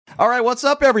All right, what's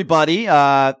up, everybody?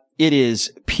 It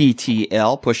is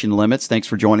PTL, Pushing Limits. Thanks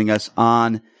for joining us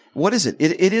on, what is it?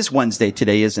 It is Wednesday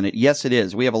today, isn't it? Yes, it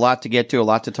is. We have a lot to get to, a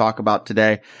lot to talk about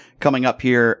today. Coming up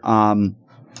here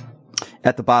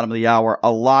at the bottom of the hour, a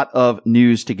lot of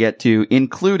news to get to,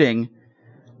 including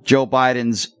Joe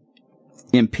Biden's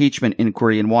impeachment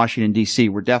inquiry in Washington, D.C.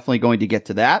 We're definitely going to get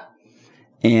to that.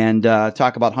 And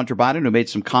talk about Hunter Biden, who made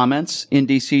some comments in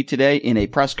D.C. today in a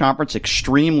press conference,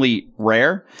 extremely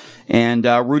rare. And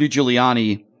Rudy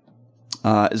Giuliani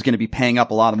is going to be paying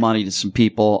up a lot of money to some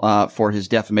people for his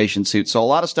defamation suit. So a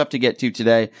lot of stuff to get to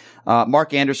today.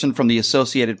 Mark Anderson from the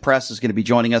Associated Press is going to be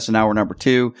joining us in hour number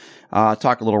 2.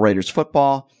 Talk a little Raiders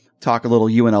football, talk a little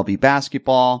UNLV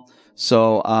basketball.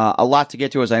 So a lot to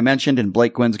get to, as I mentioned, and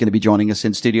Blake Guinn's going to be joining us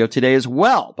in studio today as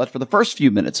well. But for the first few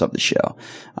minutes of the show,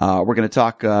 we're going to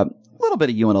talk a little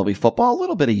bit of UNLV football, a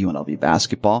little bit of UNLV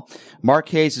basketball. Mark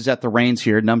Hayes is at the reins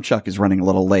here. Numchuck is running a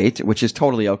little late, which is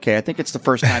totally okay. I think it's the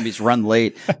first time he's run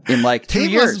late in like 2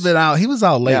 years. He was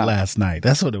out late last night.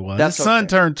 That's what it was. His son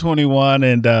turned 21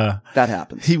 and that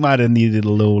happens. He might have needed a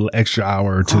little extra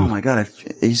hour or two. Oh my God.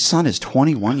 His son is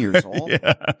 21 years old.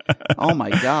 Yeah. Oh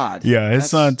my God. Yeah. His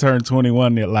son turned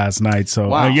 21 last night. So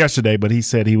yesterday, but he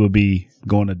said he would be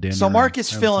going to dinner. So Mark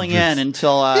is filling in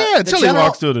until until he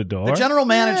walks through the door. The general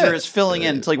manager is filling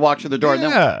in until he walks through the door,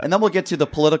 and then we'll get to the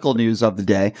political news of the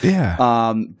day. Yeah.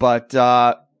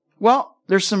 Well,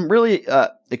 there's some really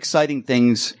exciting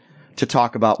things to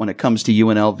talk about when it comes to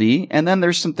UNLV, and then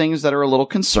there's some things that are a little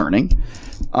concerning.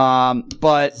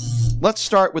 But let's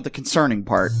start with the concerning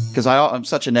part because I'm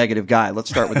such a negative guy. Let's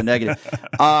start with the negative.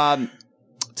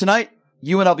 Tonight,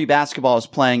 UNLV basketball is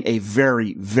playing a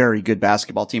very, very good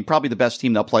basketball team, probably the best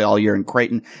team they'll play all year in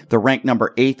Creighton. They're ranked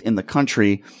number 8 in the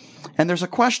country. And there's a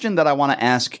question that I want to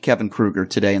ask Kevin Kruger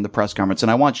today in the press conference,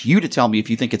 and I want you to tell me if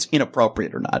you think it's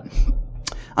inappropriate or not.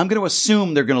 I'm going to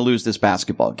assume they're going to lose this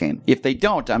basketball game. If they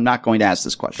don't, I'm not going to ask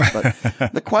this question.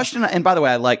 But the question, and by the way,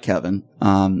 I like Kevin.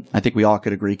 I think we all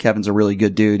could agree Kevin's a really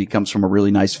good dude. He comes from a really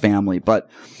nice family.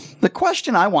 But the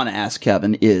question I want to ask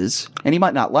Kevin is, and he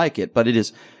might not like it, but it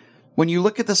is, when you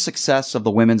look at the success of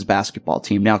the women's basketball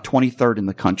team, now 23rd in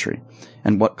the country,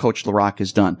 and what Coach LaRocque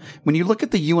has done, when you look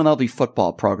at the UNLV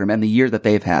football program and the year that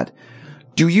they've had,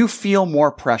 do you feel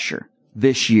more pressure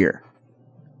this year?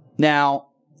 Now,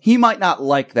 he might not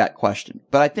like that question,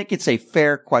 but I think it's a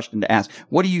fair question to ask.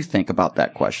 What do you think about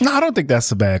that question? No, I don't think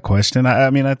that's a bad question.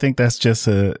 I think that's just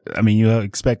you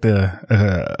expect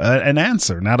an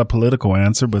answer, not a political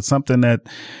answer, but something that,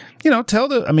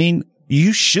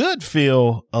 you should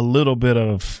feel a little bit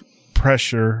of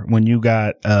pressure when you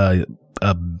got a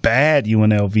bad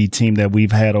UNLV team that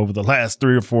we've had over the last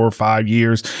 3 or 4 or 5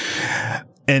 years.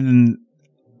 And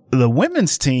the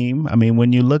women's team,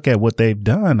 when you look at what they've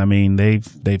done,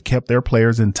 they've kept their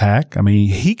players intact.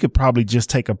 He could probably just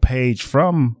take a page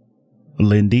from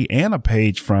Lindy and a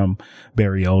page from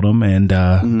Barry Odom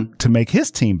and to make his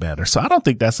team better. So I don't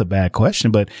think that's a bad question,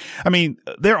 but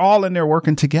they're all in there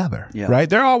working together, right?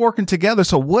 They're all working together.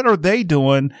 So what are they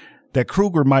doing that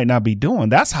Kruger might not be doing?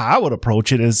 That's how I would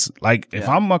approach it, is like, if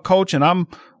I'm a coach and I'm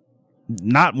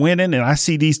not winning and I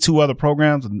see these 2 other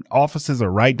programs and offices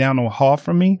are right down the hall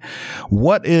from me,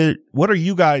 what are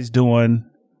you guys doing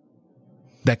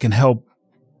that can help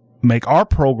make our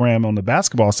program on the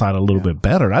basketball side a little bit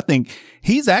better? I think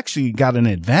he's actually got an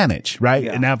advantage, right?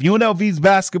 Yeah. Now, if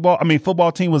UNLV's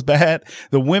football team was bad,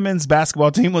 the women's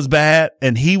basketball team was bad,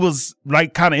 and he was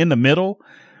right kind of in the middle,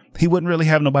 he wouldn't really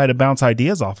have nobody to bounce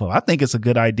ideas off of. I think it's a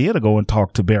good idea to go and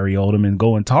talk to Barry Odom and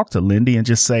go and talk to Lindy and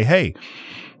just say, hey,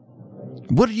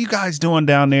 what are you guys doing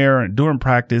down there during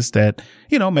practice that,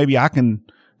 maybe I can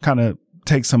kind of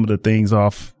take some of the things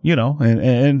off,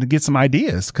 and get some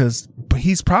ideas, because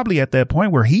he's probably at that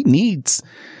point where he needs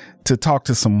to talk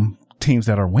to some teams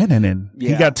that are winning, and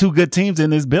he got 2 good teams in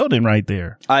this building right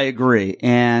there. I agree.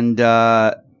 And,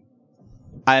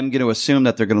 I'm going to assume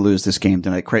that they're going to lose this game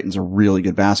tonight. Creighton's a really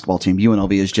good basketball team.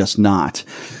 UNLV is just not.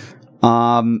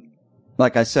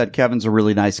 Like I said, Kevin's a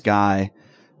really nice guy,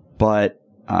 but,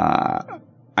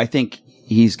 I think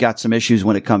he's got some issues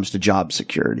when it comes to job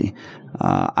security.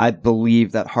 I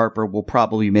believe that Harper will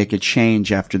probably make a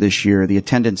change after this year. The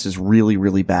attendance is really,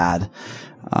 really bad.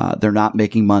 They're not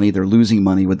making money. They're losing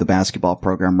money with the basketball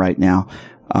program right now.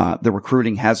 The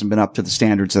recruiting hasn't been up to the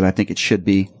standards that I think it should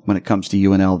be when it comes to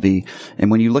UNLV.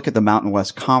 And when you look at the Mountain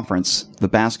West Conference, the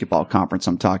basketball conference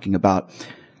I'm talking about,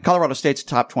 Colorado State's a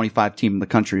top 25 team in the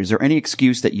country. Is there any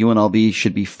excuse that UNLV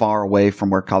should be far away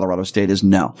from where Colorado State is?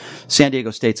 No. San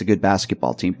Diego State's a good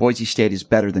basketball team. Boise State is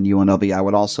better than UNLV. I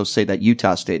would also say that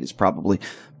Utah State is probably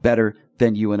better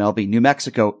than UNLV. New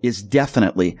Mexico is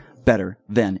definitely better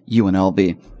than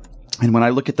UNLV. And when I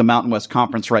look at the Mountain West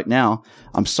Conference right now,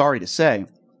 I'm sorry to say,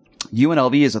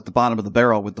 UNLV is at the bottom of the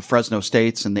barrel with the Fresno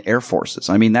States and the Air Forces.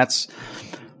 I mean, that's,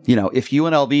 if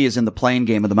UNLV is in the playing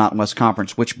game of the Mountain West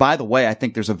Conference, which, by the way, I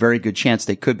think there's a very good chance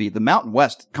they could be. The Mountain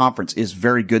West Conference is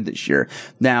very good this year.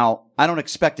 Now, I don't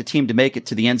expect a team to make it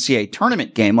to the NCAA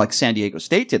tournament game like San Diego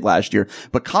State did last year,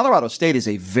 but Colorado State is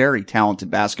a very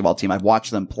talented basketball team. I've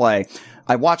watched them play.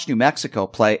 I watched New Mexico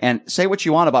play, and say what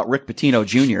you want about Rick Pitino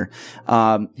Jr.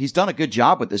 He's done a good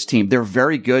job with this team. They're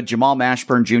very good. Jamal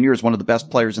Mashburn Jr. is one of the best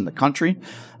players in the country.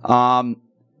 UNLV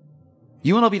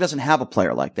doesn't have a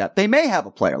player like that. They may have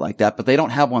a player like that, but they don't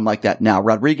have one like that now.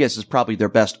 Rodriguez is probably their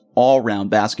best all-round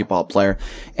basketball player,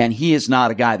 and he is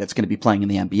not a guy that's going to be playing in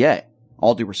the NBA.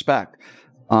 All due respect.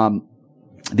 The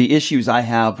issues I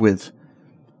have with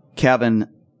Kevin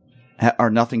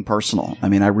are nothing personal. I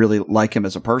mean, I really like him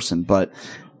as a person, but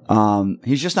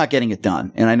he's just not getting it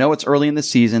done. And I know it's early in the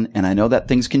season, and I know that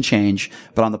things can change,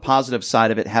 but on the positive side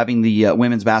of it, having the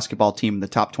women's basketball team in the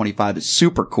top 25 is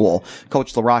super cool.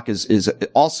 Coach LaRocque is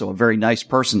also a very nice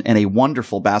person and a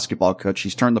wonderful basketball coach.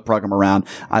 He's turned the program around.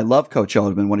 I love Coach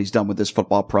Odeman when he's done with this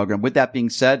football program. With that being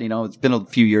said, it's been a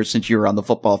few years since you were on the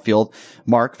football field.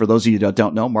 Mark, for those of you that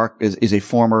don't know, Mark is a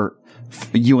former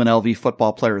UNLV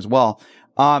football player as well.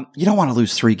 You don't want to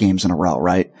lose 3 games in a row,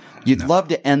 right? You'd love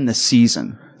to end the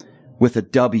season with a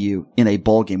W in a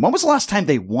bowl game. When was the last time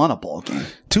they won a bowl game?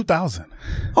 2000.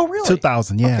 Oh, really?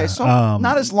 2000, yeah. Okay, so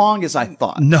not as long as I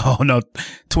thought. No,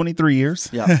 23 years.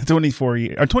 Yeah. 24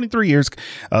 years, or 23 years.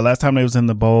 Last time they was in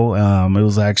the bowl, it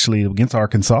was actually against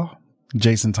Arkansas.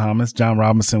 Jason Thomas, John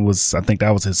Robinson I think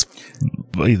that was his,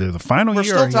 either the final We're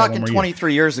year. We're still talking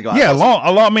 23 years ago. Yeah,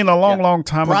 long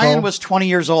time ago. Brian was 20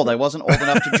 years old. I wasn't old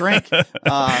enough to drink.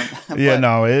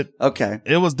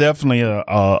 It was definitely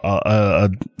a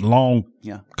long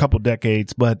couple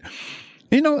decades, but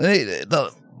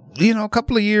a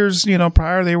couple of years,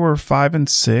 prior they were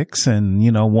 5-6,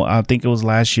 and I think it was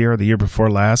last year or the year before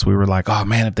last, we were like, oh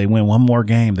man, if they win one more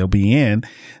game, they'll be in.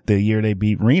 The year they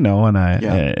beat Reno,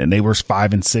 and they were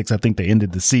 5-6. I think they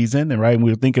ended the season, and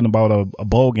we were thinking about a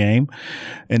bowl game,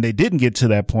 and they didn't get to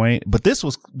that point. But this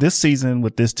season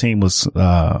with this team was,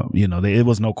 it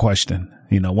was no question.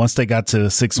 Once they got to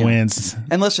 6 wins.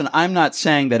 And listen, I'm not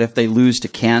saying that if they lose to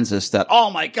Kansas that, oh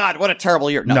my God, what a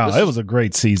terrible year. No, it was a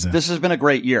great season. This has been a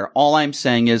great year. All I'm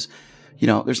saying is,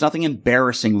 there's nothing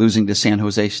embarrassing losing to San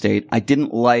Jose State. I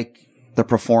didn't like the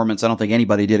performance. I don't think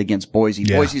anybody did against Boise.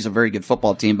 Yeah. Boise's a very good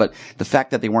football team, but the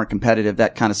fact that they weren't competitive,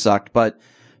 that kind of sucked. But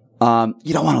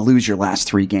you don't want to lose your last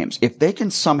 3 games. If they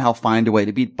can somehow find a way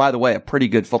to beat, by the way, a pretty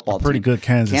good football team. Pretty good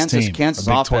Kansas team. Kansas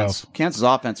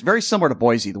offense, very similar to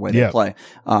Boise, the way they play.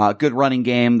 Good running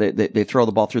game. They throw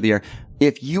the ball through the air.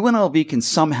 If UNLV can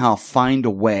somehow find a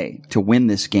way to win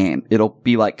this game, it'll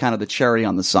be like kind of the cherry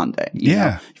on the sundae. You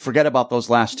know? Forget about those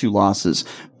last 2 losses.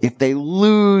 If they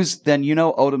lose, then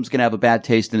Odom's going to have a bad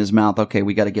taste in his mouth. Okay,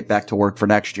 we got to get back to work for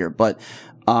next year. But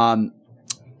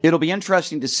it'll be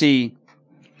interesting to see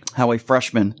how a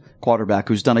freshman quarterback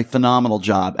who's done a phenomenal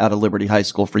job out of Liberty High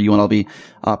School for UNLV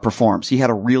performs. He had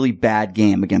a really bad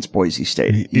game against Boise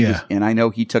State. And I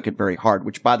know he took it very hard,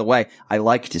 which, by the way, I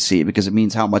like to see because it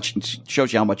means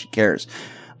shows you how much he cares.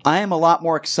 I am a lot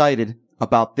more excited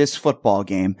about this football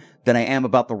game than I am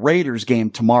about the Raiders game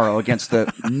tomorrow against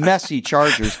the messy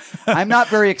Chargers. I'm not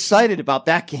very excited about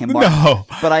that game, Mark,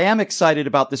 but I am excited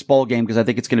about this bowl game because I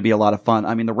think it's going to be a lot of fun.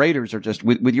 I mean, the Raiders are just,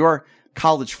 with your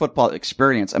college football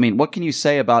experience, I mean, what can you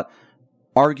say about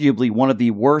arguably one of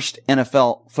the worst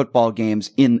NFL football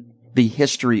games in the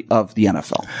history of the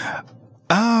NFL?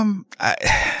 I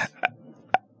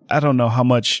don't know how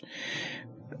much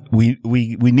we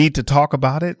need to talk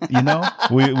about it.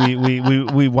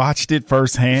 We watched it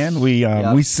firsthand.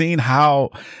 We seen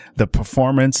how the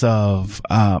performance of,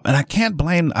 and I can't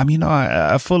blame,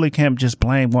 I fully can't just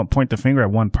point the finger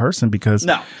at one person because,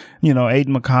 Aiden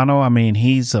McConnell,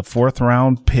 he's a 4th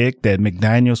round pick that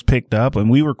McDaniels picked up, and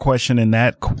we were questioning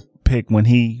that pick when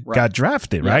he got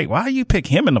drafted, right? Why you pick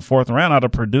him in the 4th round out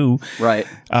of Purdue? Right.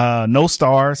 No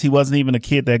stars. He wasn't even a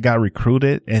kid that got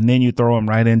recruited, and then you throw him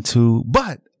right into,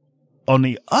 but on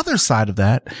the other side of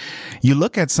that, you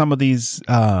look at some of these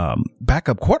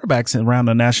backup quarterbacks around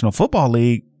the National Football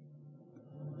League,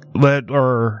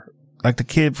 or like the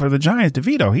kid for the Giants,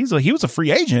 DeVito. He was a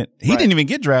free agent. He didn't even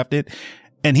get drafted,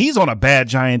 and he's on a bad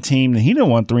Giant team, and he didn't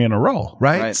won 3 in a row,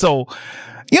 right? So,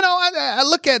 I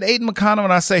look at Aiden McConnell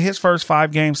and I say his first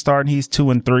 5 games starting, he's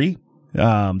 2-3.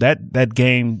 That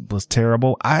game was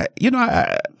terrible.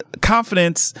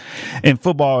 Confidence in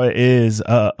football is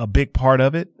a big part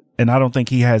of it. And I don't think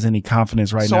he has any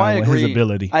confidence right now in his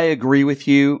ability. I agree with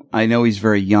you. I know he's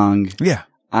very young. Yeah.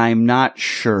 I'm not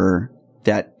sure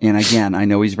that, and again, I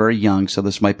know he's very young, so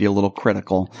this might be a little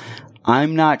critical.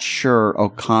 I'm not sure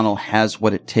O'Connell has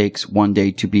what it takes one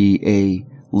day to be a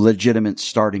legitimate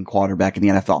starting quarterback in the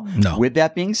NFL. No. With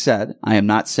that being said, I am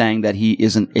not saying that he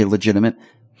isn't a legitimate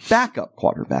backup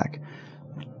quarterback.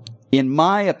 In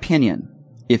my opinion,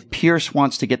 if Pierce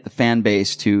wants to get the fan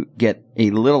base to get a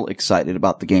little excited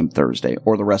about the game Thursday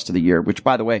or the rest of the year, which,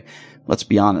 by the way, let's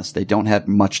be honest, they don't have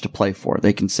much to play for.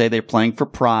 They can say they're playing for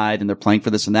pride and they're playing for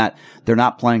this and that. They're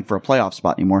not playing for a playoff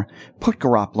spot anymore. Put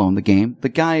Garoppolo in the game. The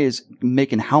guy is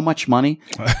making how much money?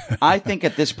 I think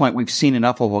at this point we've seen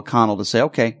enough of O'Connell to say,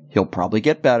 okay, he'll probably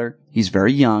get better. He's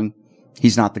very young.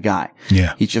 He's not the guy.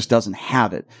 Yeah. He just doesn't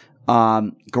have it.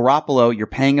 Garoppolo, you're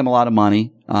paying him a lot of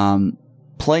money.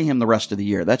 Play him the rest of the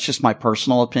year. That's just my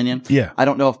personal opinion. Yeah. I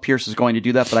don't know if Pierce is going to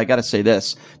do that, but I got to say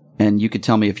this, and you could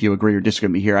tell me if you agree or disagree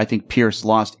with me here. I think Pierce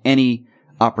lost any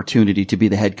opportunity to be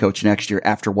the head coach next year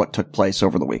after what took place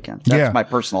over the weekend. That's my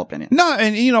personal opinion. No,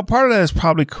 and part of that is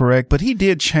probably correct, but he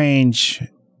did change.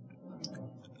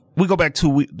 We go back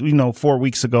 4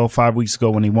 weeks ago, 5 weeks ago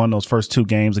when he won those first two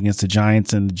games against the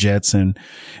Giants and the Jets. And,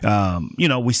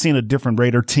 we've seen a different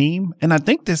Raider team. And I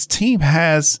think this team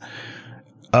has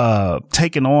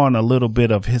taken on a little bit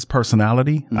of his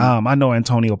personality. Mm-hmm. I know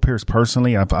Antonio Pierce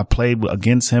personally. I played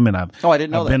against him, and I've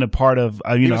been a part of.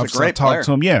 I've talked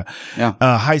to him. Yeah.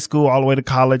 High school all the way to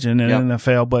college and then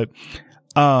NFL. But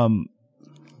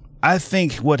I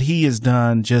think what he has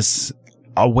done, just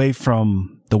away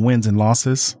from the wins and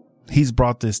losses, he's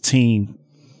brought this team.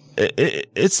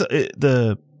 When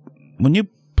you're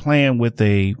playing with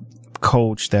a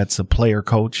coach that's a player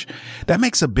coach, that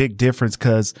makes a big difference,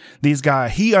 because these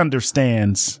guys, he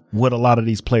understands what a lot of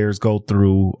these players go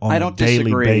through on a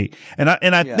daily basis.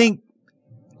 And I think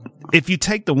if you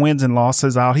take the wins and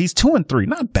losses out, he's 2-3,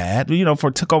 not bad.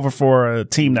 Took over for a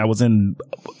team that was in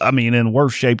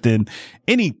worse shape than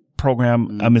any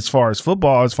program as far as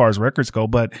football, as far as records go.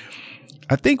 But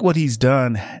I think what he's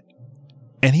done,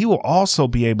 and he will also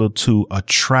be able to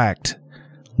attract,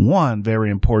 one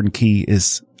very important key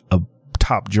is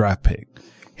top draft pick.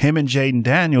 Him and Jaden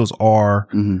Daniels are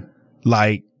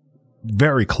like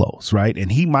very close, right?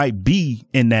 And he might be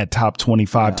in that top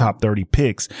 25, top 30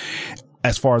 picks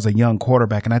as far as a young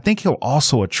quarterback. And I think he'll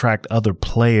also attract other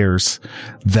players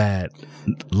that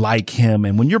like him.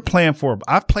 And when you're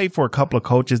I've played for a couple of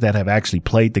coaches that have actually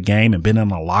played the game and been in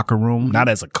a locker room, not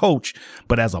as a coach,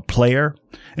 but as a player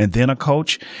and then a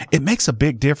coach. It makes a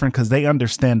big difference because they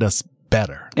understand us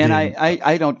better. And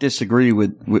I don't disagree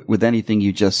with anything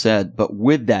you just said, but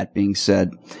with that being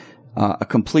said, a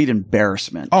complete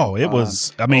embarrassment. Oh, it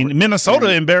was.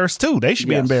 Minnesota embarrassed too. They should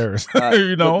be embarrassed.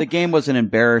 The game was an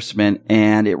embarrassment,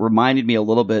 and it reminded me a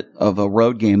little bit of a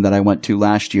road game that I went to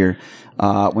last year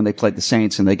when they played the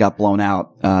Saints and they got blown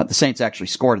out. The Saints actually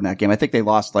scored in that game. I think they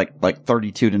lost like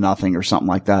 32-0 or something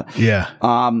like that. Yeah.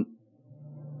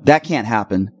 That can't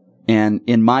happen. And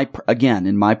in my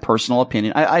personal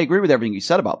opinion, I agree with everything you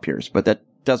said about Pierce, but that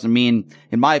doesn't mean,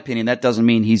 in my opinion,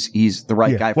 he's the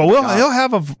right guy for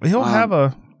the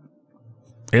job.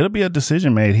 It'll be a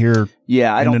decision made here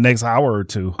in the next hour or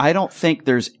two. I don't think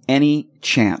there's any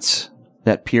chance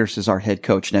that Pierce is our head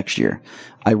coach next year.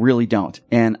 I really don't.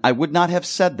 And I would not have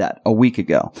said that a week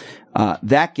ago.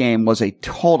 That game was a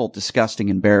total disgusting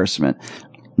embarrassment.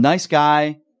 Nice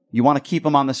guy. You want to keep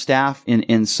him on the staff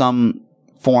in some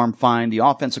form, fine. The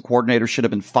offensive coordinator should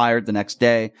have been fired the next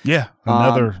day. Yeah,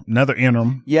 another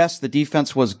interim. Yes, the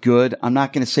defense was good. I'm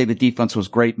not going to say the defense was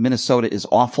great. Minnesota is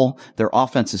awful. Their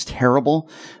offense is terrible.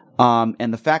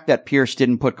 And the fact that Pierce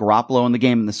didn't put Garoppolo in the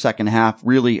game in the second half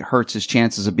really hurts his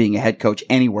chances of being a head coach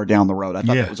anywhere down the road. I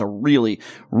thought that was a really,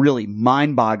 really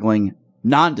mind-boggling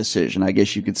non-decision, I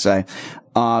guess you could say.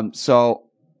 So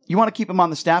you want to keep him on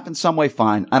the staff in some way,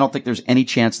 fine. I don't think there's any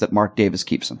chance that Mark Davis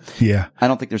keeps him. Yeah. I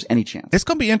don't think there's any chance. It's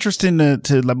going to be interesting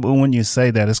to when you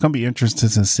say that, it's going to be interesting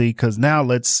to see, because now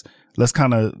let's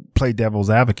kind of play devil's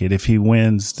advocate. If he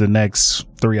wins the next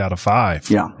 3 out of 5,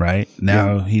 right?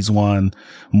 Now he's won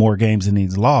more games than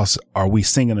he's lost. Are we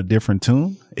singing a different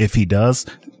tune if he does?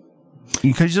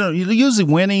 Because you're usually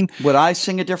winning. Would I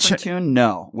sing a different tune?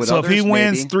 No. So if he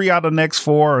wins 3 out of the next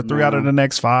 4 or 3 out of the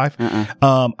next 5,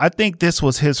 I think this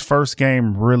was his first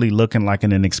game really looking like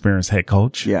an inexperienced head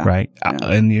coach. Yeah. Right. Yeah.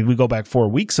 And if we go back 4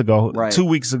 weeks ago, 2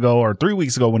 weeks ago or 3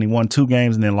 weeks ago, when he won 2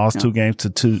 games and then lost 2 games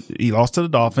he lost to the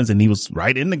Dolphins, and he was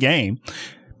right in the game.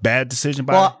 Bad decision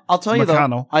by I'll tell you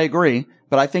though, I agree.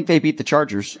 But I think they beat the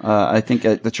Chargers. I think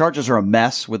the Chargers are a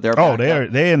mess with their backup.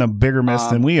 They're in a bigger mess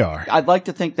than we are. I'd like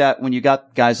to think that when you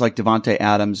got guys like Devontae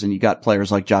Adams and you got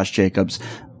players like Josh Jacobs,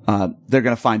 they're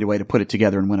going to find a way to put it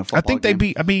together and win a football game. I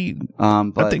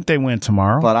think they win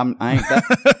tomorrow. But I mean,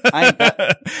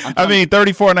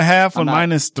 34.5 on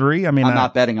 -3. I mean, I'm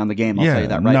not betting on the game. I'll tell you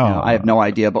that right now. I have no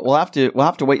idea, but we'll have to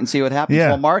wait and see what happens. Yeah.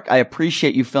 Well, Mark, I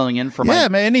appreciate you filling in for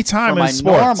man, anytime in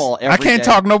sports. Normal I can't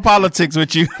talk no politics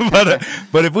with you, but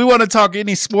if we want to talk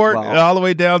any sport, all the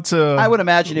way down to I would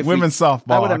imagine if women's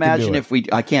softball. I would imagine if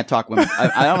I can't talk women.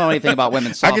 I don't know anything about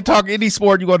women's softball. I can talk any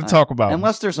sport you want to talk about,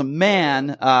 unless there's a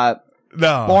man.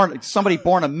 Somebody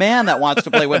born a man that wants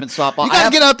to play women's softball. You gotta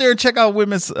get out there and check out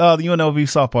women's the UNLV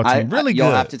softball team. Really good.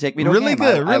 You'll have to take me to a game.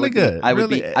 Really good. I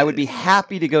would be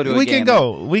happy to go to a game.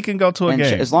 We can go to a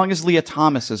game. As long as Leah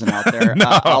Thomas isn't out there,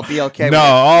 I'll be okay.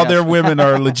 All their women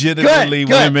are legitimately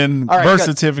women. Right, birth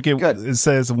certificate it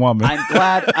says woman.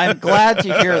 I'm glad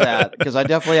to hear that because I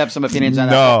definitely have some opinions on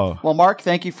that. Well, Mark,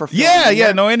 thank you for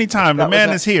anytime. The man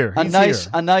is here.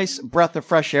 A nice breath of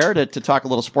fresh air to talk a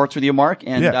little sports with you, Mark,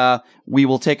 and we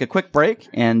will take a quick break,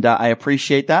 and I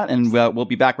appreciate that, and we'll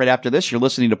be back right after this. You're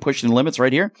listening to Pushing the Limits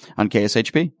right here on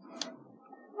KSHP.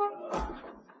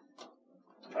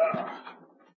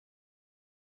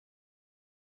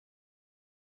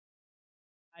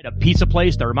 A pizza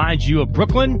place that reminds you of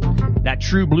Brooklyn, that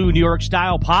true blue New York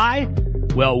style pie?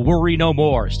 Well, worry no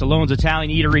more. Stallone's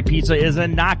Italian Eatery Pizza is a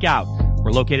knockout.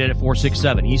 We're located at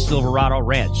 467 East Silverado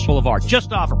Ranch Boulevard,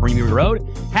 just off of Premium Road,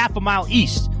 half a mile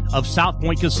east of South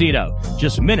Point Casino,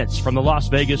 just minutes from the Las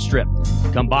Vegas Strip.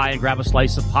 Come by and grab a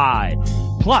slice of pie.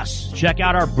 Plus, check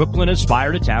out our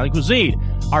Brooklyn-inspired Italian cuisine.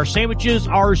 Our sandwiches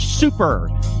are super.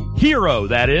 Hero,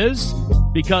 that is.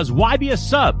 Because why be a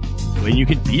sub when you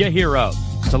can be a hero?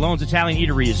 Stallone's Italian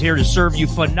Eatery is here to serve you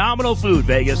phenomenal food,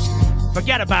 Vegas.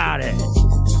 Forget about it.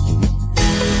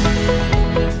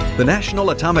 The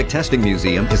National Atomic Testing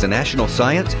Museum is a national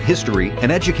science, history,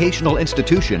 and educational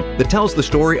institution that tells the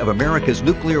story of America's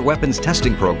nuclear weapons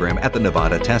testing program at the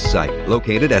Nevada test site.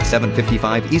 Located at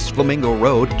 755 East Flamingo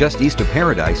Road, just east of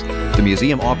Paradise, the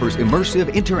museum offers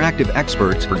immersive, interactive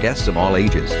experts for guests of all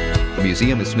ages. The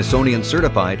museum is Smithsonian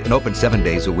certified and open 7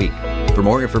 days a week. For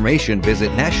more information,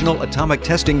 visit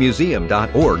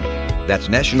nationalatomictestingmuseum.org. That's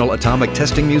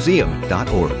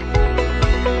nationalatomictestingmuseum.org.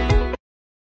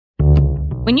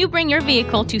 When you bring your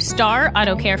vehicle to Star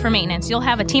Auto Care for maintenance, you'll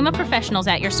have a team of professionals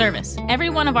at your service. Every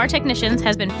one of our technicians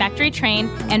has been factory trained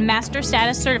and master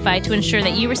status certified to ensure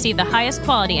that you receive the highest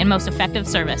quality and most effective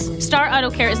service. Star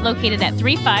Auto Care is located at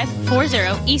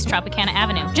 3540 East Tropicana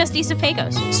Avenue, just east of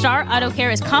Pecos. Star Auto Care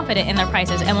is confident in their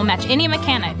prices and will match any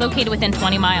mechanic located within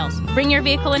 20 miles. Bring your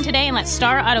vehicle in today and let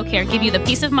Star Auto Care give you the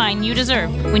peace of mind you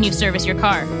deserve when you service your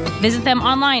car. Visit them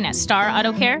online at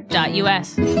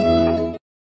starautocare.us.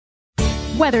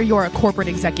 Whether you're a corporate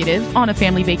executive, on a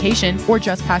family vacation, or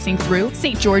just passing through,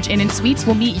 St. George Inn & Suites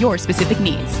will meet your specific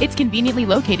needs. It's conveniently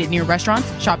located near restaurants,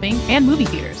 shopping, and movie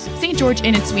theaters. St. George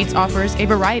Inn & Suites offers a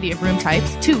variety of room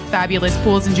types, 2 fabulous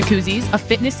pools and jacuzzis, a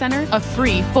fitness center, a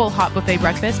free full hot buffet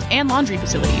breakfast, and laundry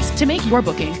facilities. To make your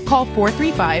booking, call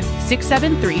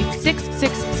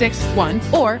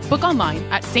 435-673-6661 or book online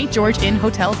at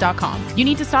stgeorgeinnhotel.com. You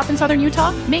need to stop in Southern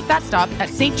Utah? Make that stop at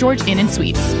St. George Inn &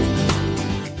 Suites.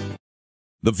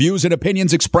 The views and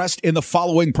opinions expressed in the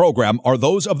following program are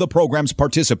those of the program's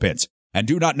participants and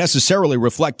do not necessarily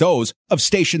reflect those of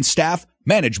station staff,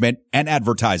 management, and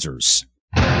advertisers.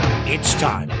 It's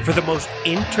time for the most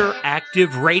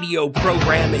interactive radio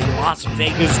program in Las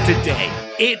Vegas today.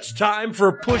 It's time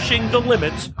for Pushing the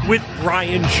Limits with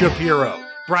Brian Shapiro.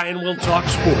 Brian will talk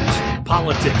sports,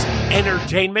 politics,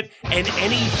 entertainment, and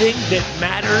anything that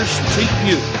matters to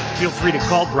you. Feel free to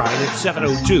call Brian at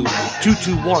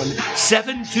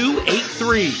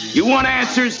 702-221-7283. You want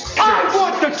answers? I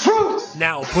want the truth!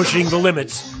 Now, Pushing the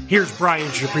Limits, here's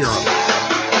Brian Shapiro.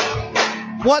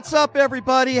 What's up,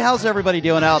 everybody? How's everybody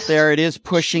doing out there? It is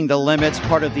Pushing the Limits,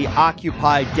 part of the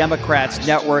Occupy Democrats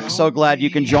Network. So glad you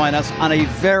can join us on a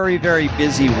very, very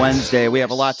busy Wednesday. We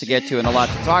have a lot to get to and a lot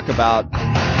to talk about,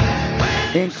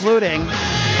 including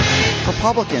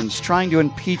Republicans trying to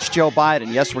impeach Joe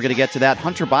Biden. Yes, we're going to get to that.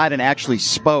 Hunter Biden actually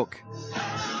spoke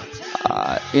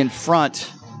in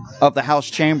front of the House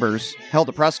chambers, held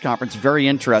a press conference. Very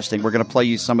interesting. We're going to play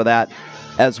you some of that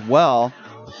as well.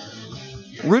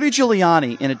 Rudy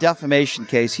Giuliani, in a defamation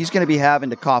case, he's going to be having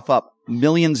to cough up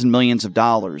millions and millions of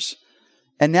dollars.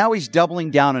 And now he's doubling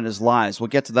down on his lies. We'll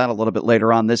get to that a little bit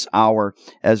later on this hour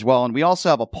as well. And we also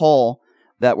have a poll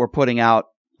that we're putting out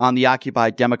on the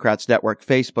Occupy Democrats Network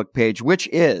Facebook page, which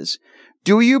is,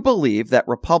 do you believe that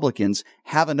Republicans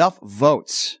have enough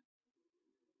votes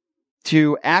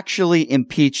to actually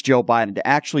impeach Joe Biden, to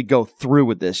actually go through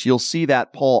with this. You'll see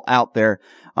that poll out there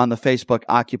on the Facebook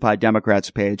Occupy Democrats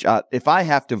page. If I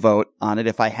have to vote on it,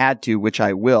 if I had to, which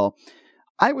I will,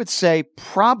 I would say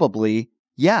probably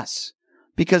yes,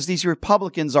 because these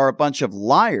Republicans are a bunch of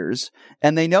liars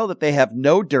and they know that they have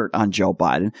no dirt on Joe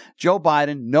Biden. Joe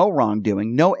Biden, no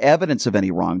wrongdoing, no evidence of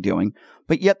any wrongdoing,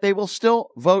 but yet they will still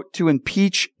vote to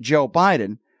impeach Joe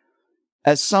Biden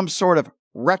as some sort of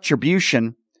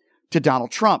retribution to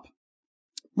Donald Trump.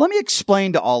 Let me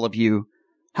explain to all of you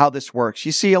how this works.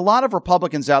 You see, a lot of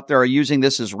Republicans out there are using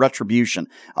this as retribution.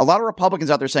 A lot of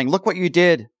Republicans out there saying, look what you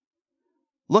did.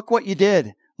 Look what you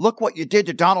did. Look what you did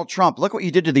to Donald Trump. Look what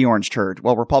you did to the orange turd.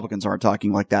 Well, Republicans aren't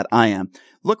talking like that. I am.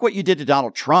 Look what you did to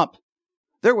Donald Trump.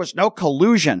 There was no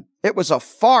collusion. It was a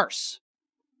farce.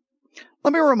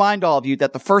 Let me remind all of you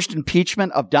that the first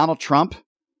impeachment of Donald Trump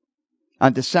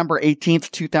on December 18th,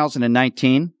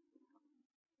 2019,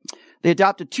 they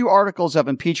adopted 2 articles of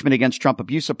impeachment against Trump,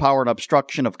 abuse of power and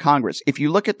obstruction of Congress. If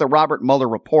you look at the Robert Mueller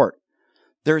report,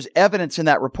 there's evidence in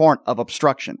that report of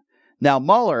obstruction. Now,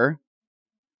 Mueller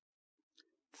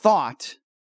thought,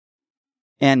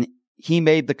 and he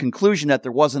made the conclusion that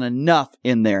there wasn't enough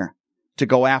in there to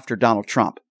go after Donald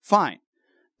Trump. Fine.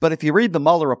 But if you read the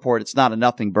Mueller report, it's not a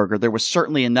nothing burger. There was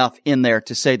certainly enough in there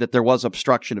to say that there was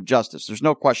obstruction of justice. There's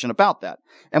no question about that.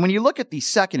 And when you look at the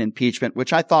second impeachment,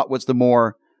 which I thought was the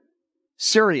more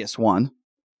serious one,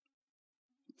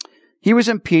 he was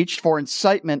impeached for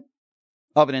incitement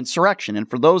of an insurrection. And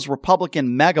for those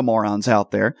Republican mega morons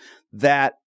out there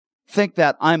that think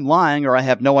that I'm lying or I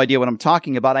have no idea what I'm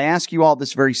talking about, I ask you all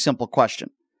this very simple question.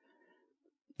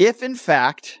 If, in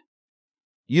fact,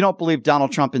 you don't believe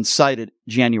Donald Trump incited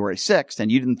January 6th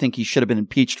and you didn't think he should have been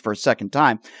impeached for a second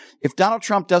time, if Donald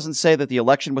Trump doesn't say that the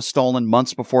election was stolen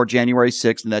months before January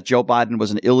 6th and that Joe Biden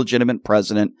was an illegitimate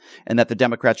president and that the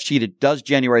Democrats cheated, does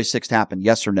January 6th happen?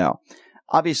 Yes or no?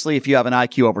 Obviously, if you have an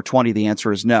IQ over 20, the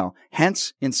answer is no.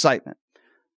 Hence, incitement.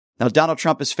 Now, Donald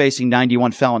Trump is facing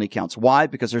 91 felony counts. Why?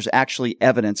 Because there's actually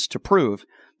evidence to prove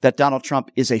that Donald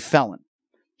Trump is a felon.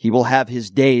 He will have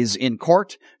his days in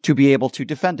court to be able to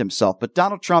defend himself. But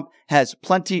Donald Trump has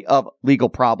plenty of legal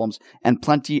problems and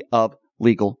plenty of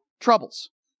legal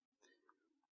troubles.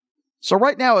 So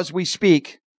right now, as we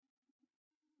speak,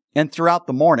 and throughout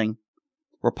the morning,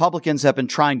 Republicans have been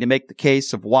trying to make the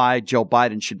case of why Joe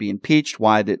Biden should be impeached,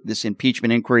 why this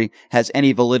impeachment inquiry has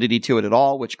any validity to it at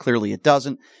all, which clearly it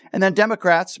doesn't. And then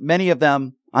Democrats, many of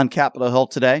them on Capitol Hill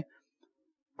today,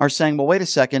 are saying, well, wait a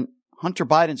second, Hunter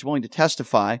Biden's willing to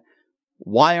testify.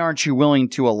 Why aren't you willing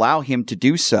to allow him to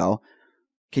do so?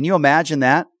 Can you imagine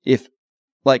that if,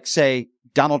 like, say,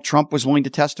 Donald Trump was willing to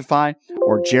testify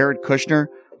or Jared Kushner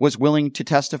was willing to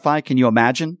testify? Can you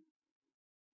imagine?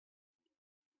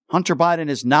 Hunter Biden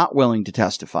is not willing to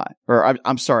testify. Or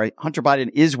I'm sorry, Hunter Biden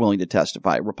is willing to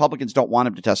testify. Republicans don't want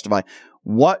him to testify.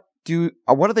 What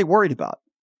are they worried about?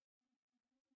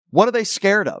 What are they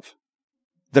scared of?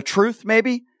 The truth,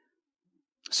 maybe?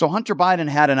 So Hunter Biden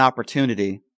had an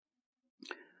opportunity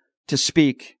to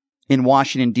speak in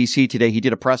Washington, D.C. today. He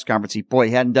did a press conference. He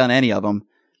hadn't done any of them.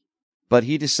 But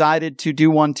he decided to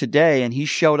do one today, and he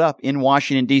showed up in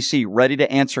Washington, D.C., ready to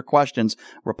answer questions.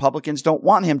 Republicans don't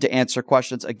want him to answer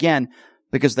questions, again,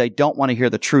 because they don't want to hear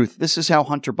the truth. This is how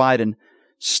Hunter Biden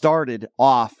started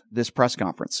off this press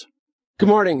conference. Good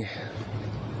morning.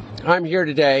 I'm here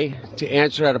today to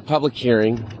answer at a public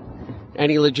hearing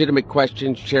any legitimate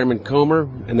questions Chairman Comer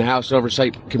and the House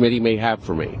Oversight Committee may have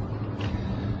for me.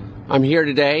 I'm here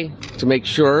today to make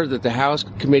sure that the House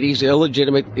Committee's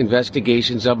illegitimate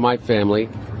investigations of my family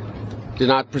do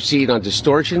not proceed on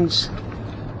distortions,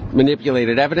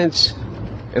 manipulated evidence,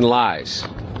 and lies.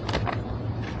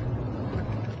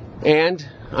 And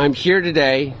I'm here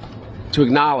today to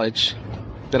acknowledge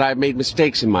that I've made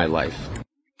mistakes in my life.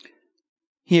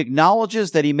 He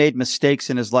acknowledges that he made mistakes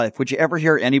in his life. Would you ever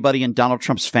hear anybody in Donald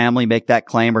Trump's family make that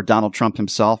claim, or Donald Trump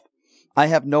himself? I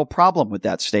have no problem with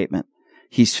that statement.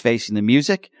 He's facing the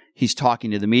music, he's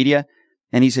talking to the media,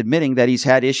 and he's admitting that he's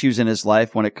had issues in his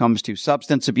life when it comes to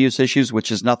substance abuse issues,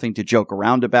 which is nothing to joke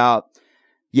around about.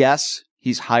 Yes,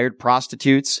 he's hired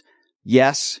prostitutes.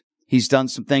 Yes, he's done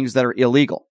some things that are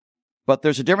illegal. But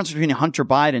there's a difference between Hunter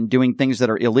Biden doing things that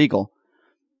are illegal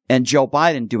and Joe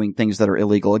Biden doing things that are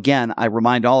illegal. Again, I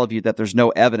remind all of you that there's no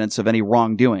evidence of any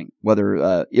wrongdoing,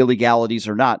 whether illegalities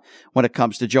or not, when it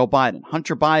comes to Joe Biden.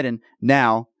 Hunter Biden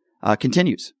now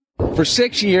continues. For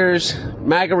 6 years,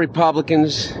 MAGA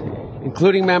Republicans,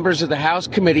 including members of the House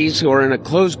committees who are in a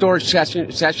closed-door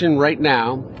session right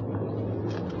now,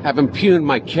 have impugned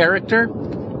my character,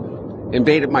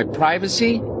 invaded my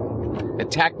privacy,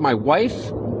 attacked my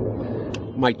wife,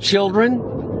 my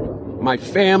children, my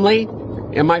family,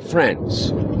 and my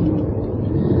friends.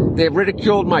 They have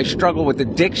ridiculed my struggle with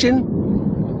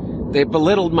addiction. They have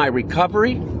belittled my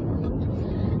recovery.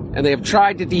 And they have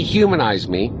tried to dehumanize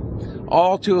me,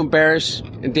 all to embarrass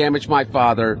and damage my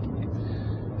father,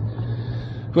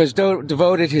 who has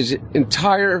devoted his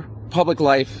entire public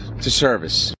life to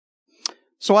service.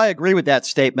 So I agree with that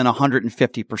statement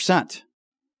 150%.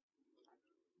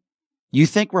 You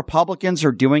think Republicans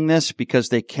are doing this because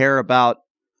they care about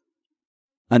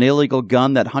an illegal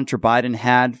gun that Hunter Biden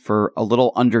had for a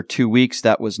little under 2 weeks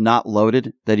that was not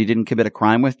loaded, that he didn't commit a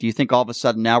crime with? Do you think all of a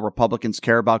sudden now Republicans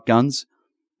care about guns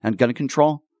and gun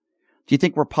control? Do you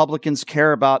think Republicans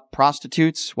care about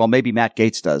prostitutes? Well, maybe Matt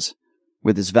Gaetz does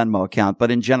with his Venmo account. But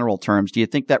in general terms, do you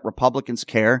think that Republicans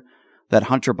care that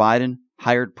Hunter Biden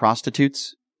hired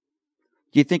prostitutes?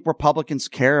 Do you think Republicans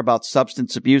care about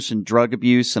substance abuse and drug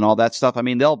abuse and all that stuff? I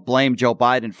mean, they'll blame Joe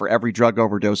Biden for every drug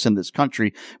overdose in this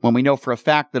country when we know for a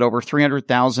fact that over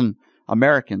 300,000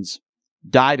 Americans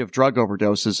died of drug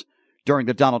overdoses during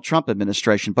the Donald Trump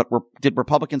administration. But did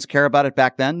Republicans care about it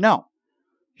back then? No.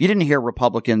 You didn't hear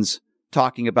Republicans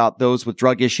talking about those with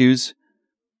drug issues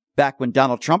back when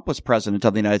Donald Trump was president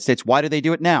of the United States. Why do they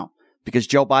do it now? Because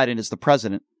Joe Biden is the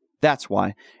president. That's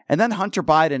why. And then Hunter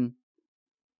Biden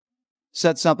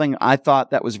said something I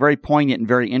thought that was very poignant and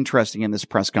very interesting in this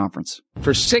press conference.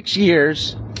 For 6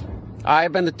 years, I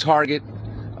have been the target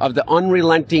of the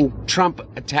unrelenting Trump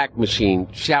attack machine,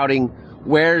 shouting,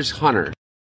 "Where's Hunter?"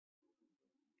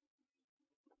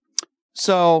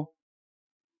 So,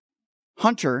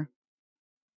 Hunter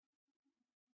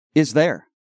is there.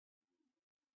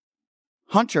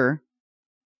 Hunter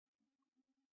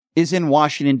is in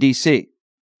Washington, D.C.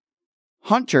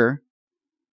 Hunter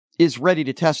is ready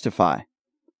to testify.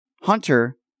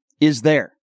 Hunter is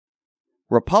there.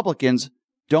 Republicans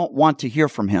don't want to hear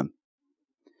from him.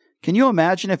 Can you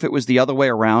imagine if it was the other way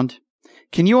around?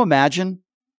 Can you imagine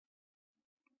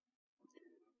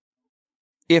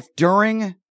if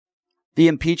during the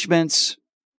impeachments,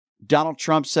 Donald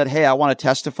Trump said, "Hey, I want to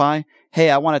testify. Hey,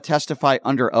 I want to testify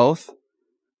under oath."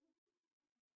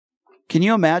 Can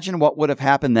you imagine what would have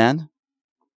happened then?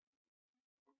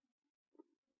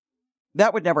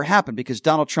 That would never happen because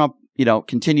Donald Trump,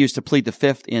 continues to plead the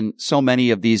fifth in so many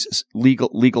of these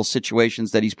legal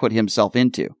situations that he's put himself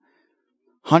into.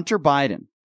 Hunter Biden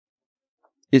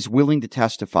is willing to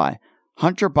testify.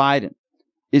 Hunter Biden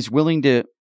is willing to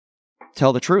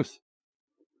tell the truth.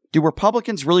 Do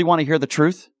Republicans really want to hear the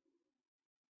truth?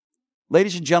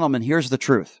 Ladies and gentlemen, here's the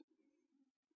truth.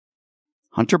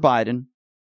 Hunter Biden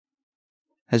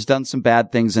has done some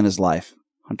bad things in his life.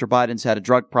 Hunter Biden's had a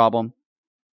drug problem.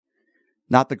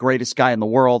 Not the greatest guy in the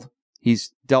world.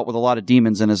 He's dealt with a lot of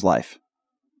demons in his life.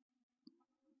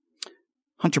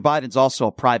 Hunter Biden's also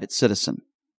a private citizen.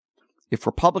 If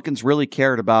Republicans really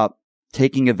cared about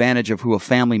taking advantage of who a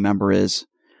family member is,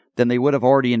 then they would have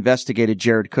already investigated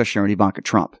Jared Kushner and Ivanka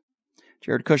Trump.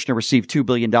 Jared Kushner received $2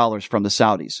 billion from the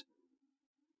Saudis.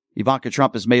 Ivanka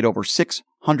Trump has made over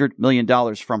 $600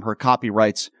 million from her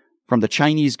copyrights from the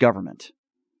Chinese government.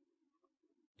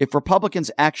 If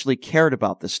Republicans actually cared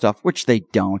about this stuff, which they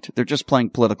don't, they're just playing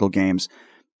political games,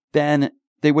 then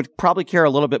they would probably care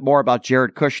a little bit more about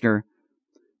Jared Kushner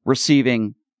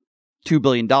receiving $2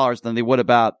 billion than they would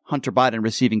about Hunter Biden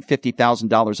receiving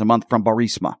 $50,000 a month from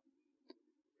Burisma.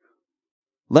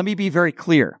 Let me be very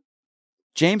clear.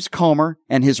 James Comer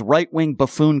and his right-wing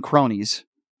buffoon cronies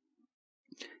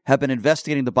have been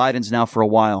investigating the Bidens now for a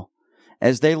while,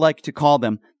 as they like to call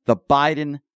them, the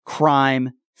Biden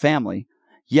crime family.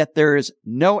 Yet there is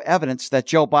no evidence that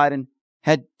Joe Biden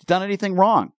had done anything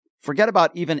wrong. Forget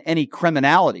about even any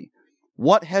criminality.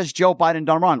 What has Joe Biden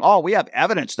done wrong? Oh, we have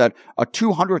evidence that a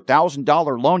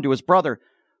 $200,000 loan to his brother.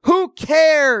 Who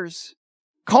cares?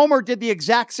 Comer did the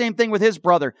exact same thing with his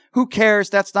brother. Who cares?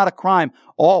 That's not a crime.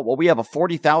 Oh, well, we have a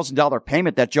 $40,000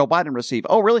 payment that Joe Biden received.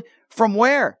 Oh, really? From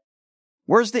where?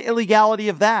 Where's the illegality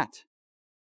of that?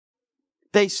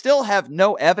 They still have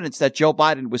no evidence that Joe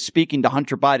Biden was speaking to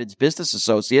Hunter Biden's business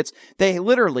associates. They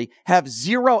literally have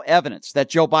zero evidence that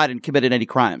Joe Biden committed any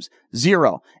crimes.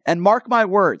 Zero. And mark my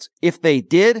words, if they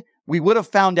did, we would have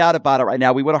found out about it right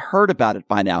now. We would have heard about it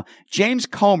by now. James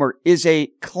Comer is a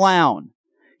clown.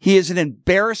 He is an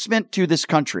embarrassment to this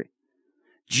country.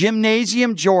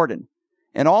 Gymnasium Jordan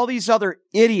and all these other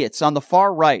idiots on the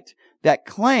far right that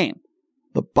claim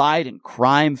the Biden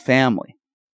crime family.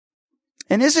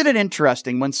 And isn't it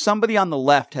interesting when somebody on the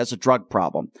left has a drug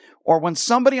problem or when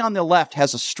somebody on the left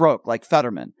has a stroke like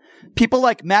Fetterman, people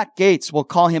like Matt Gaetz will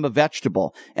call him a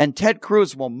vegetable and Ted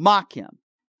Cruz will mock him.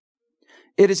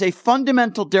 It is a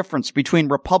fundamental difference between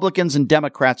Republicans and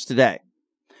Democrats today.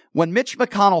 When Mitch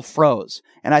McConnell froze,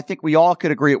 and I think we all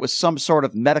could agree it was some sort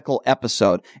of medical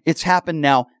episode, it's happened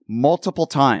now multiple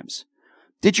times.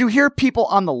 Did you hear people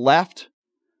on the left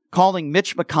calling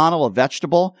Mitch McConnell a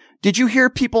vegetable? Did you hear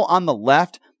people on the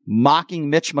left mocking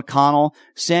Mitch McConnell,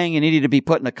 saying he needed to be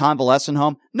put in a convalescent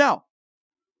home? No.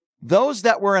 Those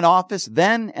that were in office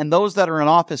then and those that are in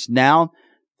office now,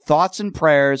 thoughts and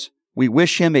prayers, we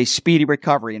wish him a speedy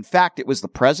recovery. In fact, it was the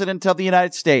President of the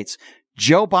United States,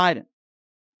 Joe Biden,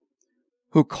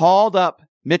 who called up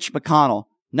Mitch McConnell,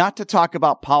 not to talk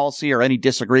about policy or any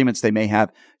disagreements they may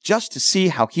have, just to see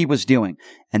how he was doing.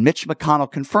 And Mitch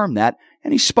McConnell confirmed that,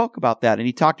 and he spoke about that, and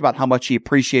he talked about how much he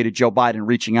appreciated Joe Biden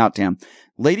reaching out to him.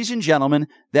 Ladies and gentlemen,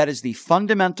 that is the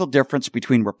fundamental difference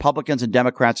between Republicans and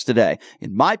Democrats today.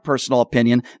 In my personal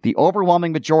opinion, the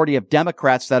overwhelming majority of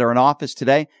Democrats that are in office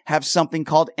today have something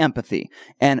called empathy,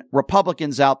 and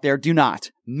Republicans out there do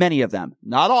not. Many of them.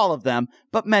 Not all of them,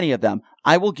 but many of them.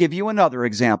 I will give you another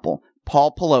example.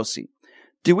 Paul Pelosi.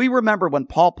 Do we remember when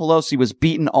Paul Pelosi was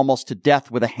beaten almost to death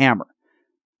with a hammer?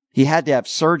 He had to have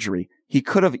surgery. He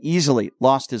could have easily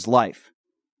lost his life.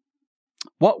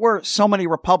 What were so many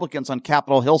Republicans on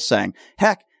Capitol Hill saying?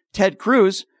 Heck, Ted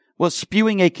Cruz was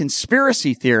spewing a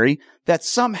conspiracy theory that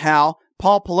somehow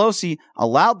Paul Pelosi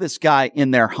allowed this guy in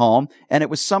their home and it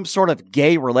was some sort of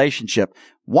gay relationship.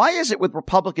 Why is it with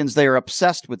Republicans they are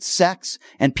obsessed with sex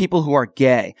and people who are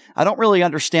gay? I don't really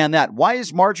understand that. Why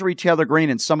is Marjorie Taylor Greene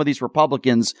and some of these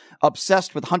Republicans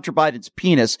obsessed with Hunter Biden's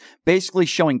penis, basically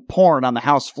showing porn on the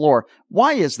House floor?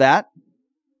 Why is that?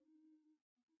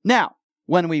 Now,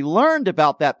 when we learned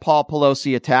about that Paul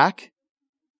Pelosi attack,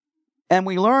 and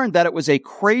we learned that it was a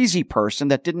crazy person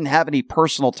that didn't have any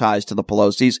personal ties to the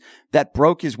Pelosi's that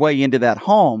broke his way into that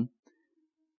home,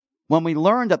 when we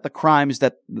learned that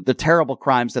the terrible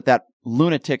crimes that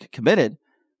lunatic committed,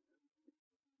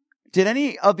 did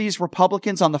any of these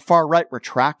Republicans on the far right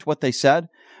retract what they said?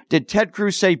 Did Ted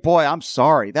Cruz say, boy, I'm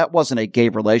sorry, that wasn't a gay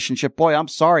relationship. Boy, I'm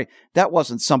sorry, that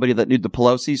wasn't somebody that knew the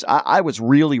Pelosi's. I was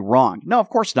really wrong. No, of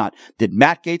course not. Did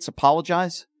Matt Gaetz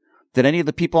apologize? Did any of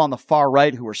the people on the far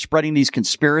right who were spreading these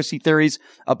conspiracy theories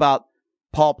about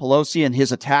Paul Pelosi and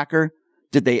his attacker,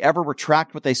 did they ever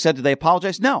retract what they said? Did they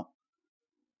apologize? No.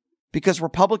 Because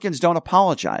Republicans don't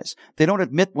apologize. They don't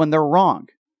admit when they're wrong.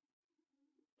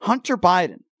 Hunter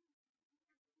Biden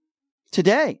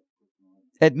today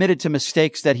admitted to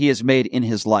mistakes that he has made in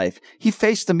his life. He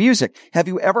faced the music. Have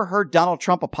you ever heard Donald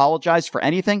Trump apologize for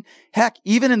anything? Heck,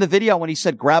 even in the video when he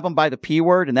said grab him by the P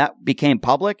word and that became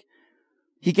public,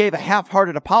 he gave a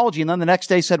half-hearted apology and then the next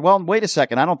day said, well, wait a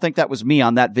second, I don't think that was me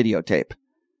on that videotape,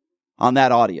 on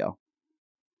that audio.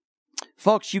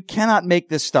 Folks, you cannot make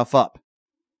this stuff up.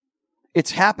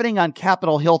 It's happening on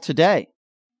Capitol Hill today.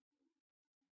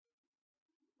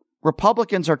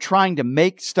 Republicans are trying to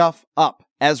make stuff up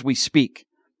as we speak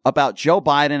about Joe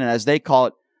Biden and, as they call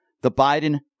it, the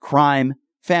Biden crime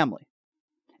family.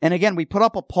 And again, we put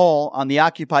up a poll on the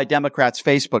Occupy Democrats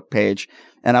Facebook page,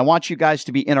 and I want you guys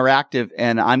to be interactive,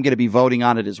 and I'm going to be voting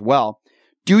on it as well.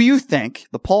 Do you think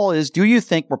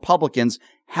Republicans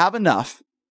have enough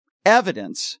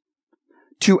evidence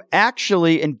to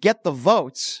actually and get the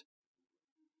votes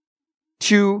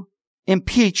to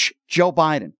impeach Joe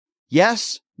Biden?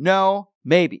 Yes, no,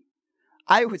 maybe.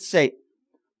 I would say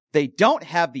they don't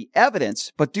have the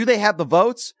evidence, but do they have the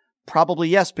votes? Probably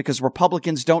yes, because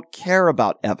Republicans don't care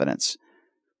about evidence.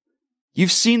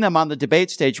 You've seen them on the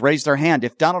debate stage raise their hand.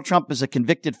 If Donald Trump is a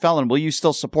convicted felon, will you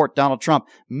still support Donald Trump?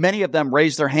 Many of them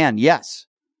raise their hand, yes,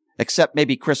 except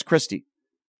maybe Chris Christie.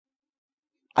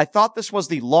 I thought this was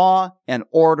the law and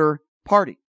order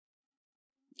party.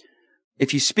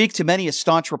 If you speak to many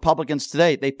staunch Republicans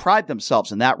today, they pride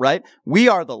themselves in that, right? We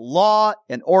are the law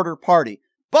and order party,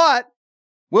 but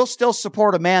we'll still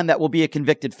support a man that will be a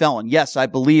convicted felon. Yes, I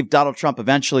believe Donald Trump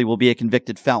eventually will be a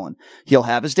convicted felon. He'll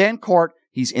have his day in court.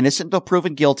 He's innocent until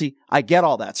proven guilty. I get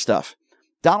all that stuff.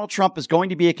 Donald Trump is going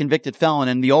to be a convicted felon,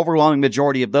 and the overwhelming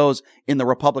majority of those in the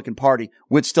Republican Party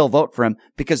would still vote for him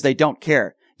because they don't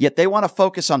care. Yet they want to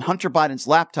focus on Hunter Biden's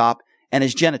laptop and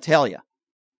his genitalia.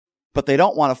 But they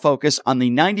don't want to focus on the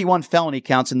 91 felony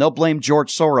counts, and they'll blame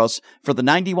George Soros for the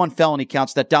 91 felony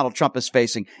counts that Donald Trump is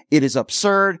facing. It is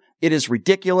absurd. It is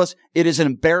ridiculous. It is an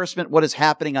embarrassment what is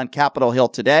happening on Capitol Hill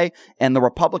today, and the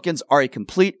Republicans are a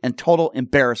complete and total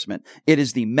embarrassment. It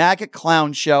is the MAGA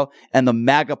clown show and the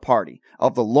MAGA party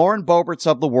of the Lauren Boeberts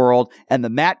of the world and the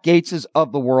Matt Gaetzes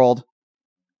of the world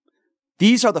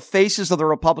These are the faces of the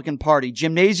Republican Party.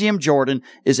 Gymnasium Jordan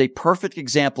is a perfect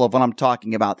example of what I'm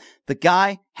talking about. The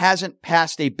guy hasn't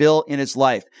passed a bill in his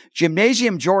life.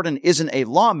 Gymnasium Jordan isn't a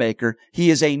lawmaker.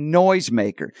 He is a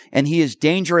noisemaker, and he is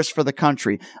dangerous for the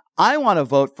country. I want to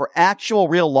vote for actual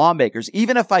real lawmakers,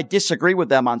 even if I disagree with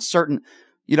them on certain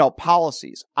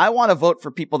policies. I want to vote for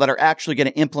people that are actually going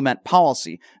to implement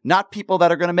policy, not people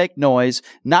that are going to make noise,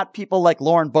 not people like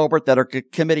Lauren Boebert that are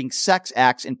committing sex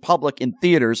acts in public in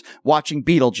theaters watching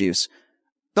Beetlejuice.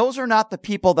 Those are not the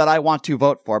people that I want to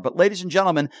vote for. But ladies and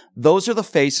gentlemen, those are the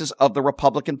faces of the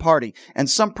Republican Party. And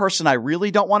some person I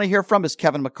really don't want to hear from is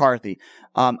Kevin McCarthy.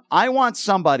 I want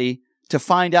somebody to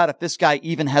find out if this guy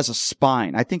even has a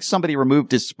spine. I think somebody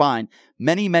removed his spine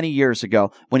many, many years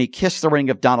ago when he kissed the ring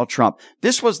of Donald Trump.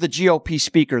 This was the GOP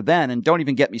speaker then, and don't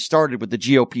even get me started with the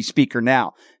GOP speaker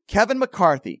now. Kevin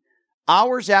McCarthy,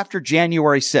 hours after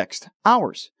January 6th,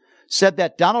 said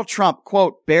that Donald Trump,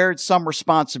 quote, bared some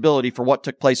responsibility for what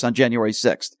took place on January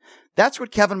 6th. That's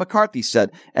what Kevin McCarthy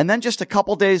said. And then just a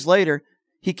couple days later,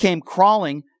 he came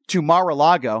crawling to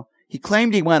Mar-a-Lago. He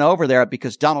claimed he went over there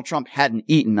because Donald Trump hadn't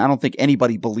eaten. I don't think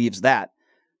anybody believes that.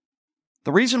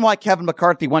 The reason why Kevin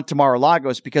McCarthy went to Mar-a-Lago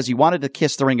is because he wanted to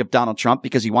kiss the ring of Donald Trump,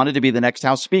 because he wanted to be the next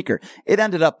House Speaker. It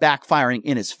ended up backfiring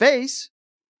in his face.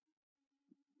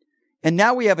 And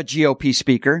now we have a GOP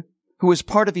speaker who is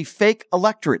part of a fake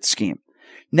electorate scheme.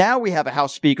 Now we have a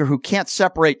House Speaker who can't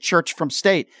separate church from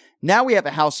state. Now we have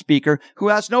a House Speaker who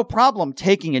has no problem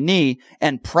taking a knee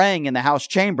and praying in the House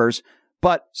chambers,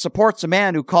 but supports a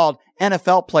man who called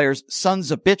NFL players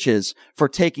sons of bitches for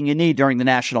taking a knee during the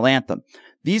national anthem.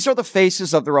 These are the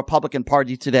faces of the Republican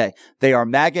Party today. They are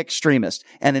MAGA extremists.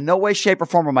 And in no way, shape, or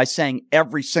form am I saying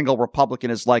every single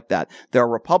Republican is like that. There are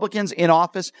Republicans in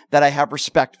office that I have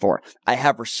respect for. I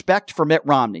have respect for Mitt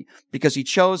Romney because he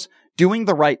chose doing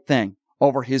the right thing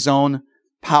over his own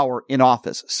power in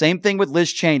office. Same thing with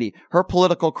Liz Cheney. Her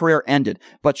political career ended,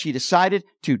 but she decided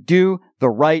to do the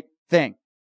right thing.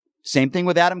 Same thing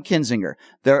with Adam Kinzinger.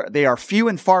 They are few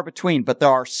and far between, but there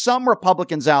are some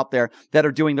Republicans out there that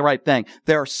are doing the right thing.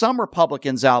 There are some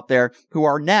Republicans out there who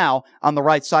are now on the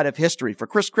right side of history. For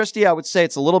Chris Christie, I would say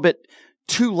it's a little bit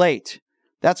too late.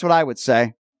 That's what I would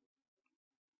say.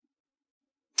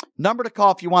 Number to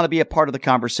call if you want to be a part of the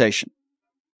conversation,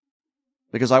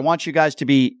 because I want you guys to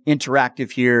be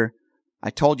interactive here. I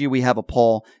told you we have a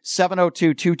poll,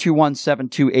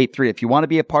 702-221-7283. If you want to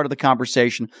be a part of the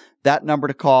conversation, that number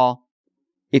to call.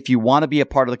 If you want to be a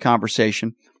part of the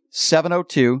conversation,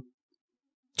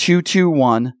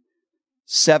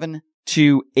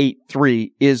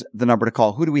 702-221-7283 is the number to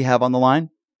call. Who do we have on the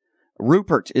line?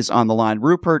 Rupert is on the line.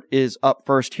 Rupert is up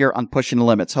first here on Pushing the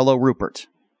Limits. Hello, Rupert.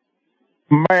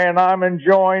 Man, I'm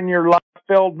enjoying your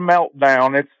life-filled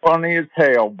meltdown. It's funny as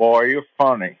hell, boy. You're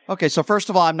funny. Okay, so first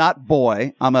of all, I'm not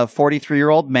boy. I'm a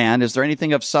 43-year-old man. Is there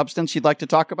anything of substance you'd like to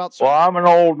talk about, sir? Well, I'm an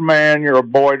old man. You're a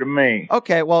boy to me.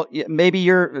 Okay, well,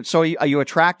 maybe are you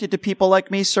attracted to people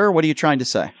like me, sir? What are you trying to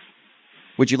say?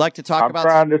 Would you like to talk about...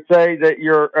 I'm trying to say that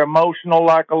you're emotional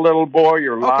like a little boy.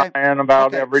 You're lying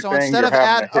about everything. So instead of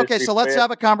let's have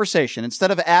a conversation.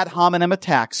 Instead of ad hominem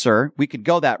attacks, sir, we could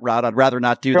go that route. I'd rather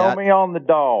not do that. Show me on the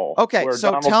doll. Okay,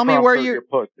 so tell me where you...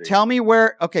 Tell me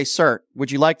where... Okay, sir,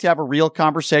 would you like to have a real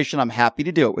conversation? I'm happy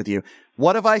to do it with you.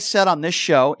 What have I said on this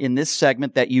show, in this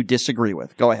segment, that you disagree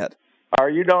with? Go ahead. Or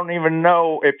you don't even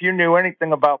know. If you knew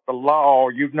anything about the law,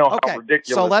 you'd know how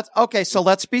ridiculous. So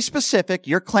let's be specific.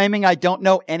 You're claiming I don't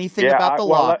know anything about the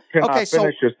law. Can I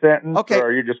finish your sentence? Okay. Or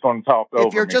are you just going to talk over me?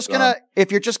 If you're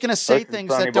just gonna say things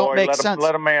that don't make sense.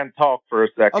 Let a man talk for a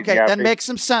second. Okay, then make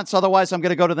some sense. Otherwise, I'm going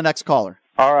to go to the next caller.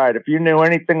 All right. If you knew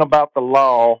anything about the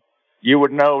law, you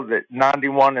would know that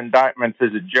 91 indictments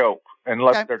is a joke.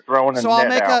 Unless they're throwing a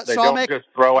net out. They don't just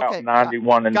throw out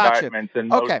 91 indictments and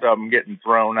most of them getting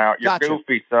thrown out. You're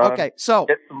goofy, son. Okay, so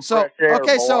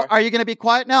are you going to be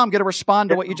quiet now? I'm going to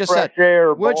respond to what you just said.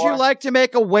 Would you like to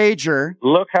make a wager?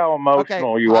 Look how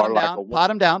emotional you are. Pot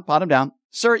him down.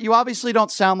 Sir, you obviously don't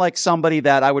sound like somebody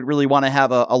that I would really want to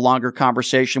have a longer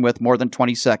conversation with, more than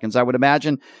 20 seconds. I would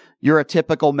imagine you're a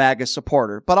typical MAGA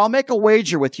supporter. But I'll make a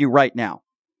wager with you right now.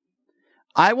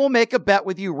 I will make a bet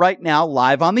with you right now,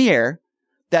 live on the air,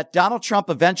 that Donald Trump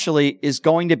eventually is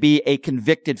going to be a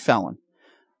convicted felon.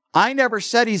 I never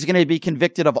said he's going to be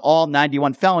convicted of all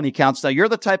 91 felony counts. Now, you're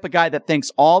the type of guy that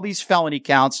thinks all these felony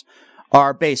counts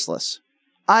are baseless.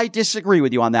 I disagree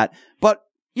with you on that. But,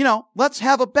 let's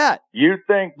have a bet. You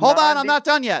think... Hold on, I'm not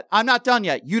done yet.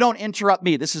 You don't interrupt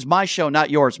me. This is my show,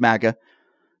 not yours, MAGA.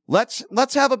 Let's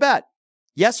have a bet.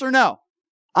 Yes or no?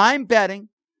 I'm betting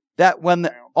that when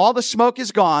all the smoke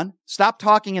is gone, stop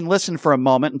talking and listen for a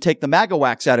moment and take the MAGA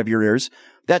wax out of your ears,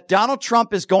 that Donald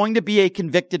Trump is going to be a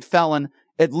convicted felon,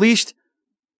 at least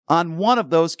on one of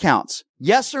those counts.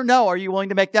 Yes or no? Are you willing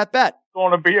to make that bet?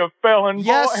 Going to be a felon,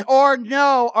 yes or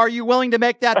no? Are you willing to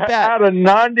make that bet? Out of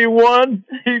 91,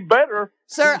 he better.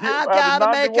 Sir, I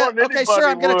gotta make it. Okay, sir,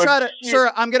 I'm gonna try to.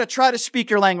 Sir, I'm gonna try to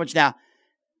speak your language now.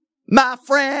 My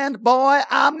friend, boy,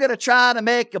 I'm gonna try to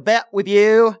make a bet with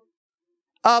you.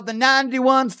 Of the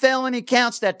 91 felony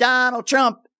counts that Donald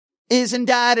Trump is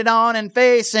indicted on and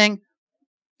facing,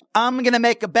 I'm going to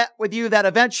make a bet with you that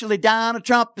eventually Donald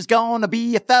Trump is going to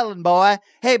be a felon, boy.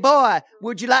 Hey, boy,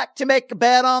 would you like to make a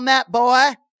bet on that,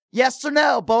 boy? Yes or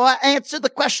no, boy? Answer the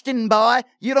question, boy.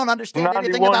 You don't understand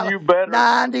anything about it.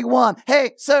 91.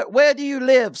 Hey, sir, where do you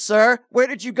live, sir? Where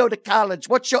did you go to college?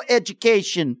 What's your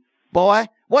education, boy?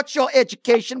 What's your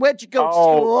education? Where'd you go to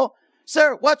school?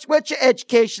 Sir, what's your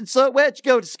education, sir? Where'd you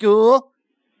go to school?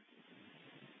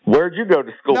 Where'd you go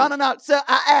to school? No, sir.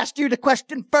 I asked you the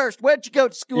question first. Where'd you go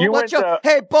to school?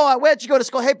 Hey, boy, where'd you go to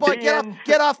school? Hey, boy,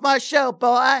 get off my show,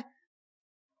 boy.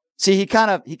 See, he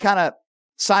kind of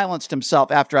silenced himself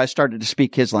after I started to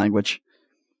speak his language.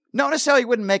 Notice how he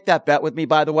wouldn't make that bet with me,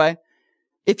 by the way.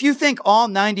 If you think all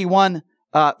 91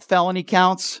 felony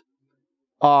counts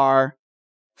are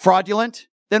fraudulent,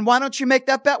 then why don't you make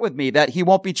that bet with me that he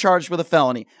won't be charged with a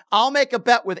felony? I'll make a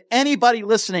bet with anybody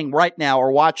listening right now or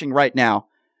watching right now.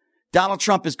 Donald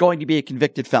Trump is going to be a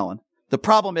convicted felon. The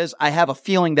problem is I have a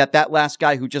feeling that last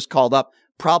guy who just called up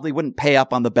probably wouldn't pay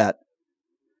up on the bet.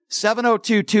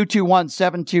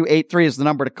 702-221-7283 is the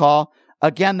number to call.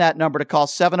 Again, that number to call,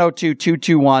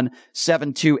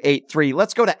 702-221-7283.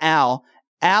 Let's go to Al.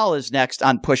 Al is next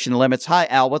on Pushing the Limits. Hi,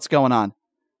 Al. What's going on?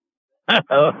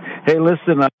 Hey,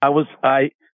 listen, I was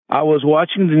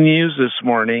watching the news this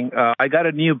morning. I got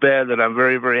a new bed that I'm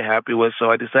very, very happy with, so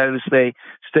I decided to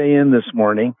stay in this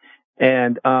morning.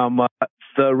 And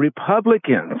the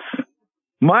Republicans,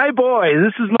 my boy,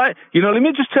 this is let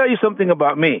me just tell you something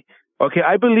about me. Okay,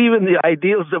 I believe in the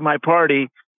ideals of my party,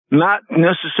 not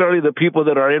necessarily the people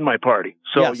that are in my party.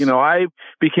 So, yes. I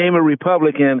became a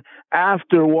Republican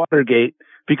after Watergate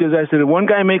because I said, if one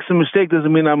guy makes a mistake,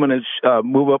 doesn't mean I'm going to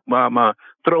move up,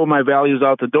 throw my values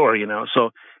out the door,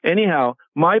 So anyhow,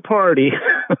 my party,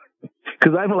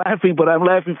 because I'm laughing, but I'm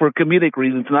laughing for comedic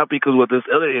reasons, not because what this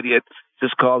other idiot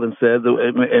just called and said,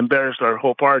 embarrassed our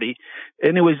whole party.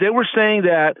 Anyways, they were saying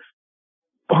that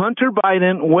Hunter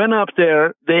Biden went up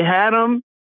there. They had him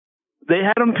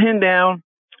pinned down.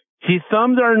 He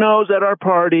thumbed our nose at our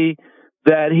party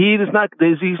that he's not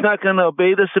going to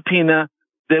obey the subpoena,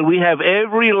 that we have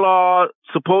every law.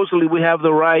 Supposedly we have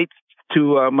the right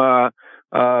to,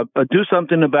 do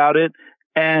something about it,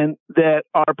 and that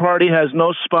our party has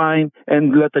no spine,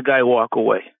 and let the guy walk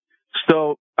away.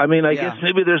 So, I guess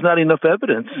maybe there's not enough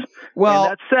evidence. Well,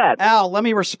 and that's sad. Al, let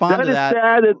me respond to that. That is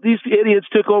sad that these idiots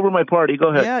took over my party. Go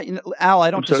ahead. Yeah, Al, I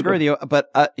don't disagree with you,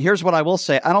 but here's what I will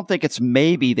say. I don't think it's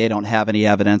maybe they don't have any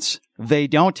evidence. They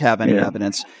don't have any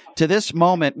evidence. To this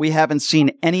moment, we haven't seen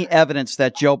any evidence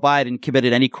that Joe Biden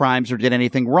committed any crimes or did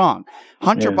anything wrong.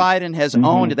 Hunter Biden has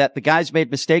owned that the guy's made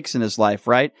mistakes in his life,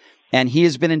 right? And he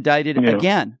has been indicted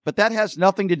again. But that has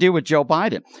nothing to do with Joe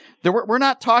Biden. We're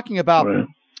not talking about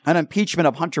an impeachment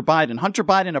of Hunter Biden. Hunter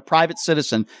Biden, a private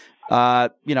citizen,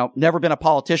 never been a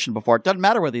politician before. It doesn't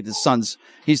matter whether he's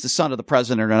the son of the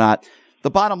president or not.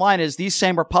 The bottom line is these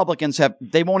same Republicans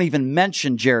they won't even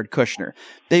mention Jared Kushner.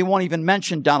 They won't even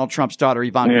mention Donald Trump's daughter,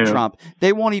 Ivanka Trump.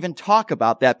 They won't even talk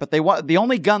about that. But the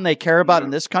only gun they care about in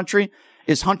this country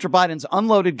is Hunter Biden's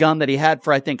unloaded gun that he had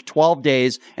for, I think, 12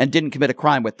 days and didn't commit a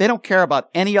crime with. They don't care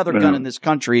about any other gun in this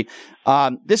country.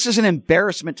 This is an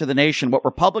embarrassment to the nation. What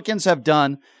Republicans have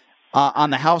done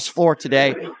on the House floor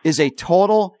today is a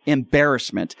total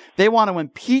embarrassment. They want to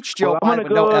impeach Joe Biden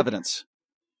with no evidence.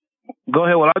 Go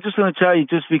ahead. Well, I was just going to tell you,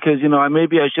 just because,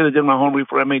 maybe I should have done my homework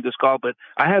before I made this call, but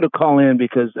I had to call in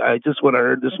because what I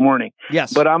heard this morning.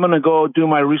 Yes. But I'm going to go do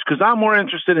my research because I'm more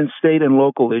interested in state and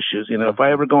local issues. If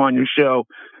I ever go on your show,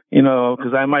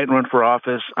 because I might run for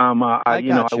office, I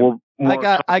will. I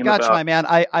got you, my man.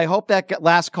 I hope that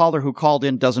last caller who called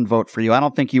in doesn't vote for you. I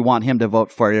don't think you want him to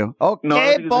vote for you. Okay, no,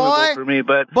 I think boy. Vote for me,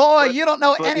 but you don't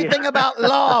know anything about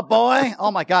law, boy.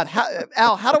 Oh my God,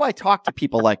 Al, how do I talk to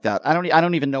people like that? I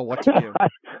don't even know what to do.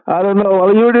 I don't know.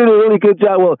 Well, you were doing a really good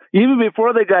job. Well, even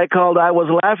before the guy called, I was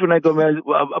laughing. I go, man,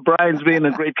 Brian's being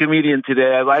a great comedian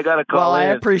today. I got to call in.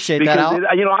 Well, I appreciate that, Al.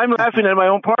 I'm laughing at my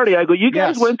own party. I go, you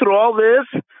guys went through all this.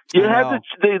 You had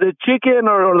the chicken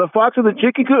or the fox in the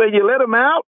chicken coop, and you let him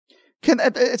out.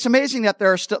 It's amazing that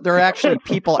there are actually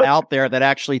people out there that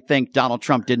actually think Donald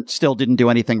Trump still didn't do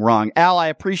anything wrong. Al, I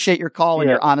appreciate your call and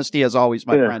your honesty as always,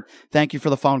 my friend. Thank you for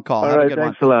the phone call. Have a good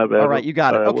thanks one. A lot, man. All right, you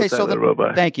got it. Okay,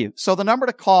 thank you. So the number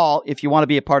to call if you want to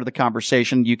be a part of the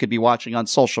conversation, you could be watching on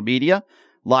social media,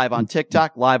 live on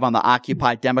TikTok, live on the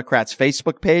Occupy Democrats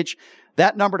Facebook page.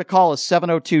 That number to call is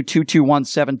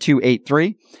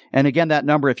 702-221-7283. And again, that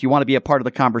number, if you want to be a part of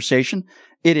the conversation,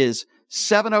 it is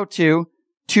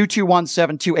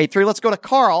 702-221-7283. Let's go to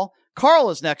Carl. Carl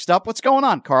is next up. What's going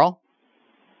on, Carl?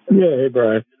 Yeah, hey,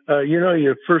 Brian.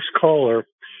 Your first caller,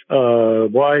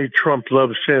 why Trump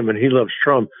loves him and he loves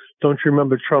Trump. Don't you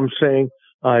remember Trump saying,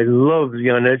 I love the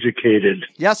uneducated?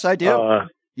 Yes, I do.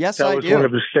 Yes, I do. That was one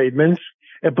of his statements.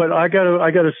 But I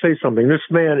gotta say something. This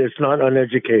man is not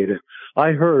uneducated.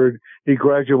 I heard he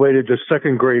graduated to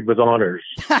second grade with honors.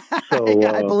 So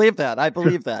yeah, I believe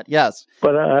that. Yes.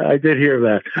 But I did hear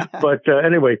that. But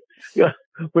anyway,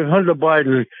 with Hunter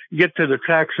Biden, get to the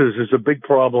taxes is a big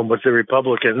problem with the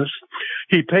Republicans.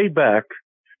 He paid back.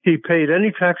 He paid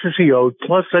any taxes he owed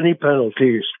plus any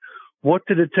penalties. What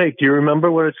did it take? Do you remember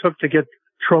what it took to get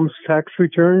Trump's tax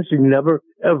returns? He never,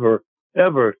 ever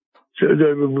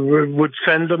would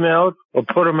send them out or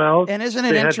put them out. And isn't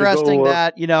it interesting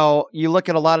that, you look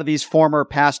at a lot of these former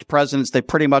past presidents, they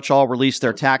pretty much all release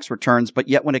their tax returns. But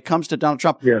yet when it comes to Donald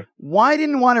Trump, why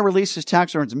didn't he want to release his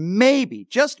tax returns? Maybe,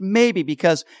 just maybe,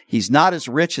 because he's not as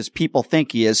rich as people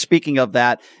think he is. Speaking of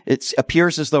that, it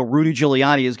appears as though Rudy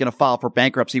Giuliani is going to file for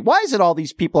bankruptcy. Why is it all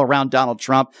these people around Donald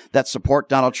Trump that support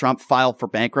Donald Trump file for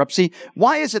bankruptcy?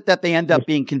 Why is it that they end up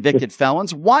being convicted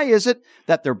felons? Why is it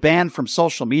that they're banned from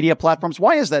social media platforms?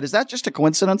 Why is that? Is that just a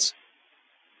coincidence?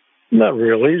 Not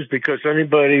really. It's because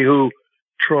anybody who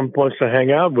Trump wants to hang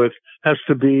out with has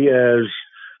to be as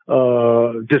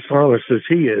dishonest as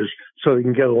he is so they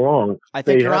can get along. I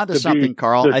think you're onto something,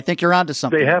 Carl. I think you're onto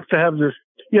something. They have to have this.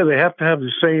 Yeah, they have to have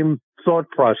the same thought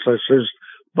processes,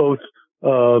 both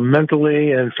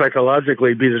mentally and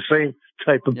psychologically, be the same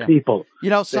type of people.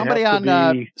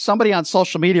 Somebody on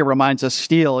social media reminds us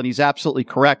Steele, and he's absolutely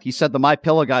correct. He said the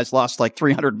MyPillow guys lost like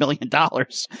 $300 million.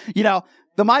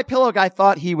 The MyPillow guy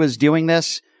thought he was doing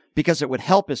this because it would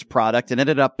help his product and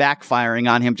ended up backfiring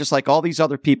on him, just like all these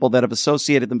other people that have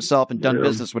associated themselves and done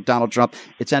business with Donald Trump.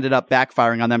 It's ended up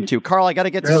backfiring on them too. Carl, I got to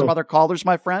get to some other callers,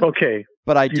 my friend. Okay.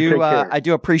 But I do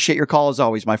appreciate your call as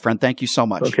always, my friend. Thank you so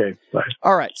much. Okay. Bye.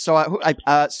 All right. So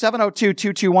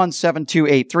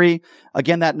 702-221-7283.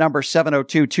 Again, that number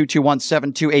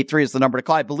 702-221-7283 is the number to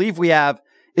call. I believe we have,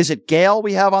 is it Gail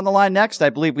we have on the line next? I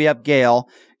believe we have Gail.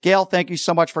 Gail, thank you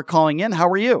so much for calling in. How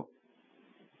are you?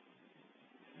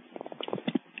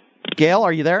 Gail,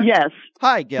 are you there? Yes.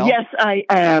 Hi, Gail. Yes, I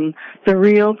am. The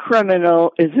real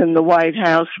criminal is in the White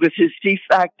House with his de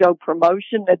facto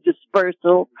promotion and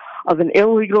dispersal of an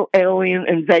illegal alien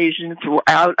invasion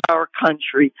throughout our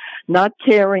country, not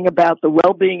caring about the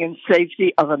well-being and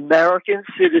safety of American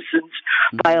citizens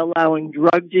by allowing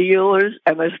drug dealers,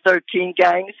 MS-13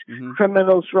 gangs,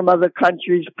 criminals from other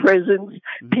countries' prisons,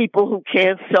 people who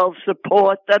can't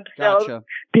self-support themselves,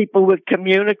 people with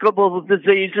communicable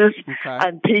diseases,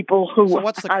 and people who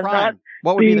what's the are crime? not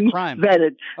What would be the crime?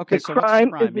 Vetted. Okay, the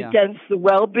crime is against the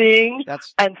well-being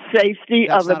and safety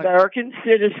of American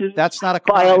citizens. That's not a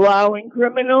crime. By allowing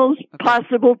criminals,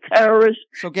 possible terrorists,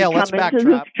 so Gail, let's come into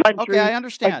backtrack. this country. Okay, I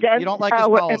understand. Against You don't like his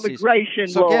our policies. immigration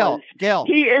So laws. Gail,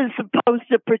 he is supposed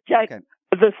to protect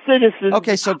the citizens.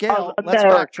 Okay, so Gail, let's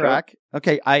backtrack.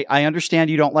 Okay, I understand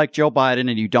you don't like Joe Biden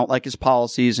and you don't like his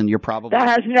policies, and you're probably that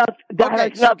has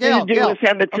nothing to do with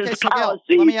him. It's his policy.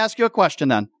 Gail, let me ask you a question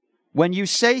then. When you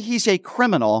say he's a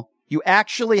criminal, you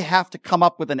actually have to come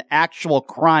up with an actual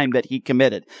crime that he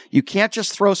committed. You can't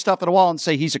just throw stuff at a wall and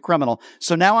say he's a criminal.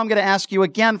 So now I'm going to ask you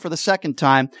again for the second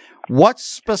time, what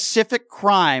specific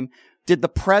crime did the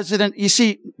president, you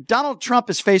see, Donald Trump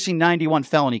is facing 91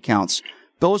 felony counts.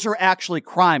 Those are actually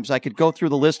crimes. I could go through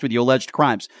the list with you, alleged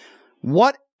crimes.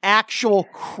 What actual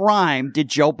crime did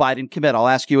Joe Biden commit? I'll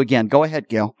ask you again. Go ahead,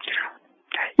 Gail.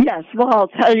 Yes, well, I'll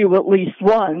tell you at least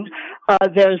one.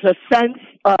 There's a sense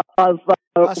of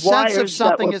a sense of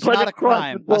something is not a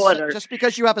crime. Just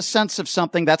because you have a sense of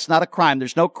something, that's not a crime.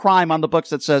 There's no crime on the books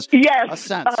that says a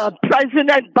sense.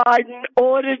 President Biden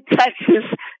ordered Texas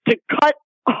to cut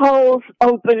holes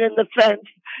open in the fence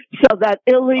so that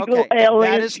illegal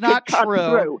aliens could come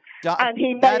through. And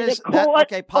he made a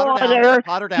court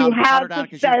order to have the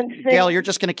fencing. Gail, you're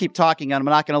just going to keep talking, and I'm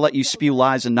not going to let you spew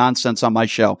lies and nonsense on my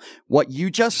show. What you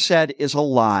just said is a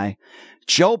lie.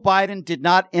 Joe Biden did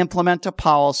not implement a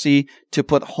policy to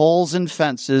put holes in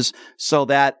fences so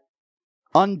that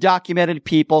undocumented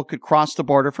people could cross the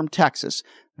border from Texas.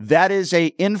 That is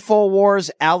a InfoWars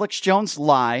Alex Jones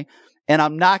lie, and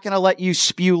I'm not going to let you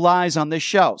spew lies on this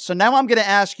show. So now I'm going to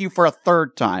ask you for a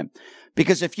third time,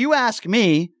 because if you ask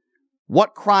me,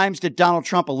 what crimes did Donald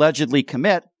Trump allegedly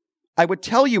commit, I would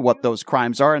tell you what those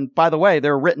crimes are. And by the way,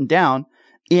 they're written down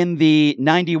in the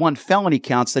 91 felony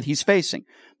counts that he's facing.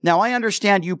 Now, I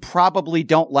understand you probably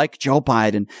don't like Joe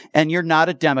Biden, and you're not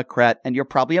a Democrat, and you're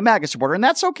probably a MAGA supporter, and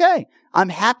that's okay. I'm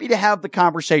happy to have the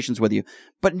conversations with you.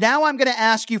 But now I'm going to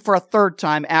ask you for a third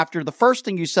time after the first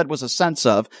thing you said was a sense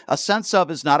of. A sense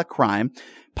of is not a crime.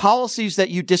 Policies that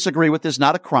you disagree with is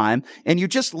not a crime. And you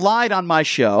just lied on my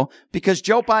show because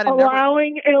Joe Biden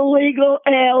allowing illegal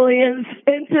aliens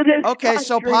into this Okay, country.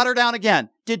 so Potter down again.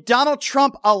 Did Donald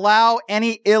Trump allow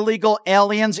any illegal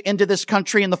aliens into this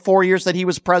country in the 4 years that he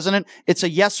was president? It's a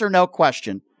yes or no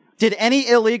question. Did any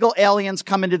illegal aliens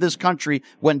come into this country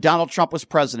when Donald Trump was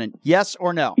president? Yes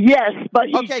or no? Yes, but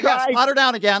he Okay, tried. yes, Potter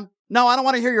down again. No, I don't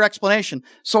want to hear your explanation.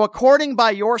 So according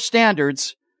by your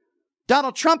standards,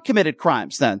 Donald Trump committed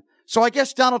crimes then. So I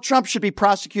guess Donald Trump should be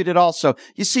prosecuted also.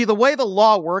 You see, the way the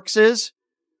law works is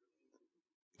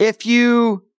if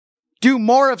you do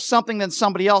more of something than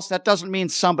somebody else, that doesn't mean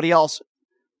somebody else,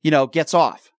 gets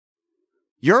off.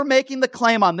 You're making the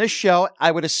claim on this show,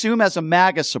 I would assume as a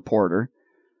MAGA supporter,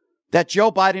 that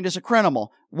Joe Biden is a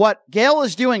criminal. What Gail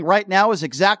is doing right now is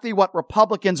exactly what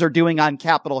Republicans are doing on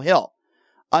Capitol Hill.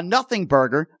 A nothing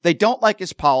burger. They don't like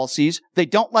his policies. They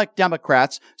don't like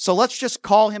Democrats. So let's just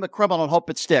call him a criminal and hope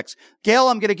it sticks. Gail,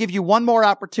 I'm going to give you one more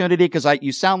opportunity because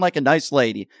you sound like a nice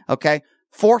lady. Okay.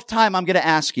 Fourth time, I'm going to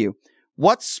ask you,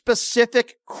 what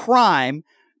specific crime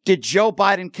did Joe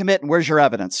Biden commit, and where's your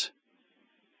evidence?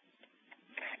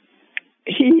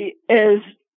 He is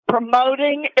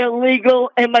promoting illegal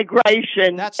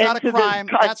immigration. That's not a crime.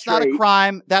 That's not a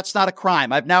crime. That's not a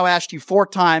crime. I've now asked you 4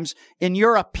 times. In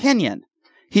your opinion,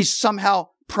 he's somehow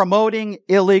promoting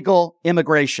illegal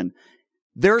immigration.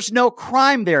 There's no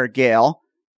crime there, Gail.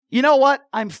 You know what?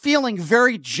 I'm feeling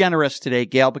very generous today,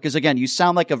 Gail, because again, you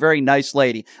sound like a very nice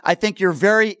lady. I think you're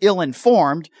very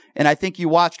ill-informed, and I think you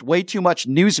watched way too much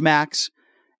Newsmax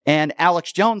and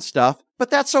Alex Jones stuff, but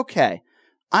that's okay.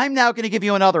 I'm now going to give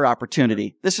you another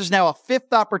opportunity. This is now a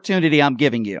 5th opportunity I'm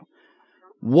giving you.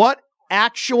 What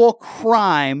actual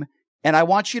crime, and I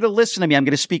want you to listen to me, I'm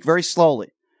going to speak very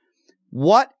slowly.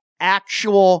 What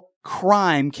actual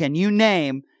crime can you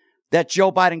name that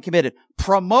Joe Biden committed?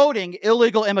 Promoting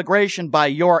illegal immigration by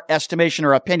your estimation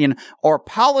or opinion or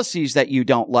policies that you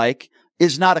don't like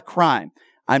is not a crime.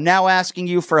 I'm now asking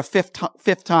you for a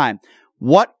fifth time.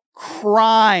 What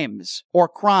crimes or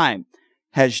crime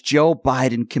has Joe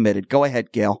Biden committed? Go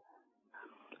ahead, Gail.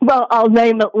 Well, I'll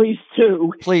name at least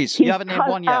 2. Please. You haven't named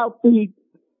one yet.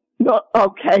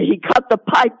 Okay, he cut the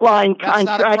pipeline contract.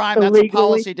 That's not a crime. illegally. That's a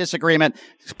policy disagreement.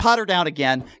 Potter down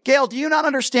again. Gail, do you not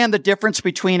understand the difference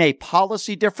between a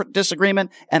policy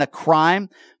disagreement and a crime?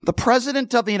 The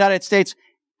President of the United States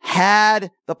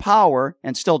had the power,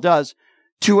 and still does,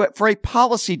 for a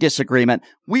policy disagreement.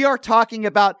 We are talking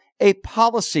about a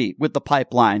policy with the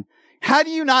pipeline. How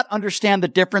do you not understand the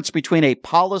difference between a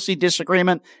policy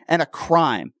disagreement and a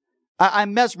crime?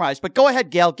 I'm mesmerized, but go ahead,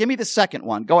 Gail. Give me the second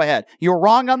one. Go ahead. You were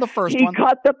wrong on the first one. He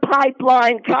cut the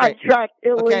pipeline contract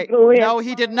illegally. Okay. No,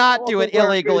 he did not do it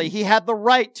illegally. He had the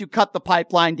right to cut the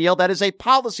pipeline deal. That is a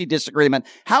policy disagreement.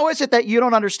 How is it that you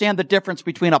don't understand the difference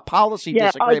between a policy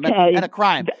disagreement and a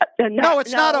crime? No,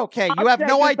 it's not okay. You have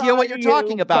no idea what you're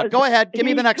talking about. Go ahead. Give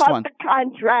me the next one. He cut the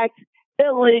contract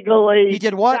illegally. He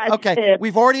did what? That's okay. it.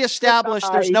 We've already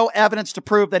established there's no evidence to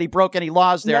prove that he broke any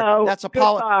laws there. No, that's a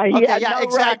policy. Okay, yeah, no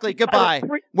exactly. Right. Goodbye.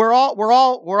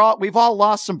 We've all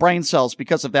lost some brain cells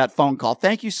because of that phone call.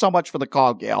 Thank you so much for the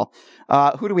call, Gail.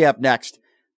 Who do we have next?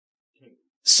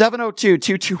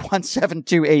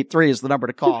 702-221-7283 is the number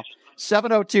to call.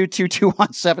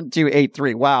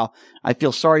 702-221-7283. Wow. I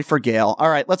feel sorry for Gail. All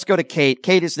right, let's go to Kate.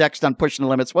 Kate is next on Pushing the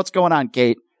Limits. What's going on,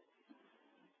 Kate?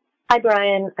 Hi,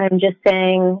 Brian. I'm just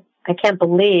saying I can't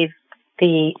believe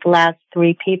the last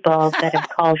 3 people that have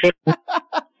called in.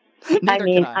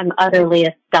 I'm utterly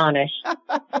astonished.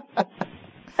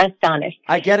 Astonished.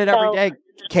 I get it every day,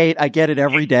 Kate. I get it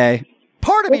every day.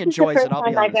 Part of me enjoys it, I'll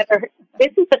be honest.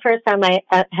 This is the first time I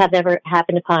have ever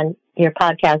happened upon your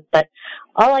podcast, but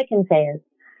all I can say is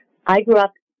I grew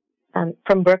up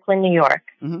from Brooklyn, New York.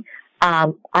 Mm-hmm.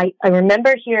 I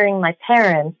remember hearing my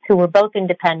parents, who were both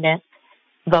independent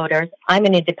voters, I'm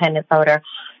an independent voter,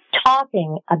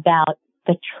 talking about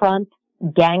the Trump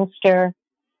gangster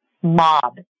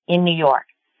mob in New York.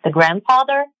 The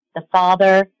grandfather, the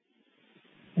father,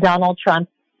 Donald Trump,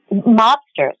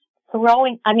 mobsters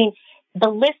the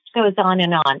list goes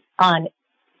on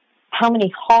how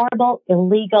many horrible,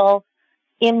 illegal,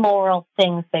 immoral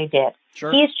things they did.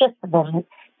 Sure. He's just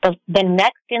the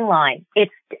next in line.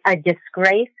 It's a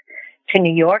disgrace to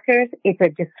New Yorkers. It's a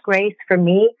disgrace for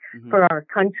me, for our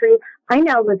country. I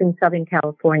now live in Southern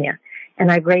California,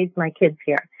 and I've raised my kids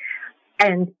here.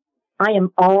 And I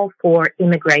am all for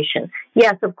immigration.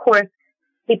 Yes, of course,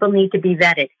 people need to be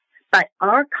vetted. But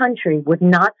our country would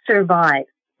not survive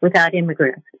without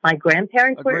immigrants. My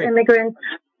grandparents were immigrants.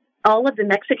 All of the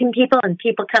Mexican people and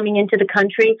people coming into the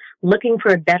country looking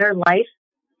for a better life.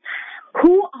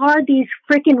 Who are these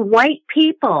freaking white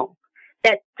people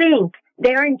that think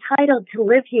they're entitled to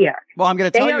live here? Well, I'm going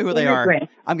to tell you who they are.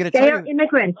 I'm going to tell you. They are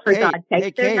immigrants, for God's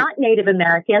sake. They're not Native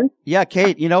Americans. Yeah,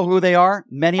 Kate, you know who they are?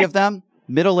 Many of them,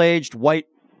 middle-aged white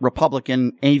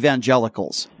Republican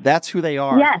evangelicals. That's who they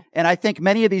are. Yes. And I think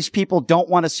many of these people don't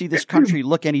want to see this country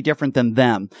look any different than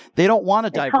them. They don't want a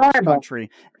diverse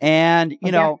country. And,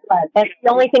 you know. That's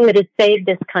the only thing that has saved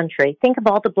this country. Think of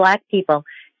all the black people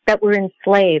that were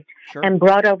enslaved and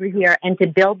brought over here and to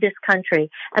build this country,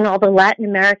 and all the Latin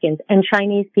Americans and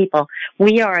Chinese people.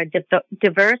 We are a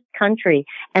diverse country,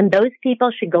 and those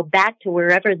people should go back to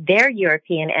wherever their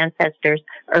European ancestors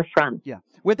are from. Yeah.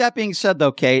 With that being said,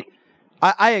 though, Kate,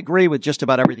 I agree with just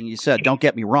about everything you said. Don't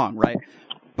get me wrong, right?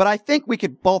 But I think we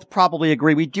could both probably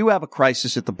agree we do have a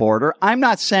crisis at the border. I'm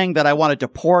not saying that I want to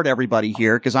deport everybody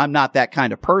here because I'm not that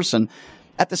kind of person.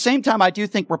 At the same time, I do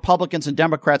think Republicans and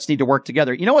Democrats need to work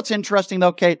together. You know what's interesting,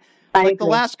 though, Kate? Like the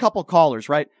last couple callers,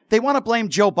 right? They want to blame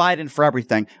Joe Biden for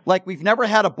everything. Like we've never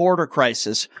had a border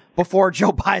crisis before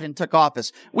Joe Biden took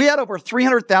office. We had over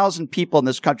 300,000 people in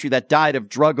this country that died of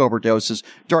drug overdoses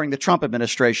during the Trump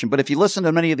administration. But if you listen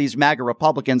to many of these MAGA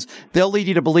Republicans, they'll lead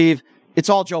you to believe it's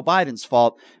all Joe Biden's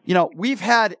fault. You know, we've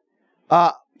had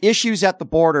issues at the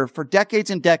border for decades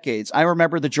and decades. I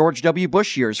remember the George W.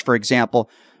 Bush years, for example.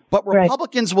 But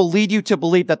Republicans will lead you to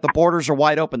believe that the borders are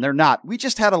wide open. They're not. We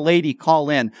just had a lady call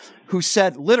in who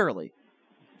said, literally,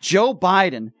 Joe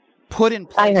Biden put in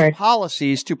place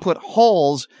policies to put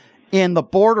holes in the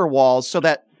border walls so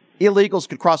that illegals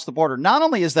could cross the border. Not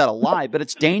only is that a lie, but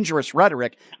it's dangerous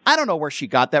rhetoric. I don't know where she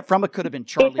got that from. It could have been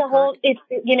Charlie Kirk.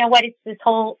 You know what? It's this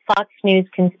whole Fox News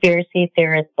conspiracy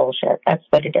theorist bullshit. That's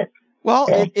what it is. Well,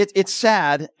 it's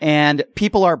sad, and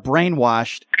people are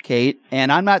brainwashed, Kate,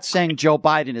 and I'm not saying Joe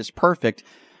Biden is perfect,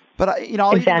 but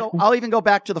I'll even go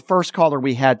back to the first caller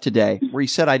we had today, where he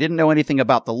said, I didn't know anything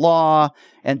about the law,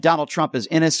 and Donald Trump is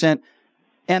innocent.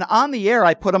 And on the air,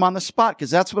 I put him on the spot,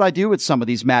 because that's what I do with some of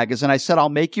these MAGAs, and I said, I'll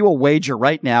make you a wager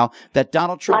right now that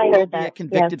Donald Trump will be a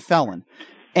convicted felon.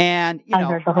 And,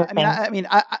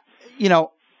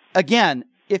 again,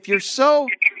 if you're so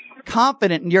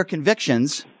confident in your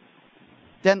convictions,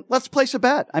 then let's place a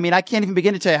bet. I mean, I can't even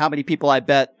begin to tell you how many people I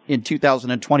bet in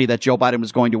 2020 that Joe Biden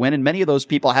was going to win. And many of those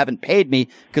people haven't paid me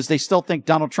because they still think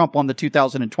Donald Trump won the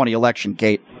 2020 election,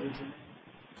 Kate.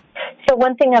 So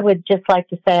one thing I would just like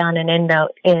to say on an end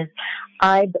note is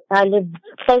I live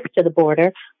close to the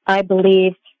border. I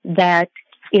believe that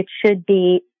it should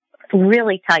be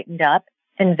really tightened up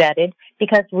and vetted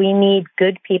because we need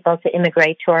good people to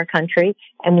immigrate to our country.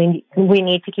 And we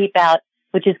need to keep out,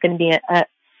 which is going to be a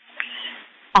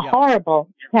horrible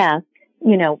task,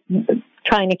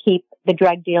 trying to keep the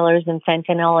drug dealers and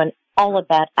fentanyl and all of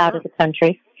that out of the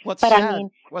country. What's sad,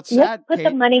 let's Kate, put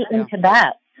the money into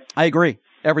that. I agree.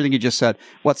 Everything you just said.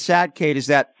 What's sad, Kate, is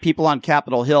that people on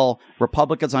Capitol Hill,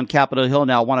 Republicans on Capitol Hill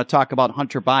now want to talk about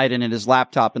Hunter Biden and his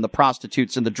laptop and the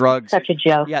prostitutes and the drugs. Such a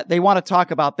joke. Yeah, they want to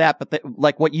talk about that, but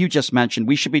like what you just mentioned,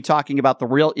 we should be talking about the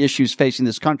real issues facing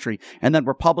this country. And then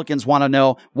Republicans want to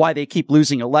know why they keep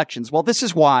losing elections. Well, this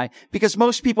is why, because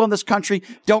most people in this country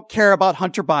don't care about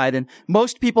Hunter Biden.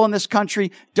 Most people in this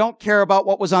country don't care about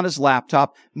what was on his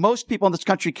laptop. Most people in this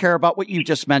country care about what you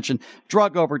just mentioned,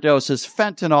 drug overdoses,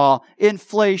 fentanyl,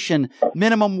 inflation,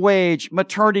 minimum wage,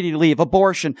 maternity leave,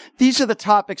 abortion. These are the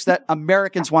topics that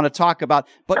Americans want to talk about,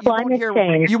 but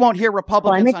you won't hear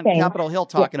Republicans on Capitol Hill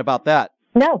talking about that.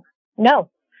 No.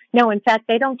 In fact,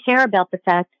 they don't care about the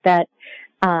fact that,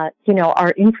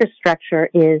 our infrastructure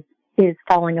is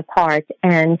falling apart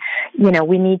and,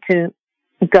 we need to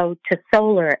go to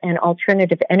solar and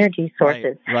alternative energy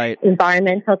sources,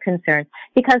 environmental concerns,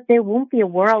 because there won't be a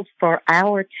world for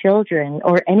our children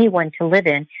or anyone to live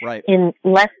in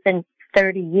less than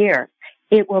 30 years.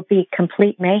 It will be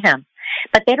complete mayhem.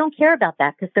 But they don't care about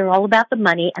that because they're all about the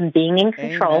money and being in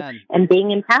control and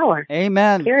being in power.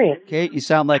 Amen. Period. Kate, you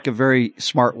sound like a very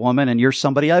smart woman, and you're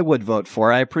somebody I would vote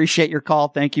for. I appreciate your call.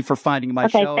 Thank you for finding my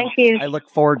show. Thank you. I look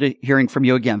forward to hearing from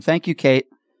you again. Thank you, Kate.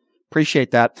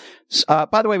 Appreciate that.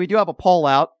 By the way, we do have a poll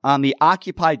out on the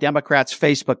Occupy Democrats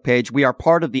Facebook page. We are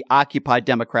part of the Occupy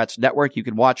Democrats network. You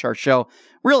can watch our show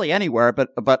really anywhere,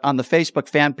 but on the Facebook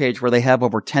fan page where they have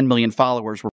over 10 million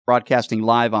followers, we're broadcasting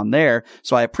live on there.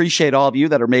 So I appreciate all of you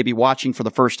that are maybe watching for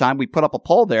the first time. We put up a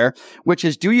poll there, which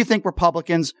is, do you think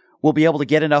Republicans will be able to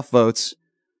get enough votes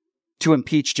to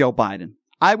impeach Joe Biden?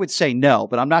 I would say no,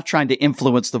 but I'm not trying to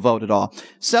influence the vote at all.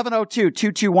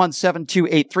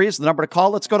 702-221-7283 is the number to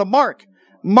call. Let's go to Mark.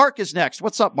 Mark is next.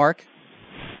 What's up, Mark?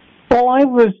 Well, I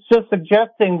was just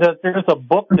suggesting that there's a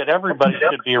book that everybody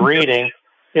should be reading.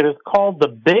 It is called The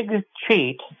Big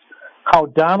Cheat, How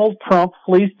Donald Trump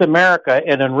Fleeced America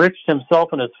and Enriched Himself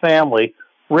and His Family,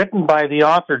 written by the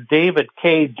author David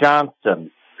K.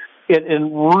 Johnston. It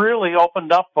really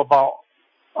opened up about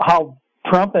how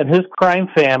Trump and his crime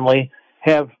family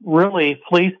have really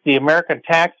fleeced the American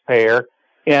taxpayer.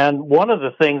 And one of the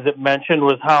things it mentioned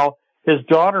was how his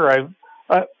daughter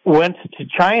went to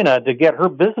China to get her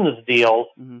business deals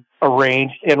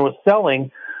arranged and was selling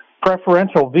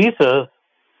preferential visas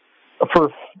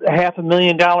for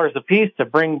 $500,000 a piece to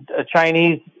bring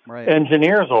Chinese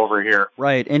engineers over here.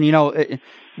 Right. And,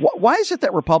 why is it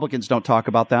that Republicans don't talk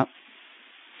about that?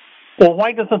 Well,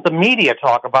 why doesn't the media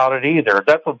talk about it either?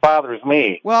 That's what bothers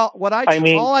me. Well,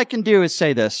 all I can do is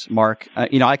say this, Mark.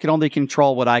 I can only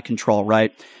control what I control,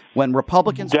 right? When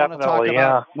Republicans want to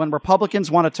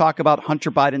talk about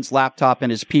Hunter Biden's laptop and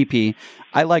his PP,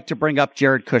 I like to bring up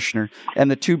Jared Kushner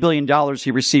and the $2 billion he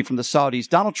received from the Saudis.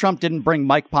 Donald Trump didn't bring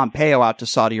Mike Pompeo out to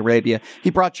Saudi Arabia. He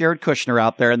brought Jared Kushner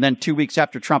out there, and then 2 weeks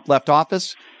after Trump left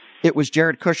office, it was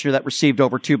Jared Kushner that received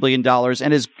over $2 billion,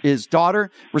 and his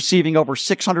daughter receiving over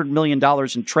 $600 million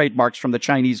in trademarks from the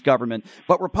Chinese government.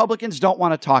 But Republicans don't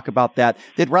want to talk about that.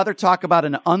 They'd rather talk about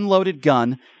an unloaded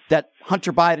gun that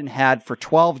Hunter Biden had for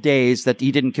 12 days that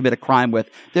he didn't commit a crime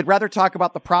with. They'd rather talk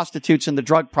about the prostitutes and the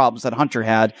drug problems that Hunter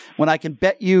had, when I can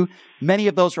bet you many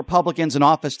of those Republicans in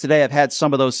office today have had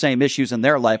some of those same issues in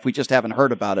their life. We just haven't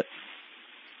heard about it.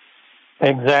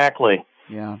 Exactly.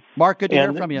 Yeah. Mark, good to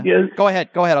hear from you. Go ahead.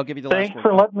 I'll give you the last word. Thanks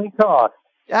for letting me talk.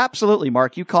 Absolutely,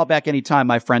 Mark. You call back anytime,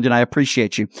 my friend, and I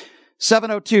appreciate you.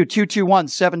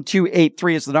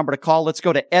 702-221-7283 is the number to call. Let's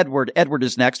go to Edward. Edward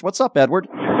is next. What's up, Edward?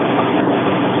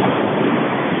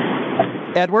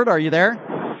 Edward, are you there?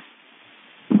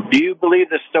 Do you believe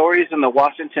the stories in the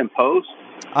Washington Post?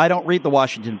 I don't read the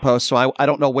Washington Post, so I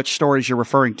don't know which stories you're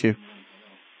referring to.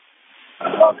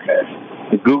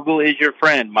 Okay. Google is your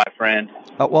friend, my friend.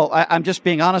 Well, I'm just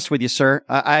being honest with you, sir.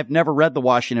 I've never read the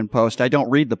Washington Post. I don't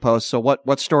read the Post. So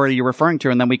what story are you referring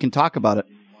to? And then we can talk about it.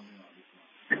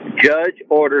 Judge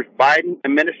orders Biden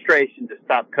administration to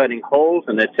stop cutting holes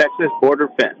in the Texas border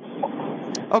fence.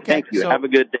 Okay. Thank you. Have a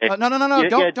good day.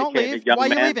 No. Don't leave. Why are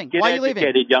you leaving? Why are you leaving? Get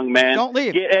educated, young man. Don't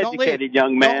leave. Get educated,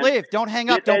 young man. Don't leave. Don't hang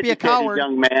up. Don't be a coward.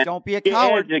 Young man. Don't be a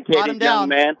coward. Get educated, pot him down. Young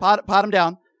man. Pot him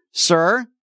down. Sir,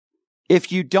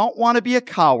 if you don't want to be a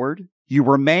coward, you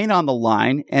remain on the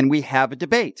line and we have a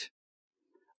debate.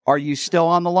 Are you still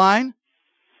on the line?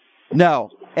 No.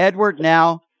 Edward,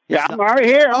 now. Yeah, I'm right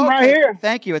here. I'm right here.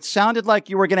 Thank you. It sounded like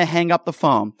you were going to hang up the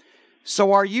phone.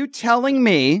 So are you telling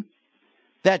me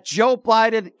that Joe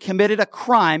Biden committed a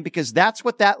crime, because that's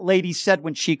what that lady said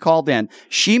when she called in?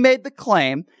 She made the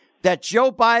claim that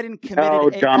Joe Biden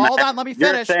committed hold on, let me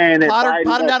finish.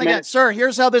 Pot him down again. Sir,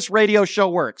 here's how this radio show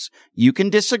works. You can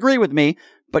disagree with me,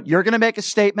 but you're going to make a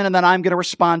statement and then I'm going to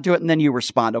respond to it and then you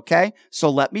respond, okay? So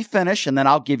let me finish and then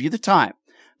I'll give you the time.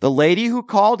 The lady who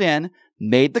called in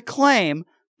made the claim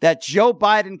that Joe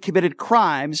Biden committed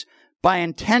crimes by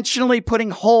intentionally putting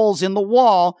holes in the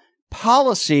wall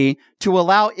policy to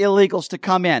allow illegals to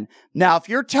come in. Now, if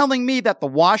you're telling me that the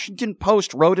Washington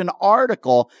Post wrote an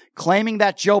article claiming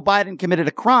that Joe Biden committed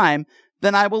a crime,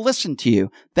 then I will listen to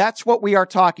you. That's what we are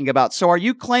talking about. So are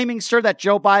you claiming, sir, that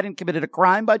Joe Biden committed a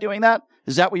crime by doing that?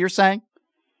 Is that what you're saying?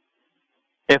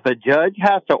 If a judge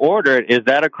has to order it, is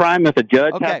that a crime if a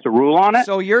judge has to rule on it?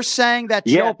 So you're saying that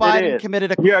Joe Biden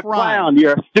committed a crime. You're a clown.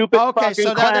 You're a stupid fucking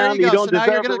so now clown. There you go. So now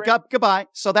you're going to goodbye.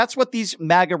 So that's what these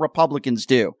MAGA Republicans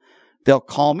do. They'll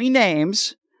call me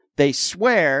names, they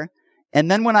swear, and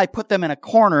then when I put them in a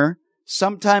corner,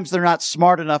 sometimes they're not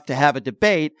smart enough to have a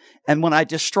debate, and when I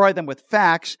destroy them with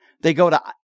facts, they go to,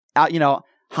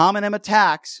 hominem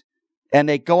attacks, and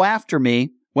they go after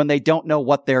me when they don't know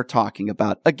what they're talking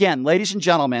about. Again, ladies and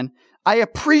gentlemen, I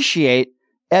appreciate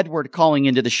Edward calling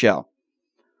into the show,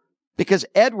 because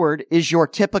Edward is your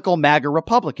typical MAGA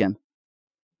Republican.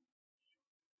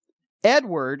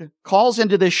 Edward calls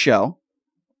into this show,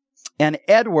 and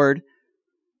Edward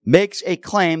makes a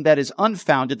claim that is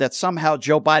unfounded that somehow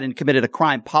Joe Biden committed a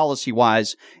crime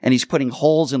policy-wise and he's putting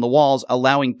holes in the walls,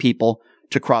 allowing people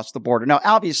to cross the border. Now,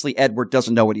 obviously, Edward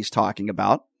doesn't know what he's talking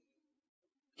about.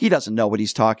 He doesn't know what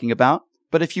he's talking about.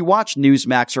 But if you watch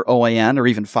Newsmax or OAN or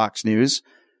even Fox News,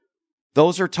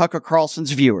 those are Tucker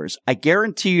Carlson's viewers. I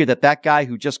guarantee you that that guy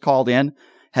who just called in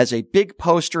has a big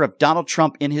poster of Donald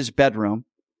Trump in his bedroom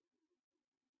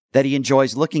that he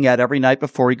enjoys looking at every night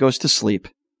before he goes to sleep.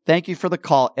 Thank you for the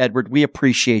call, Edward. We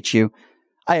appreciate you.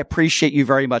 I appreciate you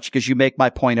very much because you make my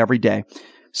point every day.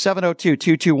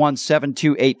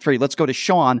 702-221-7283. Let's go to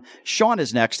Sean. Sean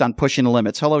is next on Pushing the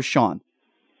Limits. Hello, Sean.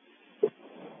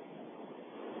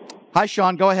 Hi,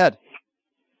 Sean. Go ahead.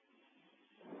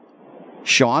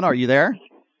 Sean, are you there?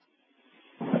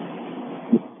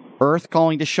 Earth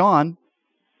calling to Sean.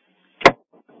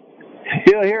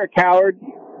 Still here, coward.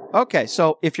 Okay,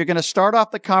 so if you're going to start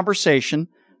off the conversation,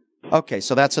 okay,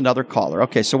 so that's another caller.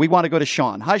 Okay, so we want to go to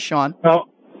Sean. Hi, Sean. Oh,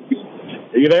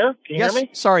 are you there? Can you hear me?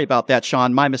 Sorry about that,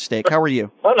 Sean. My mistake. How are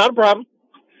you? Oh, not a problem.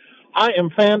 I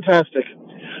am fantastic.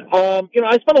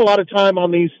 I spend a lot of time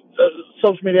on these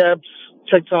social media apps,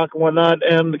 TikTok and whatnot,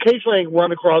 and occasionally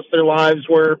run across their lives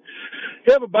where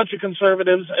you have a bunch of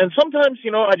conservatives, and sometimes,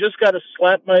 I just got to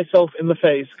slap myself in the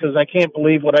face because I can't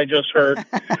believe what I just heard.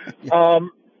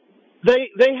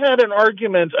 They had an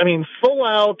argument, full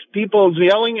out, people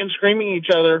yelling and screaming at each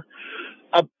other.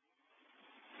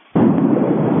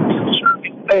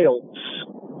 Fails.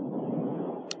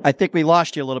 I think we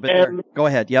lost you a little bit there. Go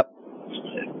ahead. Yep.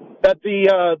 That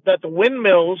the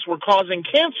windmills were causing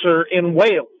cancer in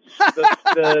whales,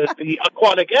 the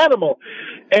aquatic animal.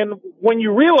 And when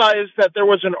you realize that there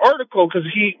was an article, because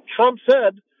Trump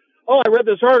said, "Oh, I read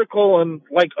this article," and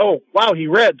oh wow, he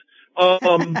read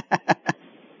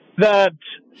that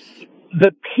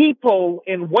the people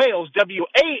in Wales,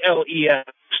 Wales,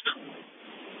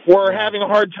 were having a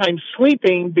hard time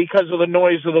sleeping because of the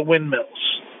noise of the windmills.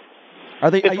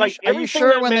 Are you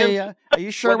sure when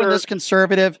this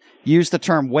conservative used the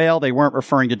term whale, they weren't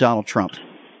referring to Donald Trump?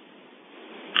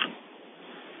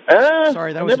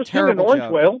 Sorry, that was a terrible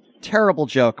joke. Whale. Terrible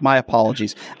joke. My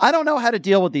apologies. I don't know how to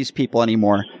deal with these people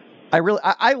anymore.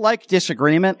 I like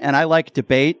disagreement and I like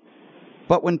debate,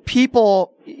 but when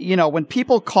people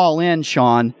call in,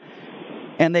 Sean,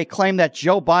 and they claim that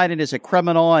Joe Biden is a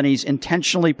criminal and he's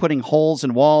intentionally putting holes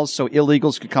in walls so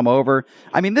illegals could come over.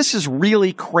 This is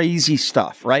really crazy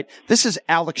stuff, right? This is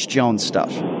Alex Jones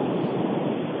stuff.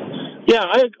 Yeah,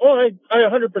 I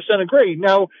 100% agree.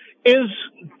 Now, is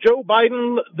Joe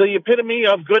Biden the epitome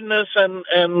of goodness?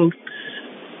 And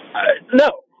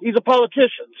no, he's a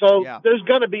politician. So there's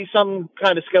going to be some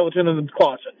kind of skeleton in the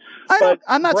closet.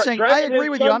 I'm not saying I agree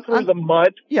with you. I'm the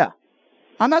mud. Yeah.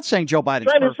 I'm not saying Joe Biden's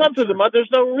trying to through the mud.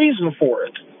 There's no reason for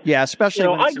it. Yeah, especially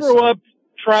when I grew up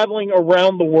traveling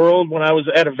around the world when I was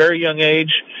at a very young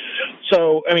age.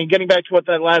 So, getting back to what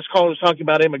that last caller was talking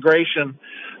about, immigration,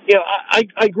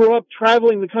 I grew up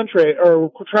traveling the country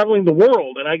or traveling the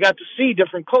world, and I got to see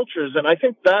different cultures. And I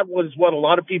think that was what a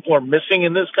lot of people are missing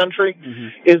in this country,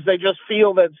 is they just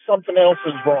feel that something else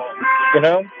is wrong,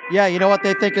 Yeah, you know what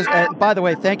they think is, by the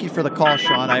way, thank you for the call,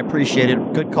 Sean. I appreciate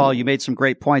it. Good call. You made some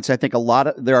great points. I think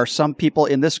there are some people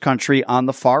in this country on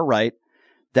the far right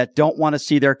that don't want to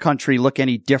see their country look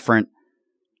any different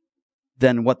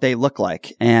than what they look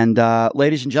like. And,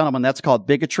 ladies and gentlemen, that's called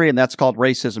bigotry and that's called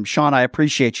racism. Sean, I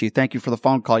appreciate you. Thank you for the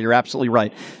phone call. You're absolutely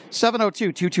right.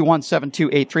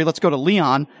 702-221-7283. Let's go to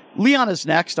Leon. Leon is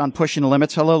next on Pushing the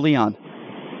Limits. Hello, Leon.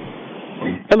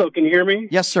 Hello, can you hear me?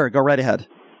 Yes, sir. Go right ahead.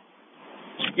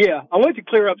 Yeah, I wanted to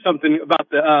clear up something about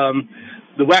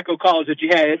the wacko callers that you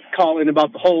had calling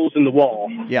about the holes in the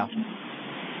wall. Yeah.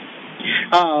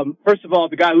 First of all,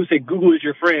 the guy who said Google is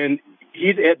your friend,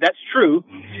 that's true,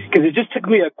 because it just took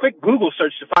me a quick Google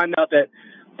search to find out that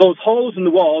those holes in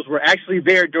the walls were actually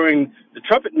there during the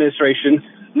Trump administration,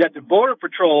 and that the Border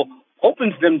Patrol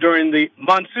opens them during the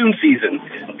monsoon season,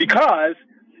 because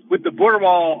with the border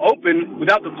wall open,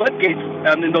 without the floodgates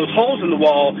and those holes in the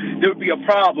wall, there would be a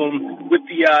problem with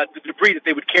the debris that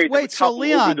they would carry. Wait, so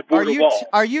Leon,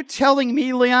 are you telling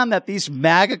me, Leon, that these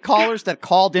MAGA callers that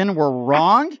called in were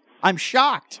wrong? I'm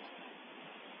shocked.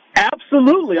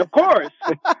 Absolutely, of course.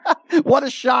 What a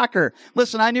shocker.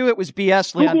 Listen, I knew it was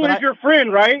BS, Leon. Google is your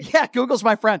friend, right? Yeah, Google's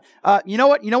my friend. You know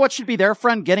what should be their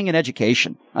friend? Getting an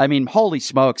education. Holy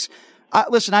smokes.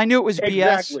 Listen, I knew it was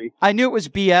exactly. BS. I knew it was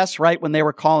BS, right? When they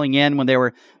were calling in, when they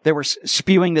were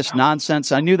spewing this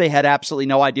nonsense. I knew they had absolutely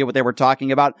no idea what they were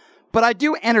talking about. But I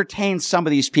do entertain some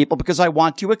of these people because I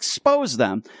want to expose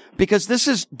them. Because this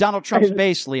is Donald Trump's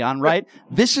base, Leon, right?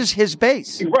 This is his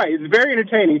base. Right. It's very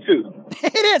entertaining, too.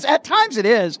 It is. At times it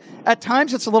is. At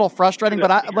times it's a little frustrating.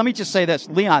 But let me just say this,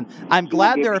 Leon, I'm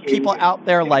glad there are people out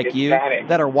there like you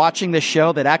that are watching this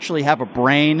show that actually have a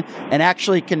brain and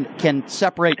actually can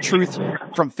separate truth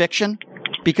from fiction.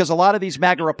 Because a lot of these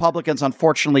MAGA Republicans,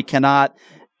 unfortunately, cannot.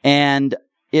 And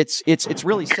it's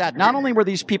really sad. Not only were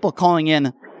these people calling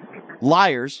in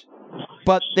liars,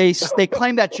 but they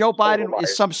claim that Joe Biden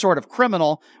is some sort of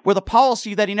criminal with a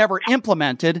policy that he never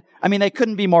implemented. I mean, they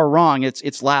couldn't be more wrong.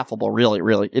 It's laughable,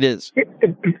 really, it is.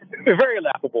 Very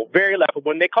laughable, very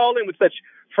laughable. And they call in with such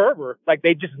fervor, like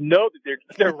they just know that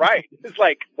they're right. It's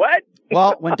like, what?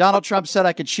 Well, when Donald Trump said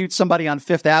I could shoot somebody on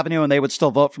Fifth Avenue and they would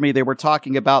still vote for me, they were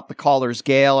talking about the caller's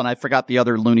Gale, and I forgot the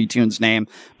other Looney Tunes name.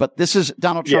 But this is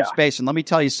Donald Trump's base, and let me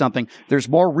tell you something. There's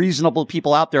more reasonable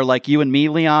people out there like you and me,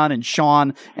 Leon, and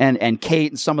Sean, and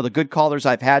Kate, and some of the good callers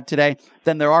I've had today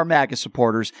than there are MAGA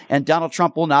supporters. And Donald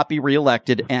Trump will not be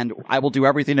reelected, and I will do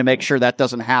everything to make sure that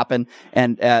doesn't happen.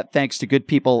 And thanks to good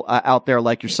people out there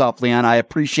like yourself, Leon, I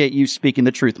appreciate you speaking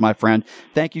the truth, my friend.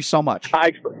 Thank you so much.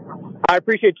 I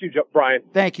appreciate you, Brian.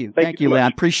 Thank you. Thank you,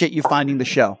 Leon. Appreciate you finding the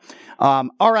show.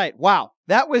 All right. Wow.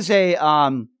 That was a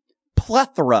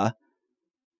plethora,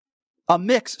 a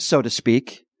mix, so to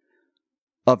speak,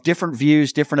 of different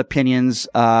views, different opinions.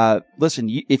 Listen,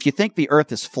 if you think the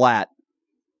earth is flat,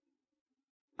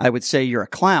 I would say you're a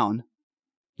clown.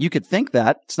 You could think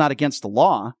that. It's not against the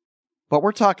law. But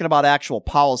we're talking about actual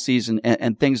policies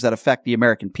and things that affect the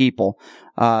American people.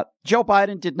 Joe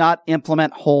Biden did not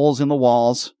implement holes in the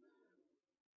walls.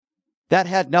 That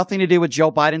had nothing to do with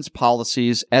Joe Biden's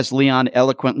policies, as Leon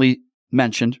eloquently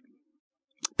mentioned.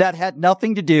 That had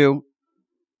nothing to do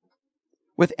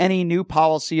with any new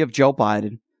policy of Joe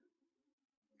Biden.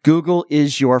 Google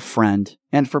is your friend.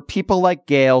 And for people like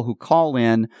Gail who call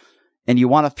in and you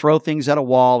want to throw things at a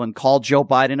wall and call Joe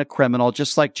Biden a criminal,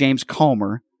 just like James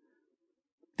Comer,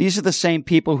 these are the same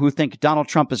people who think Donald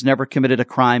Trump has never committed a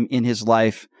crime in his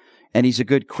life and he's a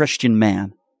good Christian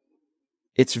man.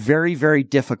 It's very, very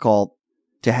difficult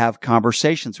to have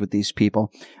conversations with these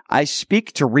people. I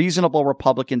speak to reasonable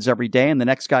Republicans every day, and the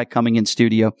next guy coming in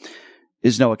studio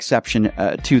is no exception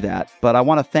to that. But I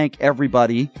want to thank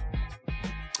everybody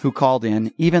who called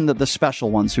in, even the special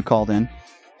ones who called in,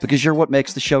 because you're what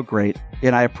makes the show great,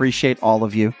 and I appreciate all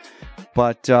of you.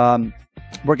 But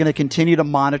we're going to continue to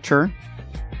monitor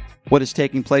what is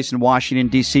taking place in Washington,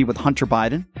 D.C. with Hunter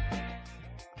Biden,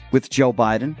 with Joe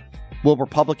Biden. Will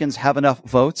Republicans have enough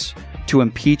votes to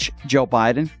impeach Joe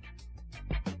Biden?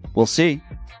 We'll see.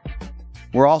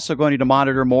 We're also going to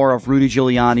monitor more of Rudy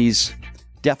Giuliani's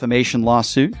defamation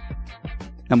lawsuit,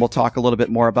 and we'll talk a little bit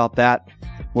more about that.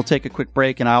 We'll take a quick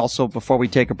break, and I also, before we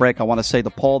take a break, I want to say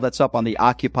the poll that's up on the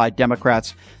Occupy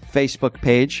Democrats Facebook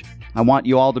page, I want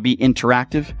you all to be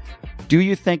interactive. Do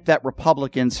you think that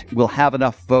Republicans will have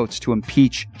enough votes to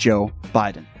impeach Joe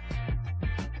Biden?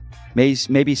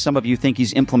 Maybe some of you think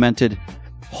he's implemented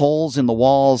holes in the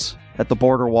walls at the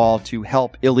border wall to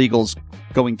help illegals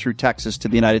going through Texas to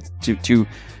the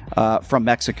from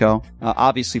Mexico.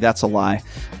 Obviously, that's a lie.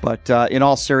 But in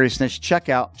all seriousness, check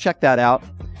that out.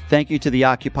 Thank you to the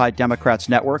Occupy Democrats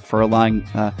Network for allowing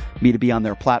me to be on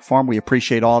their platform. We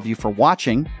appreciate all of you for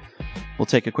watching. We'll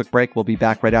take a quick break. We'll be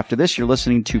back right after this. You're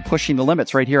listening to Pushing the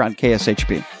Limits right here on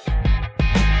KSHP.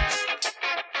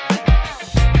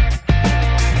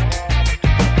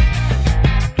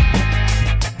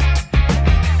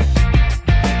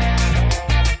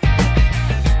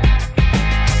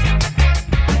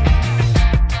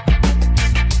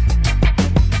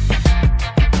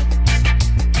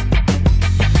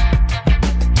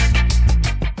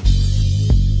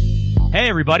 Hey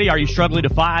everybody, are you struggling to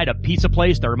find a pizza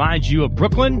place that reminds you of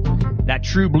Brooklyn? That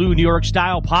true blue New York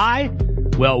style pie?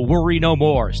 Well, worry no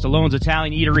more. Stallone's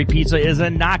Italian Eatery Pizza is a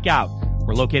knockout.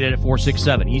 We're located at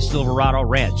 467 East Silverado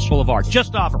Ranch Boulevard,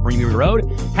 just off of Premier Road,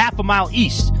 half a mile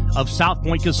east of South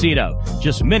Point Casino,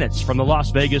 just minutes from the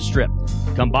Las Vegas Strip.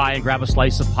 Come by and grab a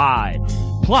slice of pie.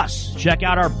 Plus, check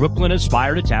out our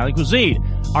Brooklyn-inspired Italian cuisine.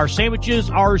 Our sandwiches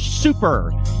are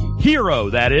super. Hero,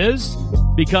 that is.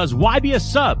 Because why be a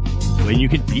sub when you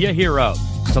can be a hero?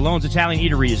 Stallone's Italian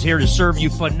Eatery is here to serve you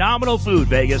phenomenal food,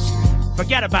 Vegas.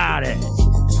 Forget about it.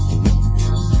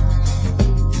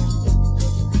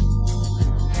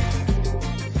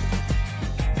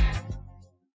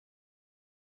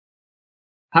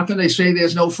 How can they say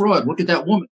there's no fraud? Look at that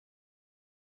woman.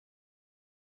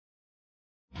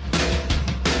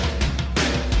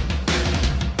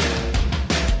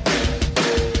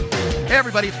 Hey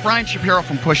everybody, it's Brian Shapiro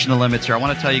from Pushing the Limits here. I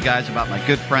want to tell you guys about my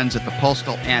good friends at the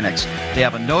Postal Annex. They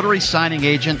have a notary signing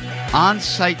agent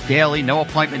on-site daily, no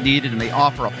appointment needed, and they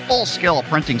offer a full scale of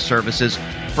printing services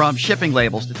from shipping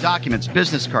labels to documents,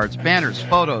 business cards, banners,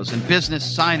 photos, and business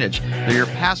signage. They're your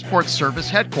passport service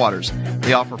headquarters.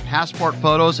 They offer passport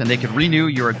photos, and they can renew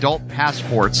your adult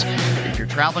passports. If you're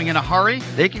traveling in a hurry,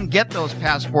 they can get those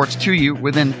passports to you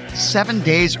within 7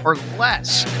 days or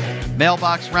less.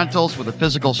 Mailbox rentals with a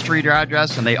physical street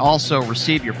address, and they also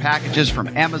receive your packages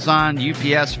from Amazon,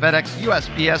 UPS, FedEx,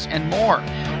 USPS, and more.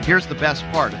 Here's the best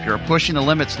part. If you're a Pushing the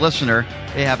Limits listener,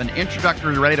 they have an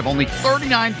introductory rate of only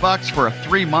 $39 for a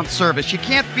 3-month service. You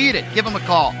can't beat it. Give them a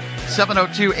call.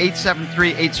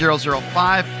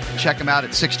 702-873-8005. Check them out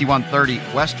at 6130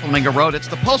 West Flamingo Road. It's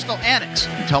the Postal Annex.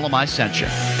 And tell them I sent you.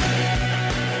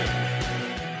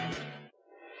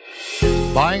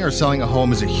 Buying or selling a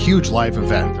home is a huge life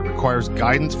event that requires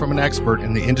guidance from an expert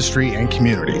in the industry and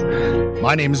community.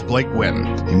 My name is Blake Guinn.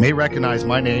 You may recognize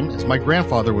my name as my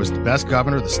grandfather was the best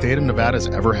governor the state of Nevada has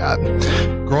ever had.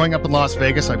 Growing up in Las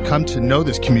Vegas, I've come to know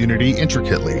this community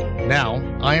intricately. Now,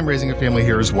 I am raising a family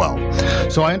here as well.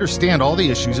 So I understand all the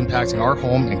issues impacting our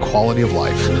home and quality of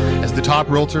life. As the top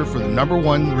realtor for the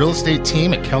 #1 real estate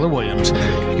team at Keller Williams,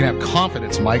 you can have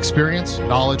confidence in my experience,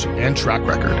 knowledge, and track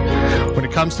record. When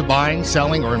it comes to buying,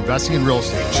 selling, or investing in real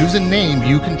estate, choose a name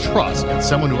you can trust and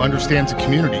someone who understands the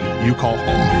community you call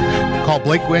home. Call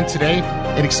Blake Guinn today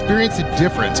and experience the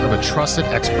difference of a trusted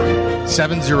expert.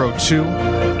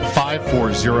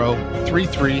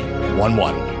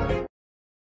 702-540-3311.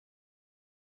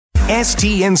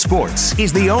 STN Sports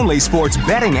is the only sports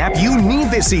betting app you need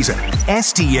this season.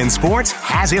 STN Sports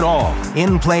has it all.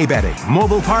 In-play betting,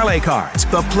 mobile parlay cards,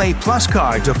 the Play Plus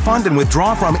card to fund and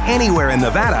withdraw from anywhere in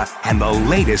Nevada, and the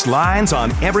latest lines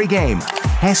on every game.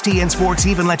 STN Sports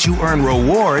even lets you earn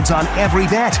rewards on every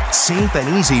bet. Safe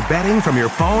and easy betting from your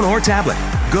phone or tablet.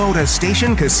 Go to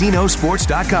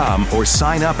StationCasinoSports.com or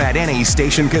sign up at any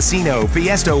Station Casino,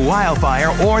 Fiesta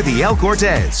Wildfire, or the El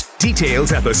Cortez.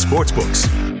 Details at the sportsbooks.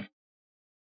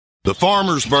 The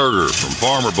Farmer's Burger from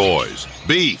Farmer Boys.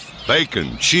 Beef,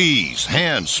 bacon, cheese,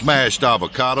 hand-smashed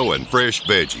avocado, and fresh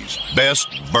veggies. Best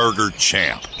burger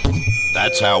champ.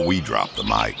 That's how we drop the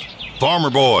mic.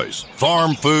 Farmer Boys.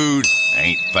 Farm food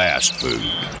ain't fast food.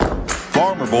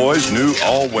 Farmer Boys' new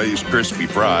always crispy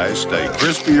fries stay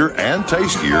crispier and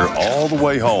tastier all the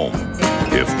way home.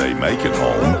 If they make it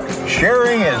home.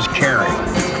 Sharing is caring.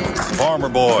 Farmer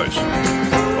Boys.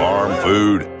 Farm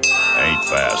food ain't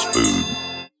fast food.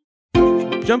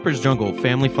 Jumpers Jungle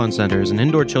Family Fun Center is an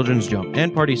indoor children's jump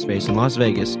and party space in Las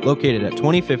Vegas located at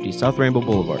 2050 South Rainbow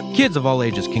Boulevard. Kids of all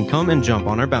ages can come and jump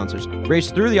on our bouncers, race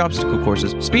through the obstacle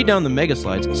courses, speed down the mega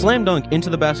slides, slam dunk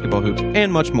into the basketball hoops,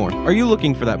 and much more. Are you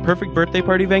looking for that perfect birthday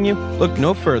party venue? Look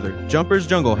no further. Jumpers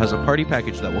Jungle has a party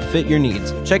package that will fit your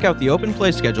needs. Check out the open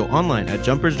play schedule online at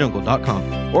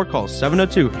jumpersjungle.com or call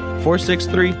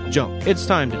 702-463-JUMP. It's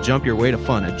time to jump your way to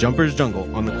fun at Jumpers Jungle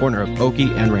on the corner of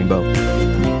Oakey and Rainbow.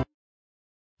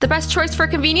 The best choice for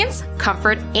convenience,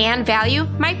 comfort, and value,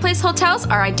 My Place hotels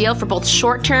are ideal for both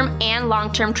short-term and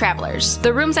long-term travelers.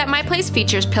 The rooms at My Place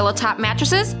features pillow-top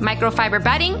mattresses, microfiber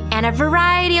bedding, and a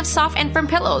variety of soft and firm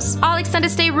pillows. All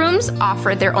extended stay rooms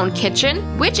offer their own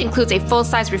kitchen, which includes a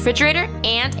full-size refrigerator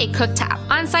and a cooktop.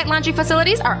 On-site laundry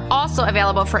facilities are also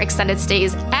available for extended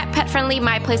stays at pet-friendly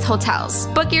My Place hotels.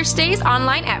 Book your stays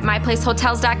online at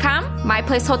myplacehotels.com. My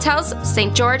Place Hotels,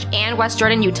 St. George and West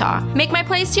Jordan, Utah. Make My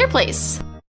Place your place.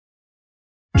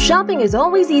 Shopping is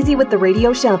always easy with the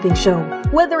Radio Shopping Show.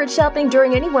 Whether it's shopping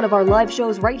during any one of our live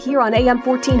shows right here on AM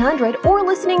 1400 or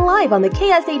listening live on the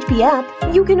KSHP app,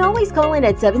 you can always call in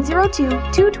at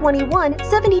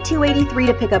 702-221-7283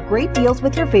 to pick up great deals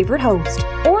with your favorite host.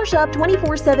 Or shop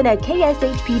 24/7 at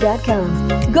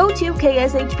KSHP.com. Go to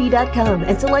KSHP.com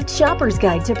and select Shopper's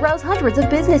Guide to browse hundreds of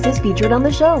businesses featured on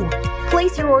the show.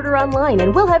 Place your order online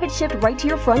and we'll have it shipped right to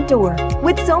your front door.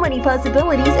 With so many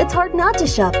possibilities, it's hard not to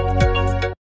shop.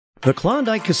 The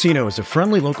Klondike Casino is a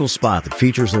friendly local spot that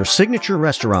features their signature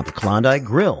restaurant, the Klondike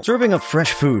Grill, serving up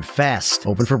fresh food fast.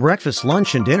 Open for breakfast,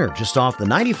 lunch, and dinner just off the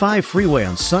 95 freeway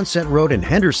on Sunset Road in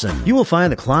Henderson. You will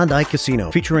find the Klondike Casino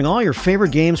featuring all your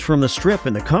favorite games from the Strip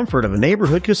in the comfort of a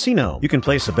neighborhood casino. You can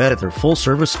place a bet at their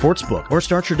full-service sportsbook or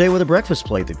start your day with a breakfast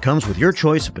plate that comes with your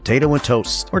choice of potato and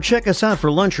toast. Or check us out for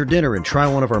lunch or dinner and try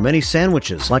one of our many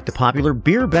sandwiches like the popular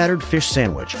beer-battered fish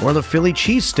sandwich or the Philly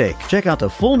cheesesteak. Check out the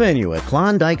full menu at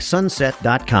KlondykeSunset.com.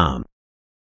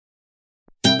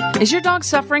 Is your dog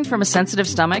suffering from a sensitive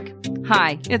stomach?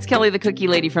 Hi, it's Kelly the Cookie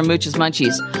Lady from Mooch's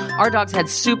Munchies. Our dogs had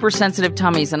super sensitive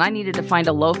tummies, and I needed to find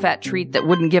a low-fat treat that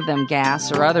wouldn't give them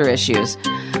gas or other issues.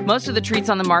 Most of the treats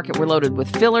on the market were loaded with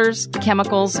fillers,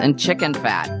 chemicals, and chicken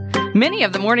fat. Many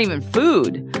of them weren't even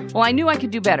food. Well, I knew I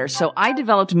could do better, so I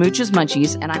developed Mooch's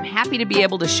Munchies, and I'm happy to be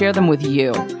able to share them with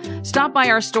you. Stop by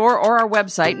our store or our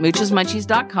website,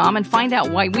 moochesmunchies.com, and find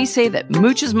out why we say that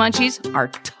Mooch's Munchies are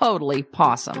totally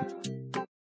pawsome.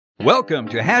 Welcome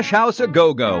to Hash House A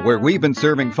Go-Go, where we've been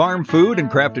serving farm food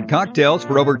and crafted cocktails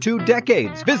for over 2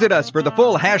 decades. Visit us for the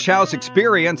full Hash House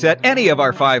experience at any of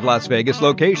our 5 Las Vegas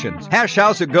locations. Hash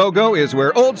House A Go-Go is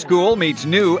where old school meets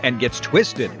new and gets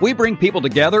twisted. We bring people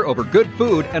together over good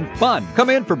food and fun. Come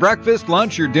in for breakfast,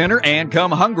 lunch, or dinner, and come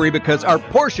hungry because our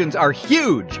portions are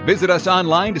huge. Visit us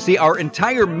online to see our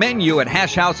entire menu at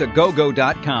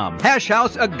hashhouseagogo.com. Hash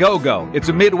House A Go-Go. It's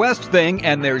a Midwest thing,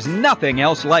 and there's nothing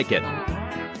else like it.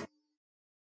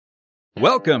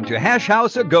 Welcome to Hash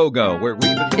House A Go-Go, where we...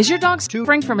 Is your dog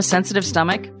suffering from a sensitive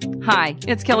stomach? Hi,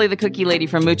 it's Kelly the Cookie Lady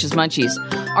from Mooch's Munchies.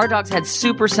 Our dogs had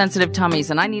super sensitive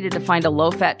tummies, and I needed to find a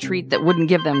low-fat treat that wouldn't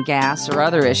give them gas or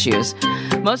other issues.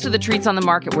 Most of the treats on the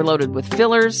market were loaded with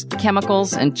fillers,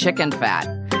 chemicals, and chicken fat.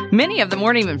 Many of them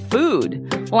weren't even food.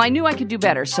 Well, I knew I could do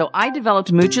better, so I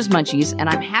developed Mooch's Munchies, and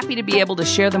I'm happy to be able to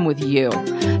share them with you.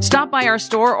 Stop by our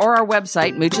store or our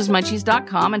website,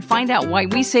 moochesmunchies.com, and find out why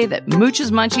we say that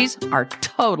Mooch's Munchies are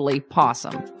totally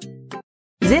pawsome.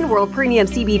 Zen World Premium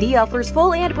CBD offers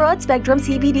full and broad spectrum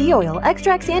CBD oil,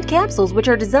 extracts, and capsules which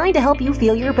are designed to help you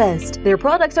feel your best. Their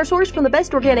products are sourced from the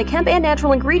best organic hemp and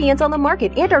natural ingredients on the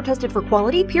market and are tested for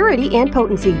quality, purity, and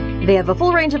potency. They have a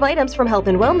full range of items from health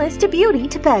and wellness to beauty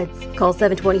to pets. Call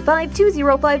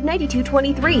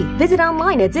 725-205-9223. Visit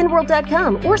online at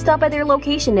zenworld.com or stop by their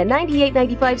location at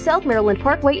 9895 South Maryland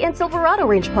Parkway and Silverado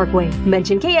Range Parkway.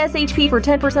 Mention KSHP for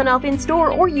 10% off in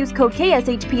store or use code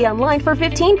KSHP online for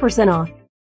 15% off.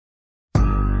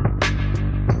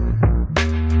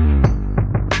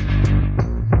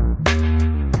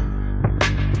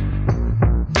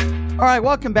 All right,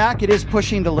 welcome back. It is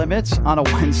Pushing the Limits on a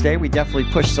Wednesday. We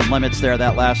definitely pushed some limits there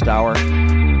that last hour.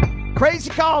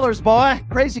 Crazy callers, boy.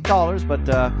 Crazy callers, but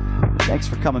thanks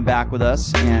for coming back with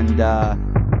us. And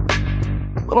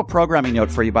little programming note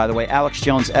for you, by the way. Alex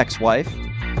Jones' ex-wife.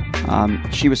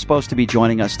 She was supposed to be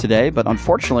joining us today, but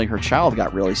unfortunately her child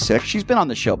got really sick. She's been on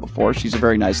the show before. She's a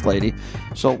very nice lady.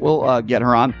 So we'll get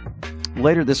her on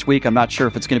later this week. I'm not sure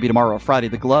if it's going to be tomorrow or Friday.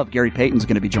 The Glove, Gary Payton's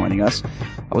going to be joining us.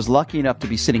 I was lucky enough to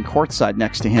be sitting courtside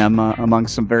next to him among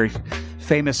some very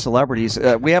famous celebrities.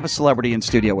 We have a celebrity in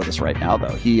studio with us right now,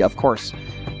 though. He, of course,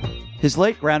 his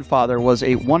late grandfather was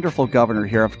a wonderful governor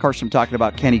here. Of course, I'm talking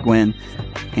about Kenny Guinn,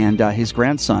 and his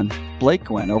grandson, Blake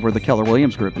Guinn, over the Keller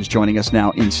Williams Group, is joining us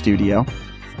now in studio.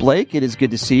 Blake, it is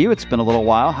good to see you. It's been a little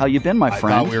while. How you been, my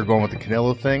friend? I thought we were going with the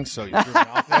Canelo thing, so you threw me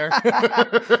off there.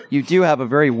 You do have a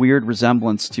very weird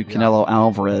resemblance to Canelo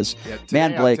Alvarez. Yeah,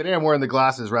 Man, Blake. Today I'm wearing the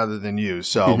glasses rather than you,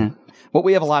 so... Mm-hmm. Well,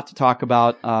 we have a lot to talk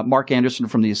about. Mark Anderson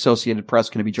from the Associated Press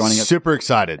going to be joining us. Super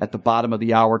excited. At the bottom of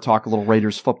the hour, talk a little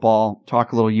Raiders football,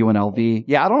 talk a little UNLV.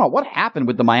 Yeah, I don't know. What happened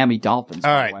with the Miami Dolphins?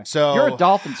 All right, so... You're a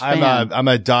Dolphins fan. I'm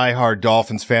a diehard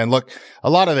Dolphins fan. Look, a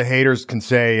lot of the haters can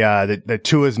say that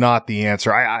Tua's not the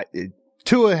answer.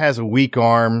 Tua has a weak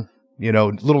arm,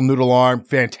 little noodle arm,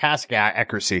 fantastic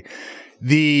accuracy.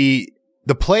 The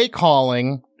play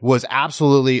calling was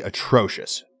absolutely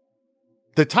atrocious.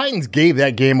 The Titans gave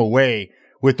that game away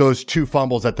with those 2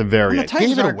 fumbles at the very end. The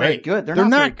Titans aren't very good. They're not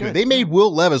very good. They made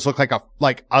Will Levis look like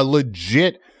a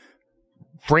legit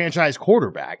franchise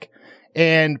quarterback.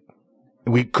 And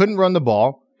we couldn't run the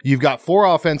ball. You've got 4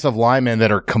 offensive linemen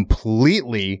that are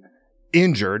completely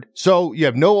injured. So you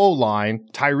have no O-line.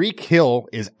 Tyreek Hill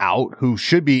is out, who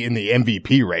should be in the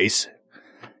MVP race.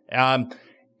 And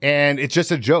it's just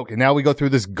a joke. And now we go through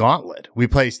this gauntlet. We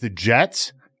place the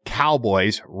Jets,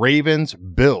 Cowboys, Ravens,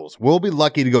 Bills. We'll be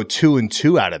lucky to go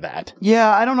 2-2 out of that. Yeah,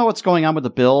 I don't know what's going on with the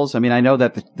Bills. I mean, I know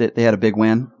that they had a big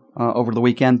win over the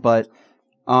weekend, but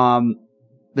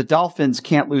the Dolphins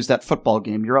can't lose that football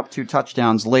game. You're up 2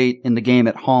 touchdowns late in the game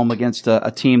at home against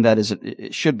a team that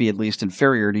it should be at least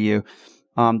inferior to you.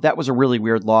 That was a really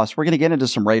weird loss. We're going to get into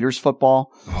some Raiders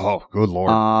football. Oh, good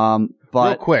Lord. But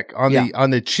real quick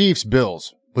on the Chiefs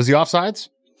Bills, was he offsides?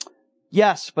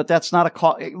 Yes, but that's not a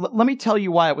call. Let me tell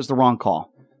you why it was the wrong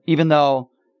call. Even though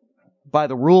by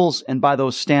the rules and by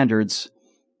those standards,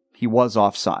 he was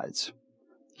offsides.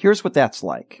 Here's what that's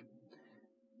like.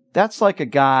 That's like a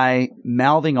guy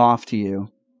mouthing off to you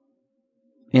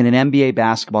in an NBA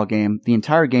basketball game. The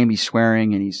entire game he's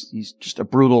swearing and he's just a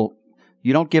brutal.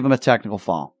 You don't give him a technical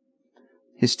foul.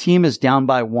 His team is down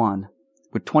by 1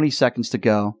 with 20 seconds to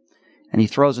go, and he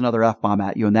throws another F-bomb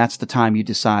at you, and that's the time you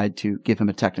decide to give him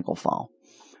a technical foul.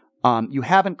 You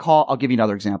haven't called, I'll give you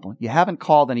another example. You haven't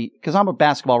called any, because I'm a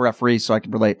basketball referee, so I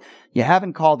can relate. You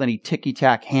haven't called any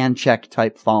ticky-tack hand check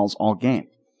type fouls all game.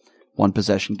 1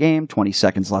 possession game, 20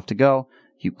 seconds left to go.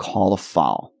 You call a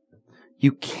foul.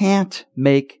 You can't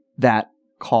make that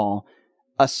call.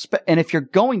 And if you're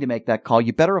going to make that call,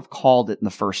 you better have called it in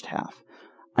the first half.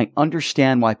 I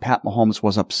understand why Pat Mahomes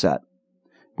was upset.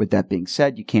 With that being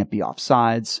said, you can't be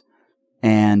offsides.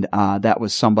 And that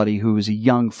was somebody who was a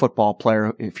young football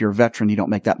player. If you're a veteran, you don't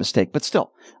make that mistake. But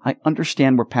still, I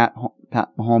understand where Pat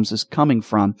Mahomes is coming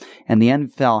from. And the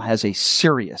NFL has a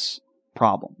serious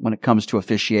problem when it comes to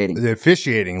officiating. The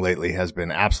officiating lately has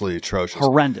been absolutely atrocious.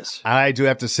 Horrendous. I do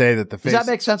have to say that Does that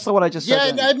make sense to what I just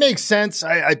said? Yeah, it makes sense.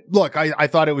 I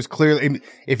thought it was clearly,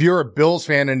 if you're a Bills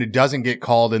fan and it doesn't get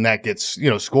called and that gets,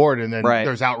 scored and then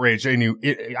there's outrage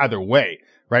either way.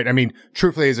 Right. I mean,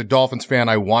 truthfully, as a Dolphins fan,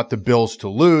 I want the Bills to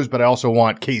lose, but I also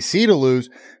want KC to lose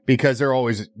because they're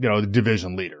always, the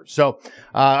division leader. So,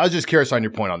 I was just curious on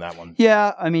your point on that one.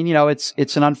 Yeah. I mean,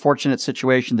 it's an unfortunate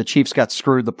situation. The Chiefs got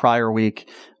screwed the prior week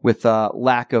with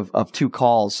lack of 2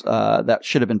 calls, that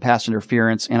should have been pass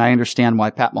interference. And I understand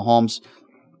why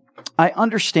I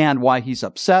understand why he's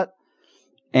upset.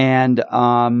 And,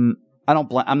 I'm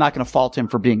not going to fault him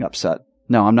for being upset.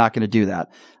 No, I'm not going to do that.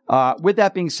 With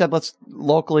that being said, let's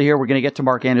locally here, we're going to get to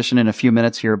Mark Anderson in a few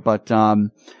minutes here, but,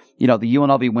 the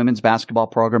UNLV women's basketball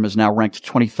program is now ranked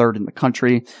 23rd in the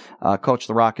country. Coach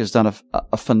The Rock has done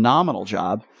a phenomenal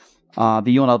job. The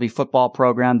UNLV football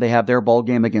program, they have their bowl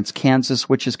game against Kansas,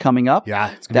 which is coming up.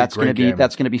 Yeah, it's going to be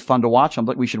that's going to be fun to watch.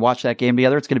 We should watch that game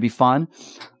together. It's going to be fun.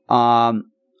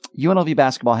 UNLV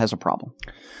basketball has a problem.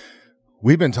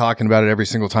 We've been talking about it every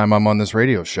single time I'm on this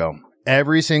radio show.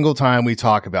 Every single time we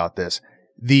talk about this.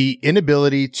 The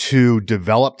inability to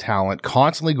develop talent,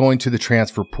 constantly going to the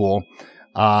transfer pool,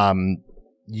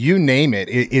 you name it,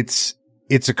 it's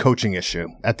a coaching issue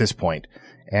at this point.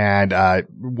 And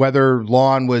whether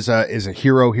Lon is a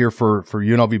hero here for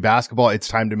UNLV basketball, it's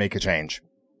time to make a change.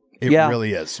 It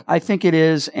really is. I think it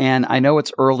is, and I know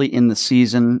it's early in the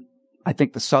season. I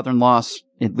think the Southern loss,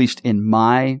 at least in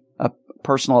my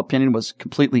personal opinion, was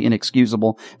completely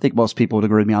inexcusable. I think most people would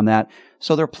agree with me on that.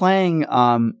 So they're playing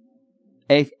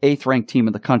eighth ranked team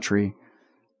in the country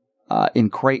in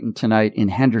Creighton tonight in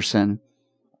Henderson.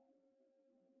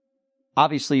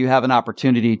 Obviously, you have an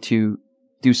opportunity to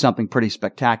do something pretty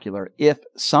spectacular if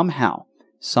somehow,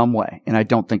 some way, and I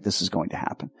don't think this is going to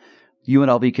happen,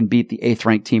 UNLV can beat the 8th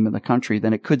ranked team in the country,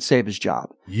 then it could save his job.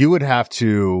 You would have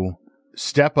to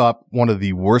step up one of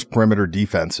the worst perimeter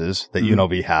defenses that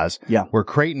UNLV has, where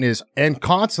Creighton is and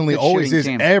constantly always is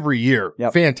team. Every year.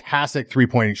 Fantastic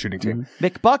 3-point shooting team.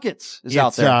 McBuckets is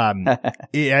out there.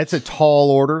 It's a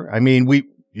tall order. I mean,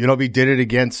 UNLV did it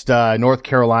against North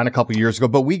Carolina a couple years ago,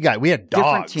 but we had dogs.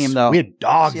 Different team, though. We had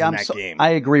dogs in that game. I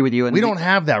agree with you. And we don't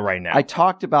have that right now. I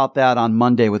talked about that on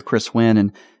Monday with Chris Guinn,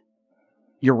 and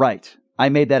you're right. I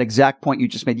made that exact point you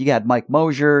just made. You had Mike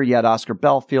Mosier, you had Oscar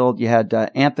Belfield, you had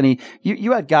Anthony.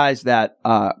 You had guys that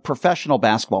professional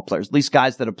basketball players, at least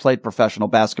guys that have played professional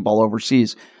basketball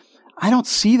overseas. I don't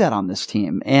see that on this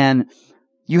team. And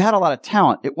you had a lot of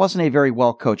talent. It wasn't a very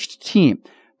well-coached team.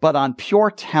 But on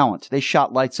pure talent, they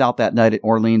shot lights out that night at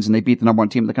Orleans and they beat the number 1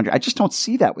 team in the country. I just don't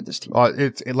see that with this team.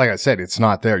 Like I said, it's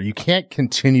not there. You can't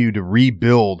continue to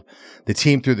rebuild the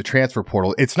team through the transfer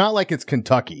portal. It's not like it's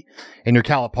Kentucky and your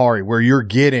Calipari where you're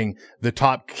getting the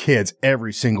top kids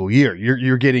every single year.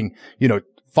 You're getting,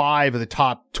 5 of the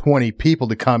top 20 people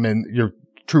to come in, your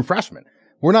true freshmen.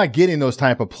 We're not getting those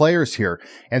type of players here.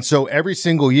 And so every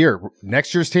single year,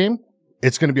 next year's team,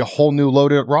 it's going to be a whole new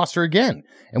loaded roster again.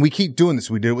 And we keep doing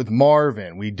this. We did it with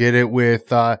Marvin. We did it with,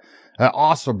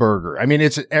 Osselberger. I mean,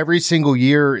 it's every single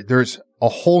year. There's a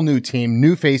whole new team,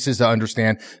 new faces to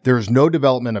understand. There's no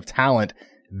development of talent.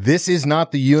 This is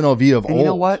not the UNLV of old. You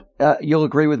know what? You'll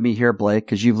agree with me here, Blake,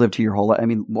 because you've lived here your whole life. I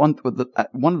mean, one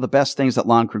of the best things that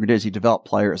Lon Kruger did is he developed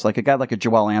players. Like a guy like a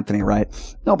Joel Anthony, right?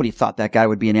 Nobody thought that guy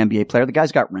would be an NBA player. The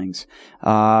guy's got rings.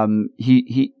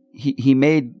 He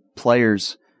made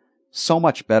players so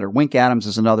much better. Wink Adams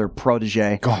is another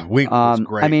protege. God, Wink was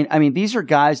great. I mean, these are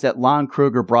guys that Lon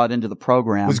Kruger brought into the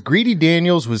program. Was Greedy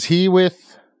Daniels? Was he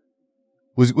with?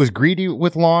 Was Greedy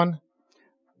with Lon?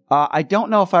 I don't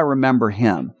know if I remember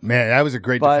him. Man, that was a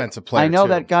great defensive player. I know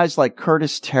that guys like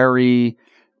Curtis Terry.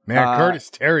 Man, Curtis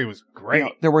Terry was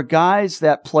great. There were guys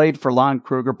that played for Lon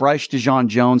Kruger. Bryce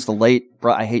DeJean-Jones, the late,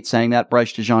 I hate saying that,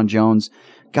 Bryce DeJean-Jones.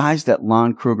 Guys that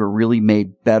Lon Kruger really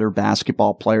made better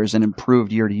basketball players and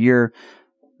improved year to year.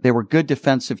 They were good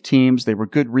defensive teams. They were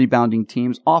good rebounding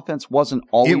teams. Offense wasn't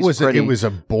always pretty. It was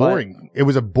a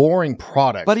boring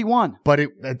product. But he won. But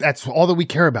that's all that we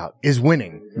care about is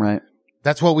winning. Right.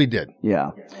 That's what we did.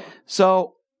 Yeah.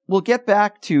 So we'll get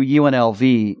back to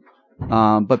UNLV.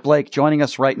 But Blake, joining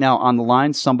us right now on the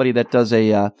line, somebody that does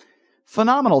a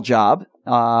phenomenal job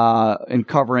in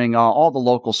covering all the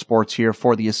local sports here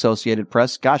for the Associated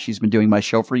Press. Gosh, he's been doing my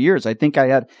show for years. I think I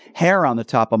had hair on the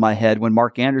top of my head when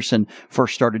Mark Anderson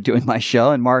first started doing my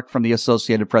show, and Mark from the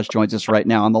Associated Press joins us right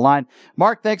now on the line.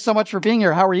 Mark, thanks so much for being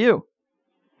here. How are you?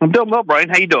 I'm doing well, Brian.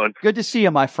 How you doing? Good to see you,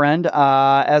 my friend,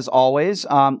 as always.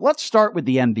 Let's start with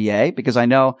the NBA, because I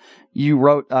know you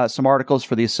wrote some articles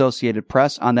for the Associated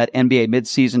Press on that NBA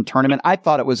midseason tournament. I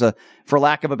thought it was for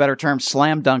lack of a better term,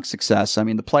 slam dunk success. I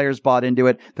mean, the players bought into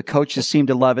it. The coaches seemed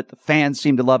to love it. The fans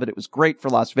seemed to love it. It was great for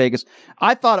Las Vegas.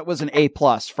 I thought it was an A+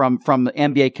 from the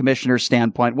NBA commissioner's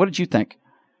standpoint. What did you think?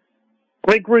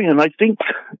 I agree, and I think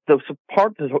the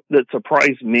part that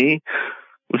surprised me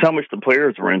was how much the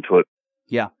players were into it.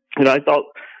 Yeah. And I thought,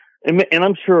 and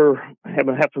I'm sure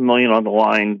having $500,000 on the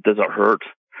line doesn't hurt.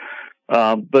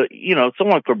 But,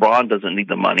 someone like LeBron doesn't need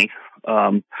the money.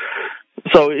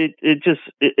 So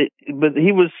but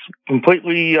he was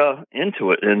completely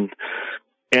into it. And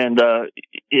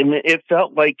it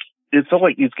felt like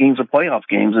these games are playoff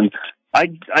games. And I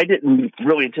didn't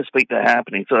really anticipate that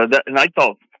happening. So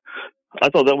I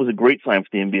thought that was a great sign for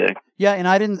the NBA. Yeah, and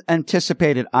I didn't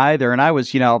anticipate it either. And I was,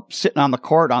 sitting on the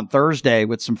court on Thursday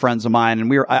with some friends of mine,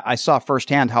 and I saw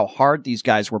firsthand how hard these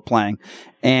guys were playing.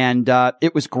 And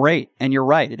it was great. And you're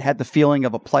right. It had the feeling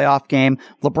of a playoff game.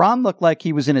 LeBron looked like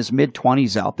he was in his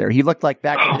mid-20s out there. He looked like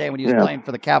back in the day when he was playing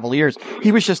for the Cavaliers.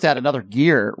 He was just at another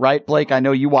gear, right, Blake? I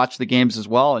know you watched the games as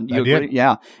well. And you agree?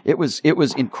 Yeah, it was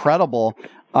incredible.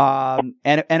 And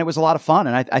it was a lot of fun.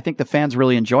 And I think the fans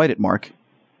really enjoyed it, Mark.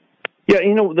 Yeah,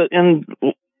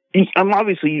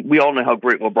 obviously we all know how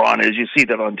great LeBron is. You see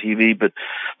that on TV, but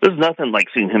there's nothing like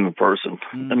seeing him in person.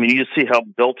 I mean, you just see how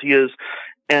built he is,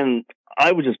 and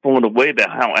I was just blown away by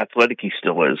how athletic he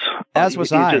still is. As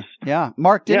was I.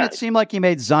 Mark, didn't it seem like he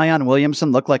made Zion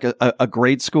Williamson look like a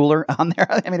grade schooler on there?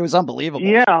 I mean, it was unbelievable.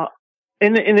 Yeah,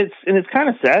 and it's kind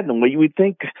of sad in a way. You would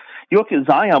think, you look at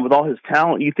Zion with all his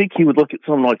talent, you think he would look at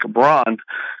someone like LeBron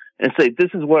and say, this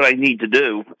is what I need to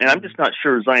do. And I'm just not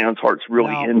sure Zion's heart's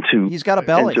really into He's got a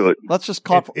belly. Into it. Let's just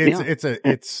call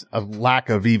it's a lack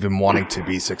of even wanting to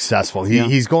be successful.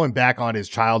 He's going back on his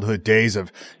childhood days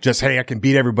of just, hey, I can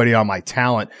beat everybody on my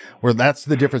talent, where that's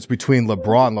the difference between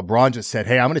LeBron. LeBron just said,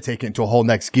 hey, I'm going to take it into a whole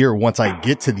next gear once I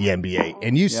get to the NBA.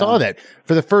 And you saw that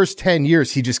for the first 10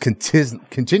 years, he just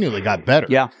continually got better.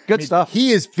 Yeah. Good stuff. He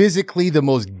is physically the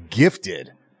most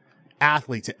gifted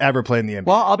athlete to ever play in the NBA.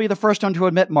 Well, I'll be the first one to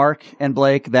admit, Mark and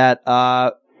Blake, that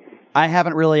I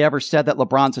haven't really ever said that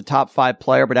LeBron's a top 5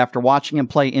 player, but after watching him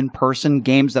play in person,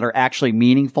 games that are actually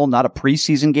meaningful, not a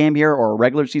preseason game here or a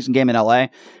regular season game in LA,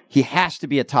 he has to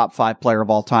be a top 5 player of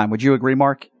all time. Would you agree,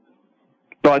 Mark?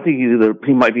 No, I think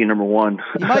he might be number one.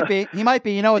 He might be.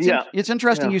 It's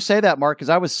interesting you say that, Mark, because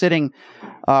I was sitting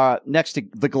next to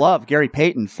the glove, Gary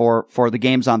Payton, for the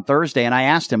games on Thursday, and I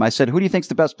asked him, I said, who do you think's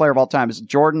the best player of all time? Is it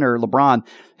Jordan or LeBron?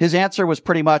 His answer was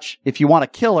pretty much, if you want a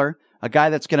killer, a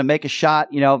guy that's going to make a shot,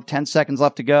 10 seconds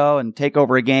left to go and take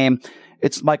over a game,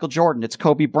 it's Michael Jordan, it's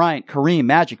Kobe Bryant, Kareem,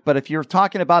 Magic. But if you're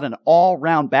talking about an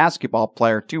all-round basketball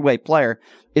player, two-way player,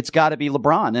 it's got to be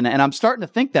LeBron. And I'm starting to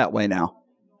think that way now.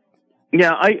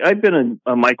 Yeah, I've been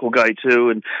a Michael guy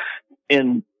too,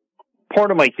 and part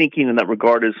of my thinking in that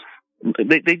regard is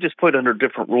they just put under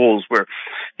different rules. Where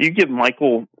you give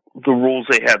Michael the rules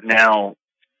they have now,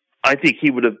 I think he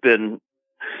would have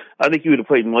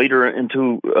played later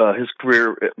into his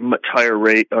career at much higher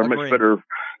rate or much better.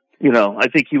 I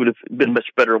think he would have been much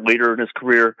better later in his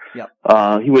career. Yep.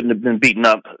 He wouldn't have been beaten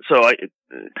up.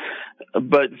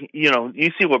 But you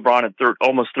see LeBron at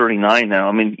almost 39 now.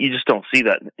 I mean, you just don't see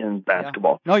that in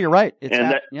basketball. No, you're right.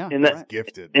 That's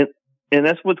gifted. And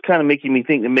that's what's kind of making me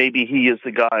think that maybe he is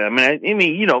the guy. I mean,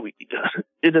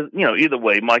 it is, either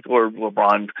way, Michael or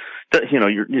LeBron,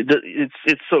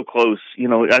 it's so close.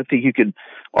 I think you could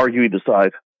argue either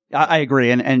side. I agree.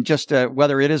 And just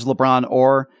whether it is LeBron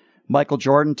or Michael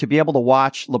Jordan, to be able to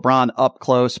watch LeBron up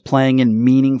close playing in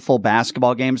meaningful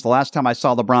basketball games. The last time I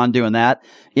saw LeBron doing that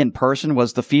in person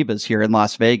was the FIBAs here in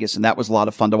Las Vegas, and that was a lot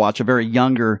of fun to watch. A very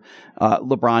younger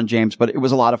LeBron James, but it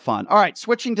was a lot of fun. All right,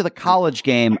 switching to the college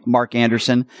game, Mark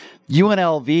Anderson.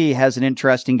 UNLV has an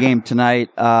interesting game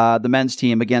tonight, the men's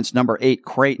team against number 8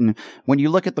 Creighton. When you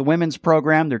look at the women's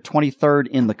program, they're 23rd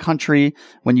in the country.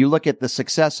 When you look at the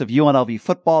success of UNLV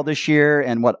football this year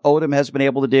and what Odom has been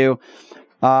able to do,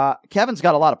 Kevin's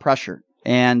got a lot of pressure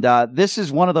And this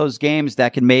is one of those games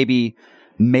that can maybe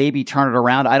turn it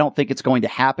around. I don't think it's going to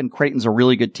happen. Creighton's a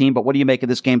really good team, but what do you make of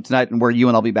this game tonight and where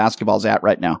UNLV basketball's at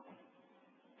right now?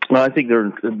 Well, I think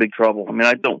they're in big trouble. I mean,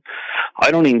 I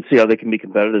don't even see how they can be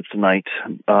competitive tonight.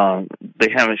 They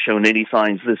haven't shown any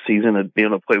signs this season of being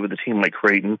able to play with a team like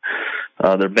Creighton.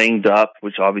 They're banged up,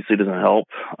 which obviously doesn't help.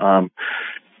 The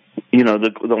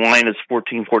line is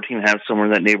 14.5, somewhere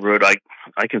in that neighborhood.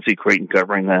 I can see Creighton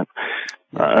covering that.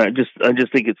 I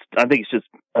think it's just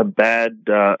a bad.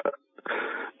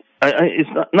 It's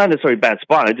not necessarily a bad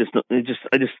spot. I just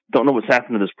don't know what's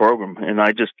happened to this program, and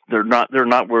they're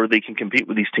not where they can compete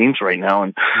with these teams right now.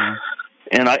 And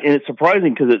it's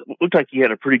surprising because it looked like he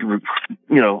had a pretty good,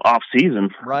 off season.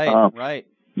 Right.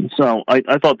 So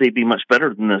I thought they'd be much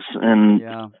better than this, and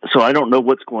so I don't know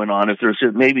what's going on. If there's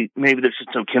just, maybe there's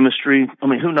just some chemistry. I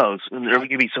mean, who knows? And there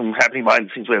could be some happening behind the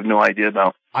scenes we have no idea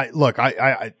about. I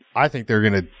think they're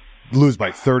going to lose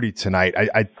by 30 tonight.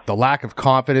 The lack of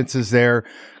confidence is there.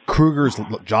 Kruger's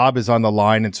job is on the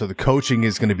line, and so the coaching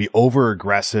is going to be over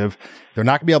aggressive. They're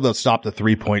not going to be able to stop the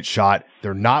 3-point shot.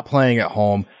 They're not playing at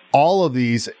home. All of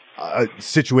these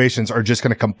situations are just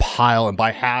going to compile, and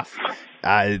by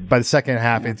the second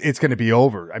half, it's going to be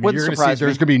over. I mean, you're going to see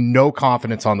there's going to be no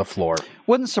confidence on the floor.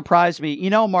 Wouldn't surprise me.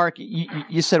 Mark,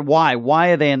 you said why? Why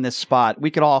are they in this spot?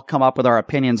 We could all come up with our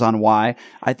opinions on why.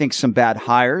 I think some bad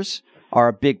hires are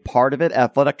a big part of it,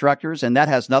 athletic directors, and that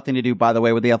has nothing to do, by the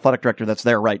way, with the athletic director that's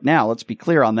there right now. Let's be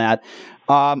clear on that.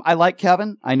 I like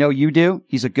Kevin. I know you do.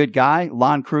 He's a good guy.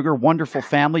 Lon Kruger, wonderful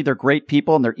family. They're great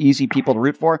people, and they're easy people to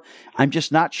root for. I'm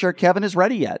just not sure Kevin is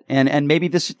ready yet. And maybe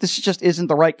this just isn't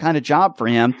the right kind of job for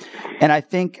him. And I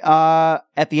think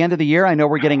at the end of the year, I know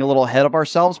we're getting a little ahead of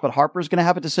ourselves, but Harper's going to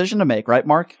have a decision to make, right,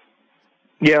 Mark?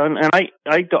 Yeah, and I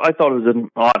thought it was an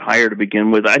odd hire to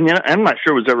begin with. I mean, I'm not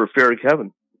sure it was ever fair to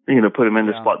Kevin. Put him in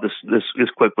this spot this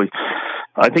quickly.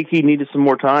 I think he needed some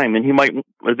more time, and he might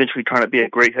eventually turn out to be a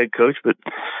great head coach. But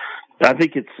I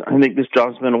think this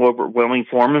job's been overwhelming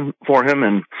for him,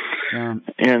 and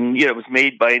it was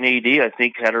made by an AD. I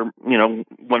think had her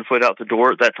one foot out the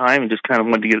door at that time, and just kind of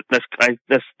wanted to get.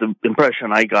 That's the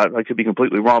impression I got. I could be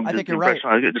completely wrong. But I think you're right.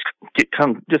 I just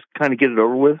kind of get it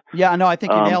over with. Yeah, no, I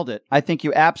think you nailed it. I think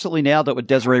you absolutely nailed it with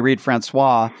Desiree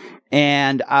Reed-Francois.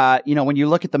 And, when you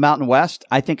look at the Mountain West,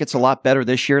 I think it's a lot better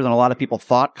this year than a lot of people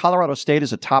thought. Colorado State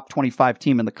is a top 25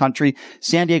 team in the country.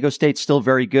 San Diego State's still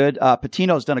very good.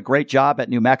 Patino's done a great job at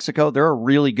New Mexico. They're a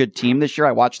really good team this year.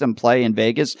 I watched them play in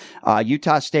Vegas.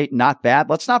 Utah State, not bad.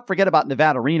 Let's not forget about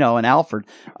Nevada Reno and Alfred.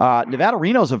 Nevada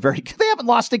Reno's they haven't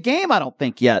lost a game, I don't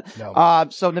think, yet. No.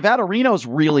 So Nevada Reno's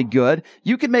really good.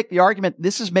 You could make the argument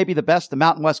this is maybe the best the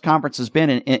Mountain West Conference has been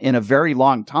in a very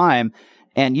long time.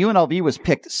 And UNLV was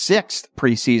picked 6th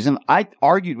preseason. I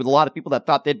argued with a lot of people that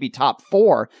thought they'd be top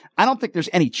 4. I don't think there's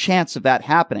any chance of that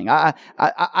happening. I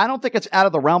don't think it's out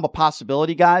of the realm of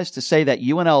possibility, guys, to say that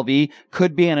UNLV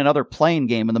could be in another playing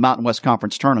game in the Mountain West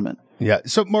Conference tournament. Yeah.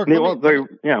 So, Mark, let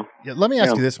me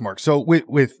ask you this, Mark. So,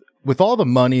 with all the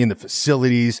money and the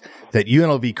facilities that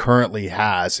UNLV currently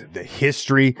has, the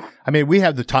history, I mean, we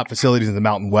have the top facilities in the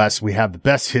Mountain West. We have the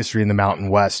best history in the Mountain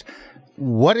West.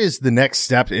 What is the next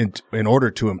step in order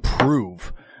to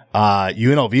improve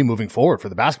UNLV moving forward for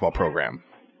the basketball program?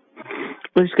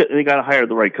 Well, they got to hire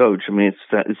the right coach. I mean,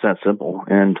 it's that simple.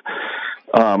 And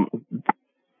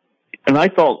I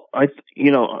thought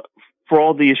for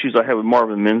all the issues I have with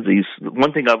Marvin Menzies,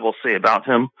 one thing I will say about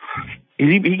him,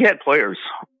 he had players.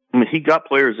 I mean, he got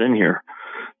players in here,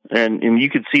 and you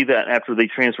could see that after they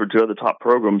transferred to other top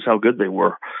programs how good they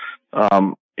were.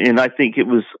 And I think it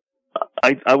was.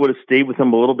 I would have stayed with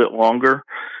him a little bit longer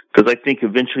because I think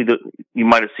eventually you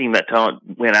might have seen that talent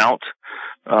went out.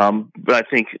 But I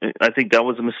think that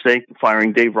was a mistake.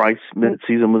 Firing Dave Rice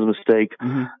mid-season was a mistake.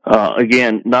 Mm-hmm.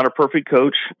 Again, not a perfect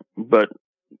coach, but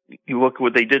you look at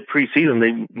what they did preseason.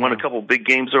 They won a couple of big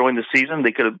games early in the season.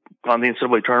 They could have gone to the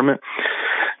NCAA tournament,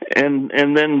 and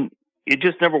then it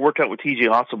just never worked out with T.J.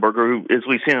 Otzelberger, who, as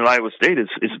we've seen at Iowa State, is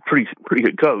a pretty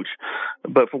good coach.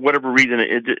 But for whatever reason,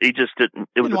 it just didn't.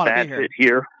 It was a bad fit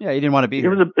here. Yeah, he didn't want to be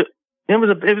here. It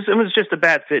was just a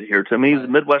bad fit here. To me, he's a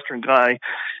Midwestern guy.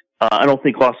 I don't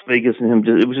think Las Vegas and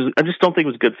him. I just don't think it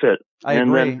was a good fit. I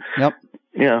agree.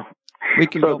 Yeah. We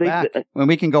can go back. When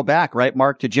we can go back, right,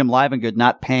 Mark, to Jim Livengood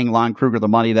not paying Lon Kruger the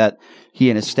money that he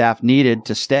and his staff needed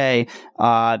to stay.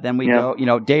 Then we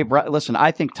go, Dave, listen,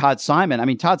 I think Todd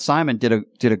Simon did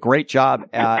a great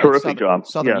job. Terrific job.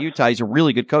 Southern Utah. He's a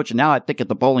really good coach. And now I think at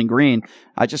the Bowling Green,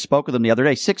 I just spoke with him the other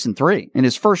day, 6-3 in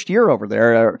his first year over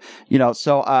there.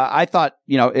 So I thought,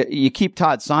 you keep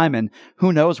Todd Simon,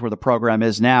 who knows where the program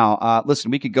is now.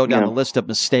 Listen, we could go down the list of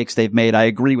mistakes they've made. I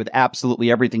agree with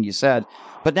absolutely everything you said.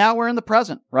 But now we're in the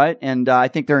present, right? And I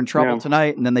think they're in trouble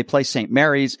tonight. And then they play St.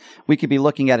 Mary's. We could be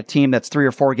looking at a team that's 3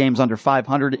 or 4 games under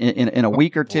 500 in a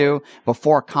week or two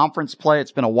before conference play.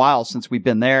 It's been a while since we've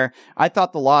been there. I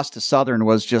thought the loss to Southern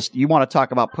was just, you want to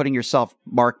talk about putting yourself,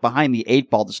 Mark, behind the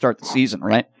 8 ball to start the season,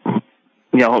 right?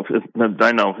 Yeah,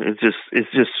 I know. It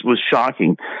just was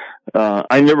shocking.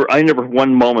 I never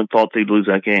one moment thought they'd lose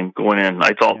that game going in.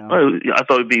 I thought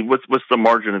it'd be what's the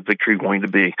margin of victory going to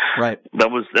be? Right.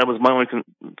 That was my only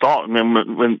thought. And then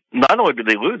when not only did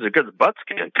they lose, they got the butts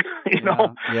kicked.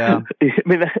 Yeah. I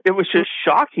mean, it was just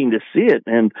shocking to see it,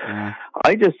 and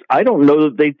I don't know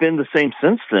that they've been the same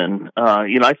since then.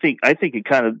 I think it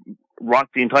kind of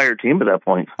rocked the entire team at that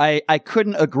point. I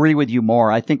couldn't agree with you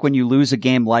more. I think when you lose a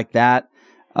game like that,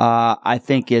 I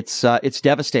think it's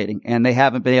devastating, and they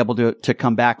haven't been able to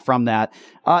come back from that.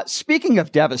 Speaking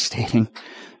of devastating,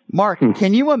 Mark,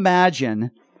 can you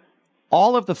imagine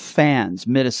all of the fans,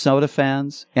 Minnesota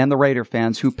fans and the Raider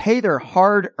fans, who pay their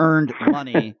hard-earned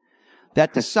money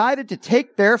that decided to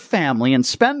take their family and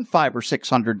spend $500 or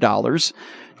 $600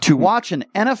 to watch an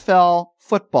NFL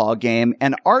football game,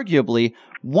 and arguably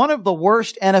one of the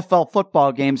worst NFL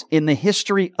football games in the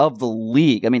history of the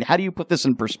league? I mean, how do you put this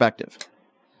in perspective?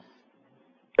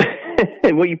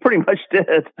 Well, you pretty much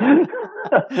did.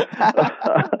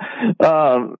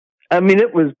 I mean,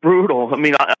 it was brutal. I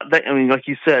mean, like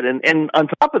you said, and on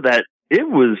top of that, it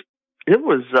was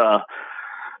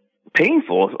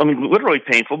painful. I mean, literally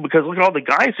painful, because look at all the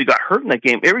guys who got hurt in that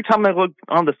game. Every time I looked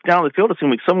down the field, it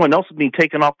seemed like someone else was being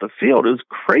taken off the field. It was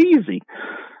crazy.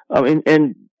 I mean,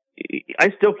 and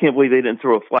I still can't believe they didn't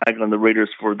throw a flag on the Raiders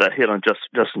for that hit on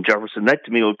Justin Jefferson. That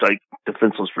to me looked like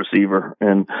defenseless receiver.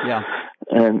 But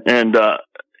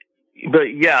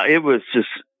yeah, it was just.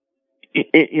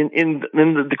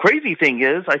 The crazy thing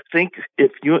is, I think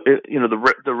if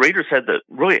the Raiders had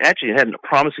had a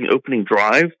promising opening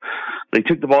drive. They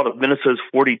took the ball to Minnesota's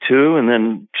 42, and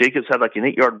then Jacobs had like an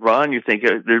 8-yard run. You think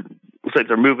looks like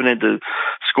they're moving into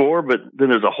score, but then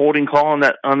there's a holding call on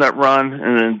that run,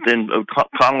 and then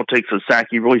O'Connell takes a sack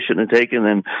he really shouldn't have taken.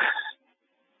 And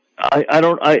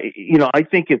I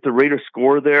think if the Raiders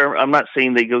score there, I'm not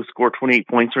saying they go score 28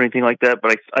 points or anything like that,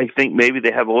 but I think maybe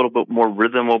they have a little bit more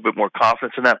rhythm, a little bit more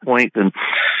confidence in that point, and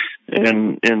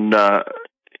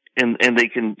they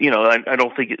can, I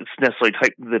don't think it's necessarily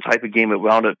the type of game it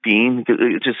wound up being, because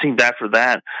it just seemed after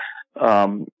that,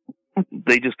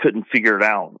 they just couldn't figure it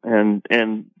out. And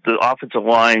the offensive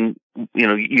line,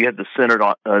 you had the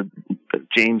center,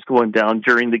 James going down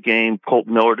during the game. Colt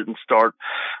Miller didn't start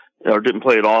or didn't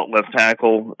play at all at left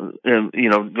tackle. And,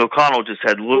 O'Connell just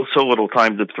had so little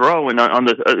time to throw. And it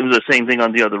was the same thing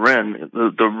on the other end.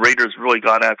 The Raiders really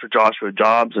got after Joshua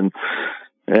Dobbs, and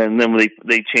then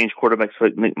they changed quarterbacks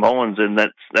like Nick Mullins, and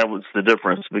that was the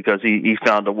difference, because he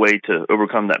found a way to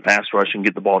overcome that pass rush and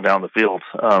get the ball down the field.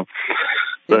 Am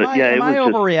I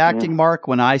overreacting, Mark,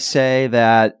 when I say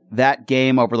that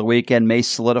game over the weekend may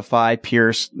solidify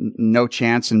Pierce no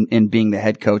chance in being the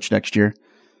head coach next year?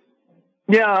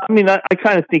 Yeah, I mean, I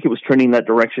kind of think it was trending that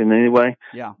direction anyway.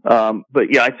 Yeah.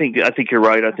 But yeah, I think you're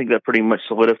right. I think that pretty much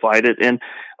solidified it. And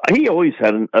he always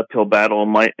had an uphill battle in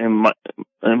my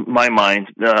mind.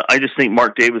 I just think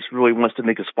Mark Davis really wants to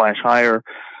make a splash hire.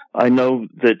 I know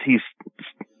that he's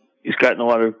gotten a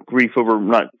lot of grief over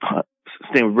not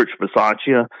staying with Rich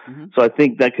Bisaccia. Mm-hmm. So I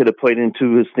think that could have played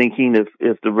into his thinking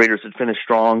if the Raiders had finished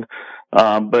strong.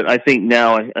 But I think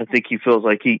now, I think he feels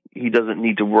like he doesn't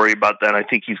need to worry about that. I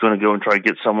think he's going to go and try to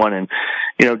get someone. And,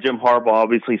 Jim Harbaugh,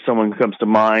 obviously someone who comes to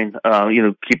mind.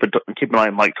 Keep an eye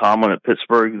on Mike Tomlin at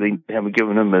Pittsburgh. They haven't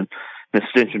given him an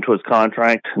extension to his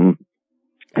contract. And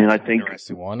I think,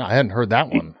 interesting one. I hadn't heard that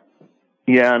one.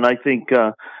 Yeah. And I think,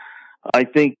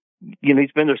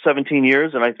 he's been there 17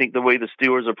 years, and I think the way the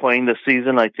Steelers are playing this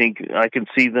season, I think I can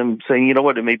see them saying, you know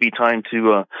what, it may be time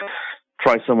to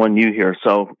try someone new here.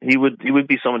 So he would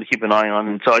be someone to keep an eye on.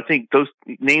 And so I think those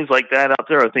names like that out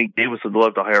there, I think Davis would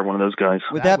love to hire one of those guys.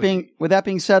 With that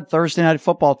being said, Thursday Night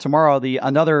Football tomorrow,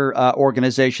 another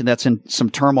organization that's in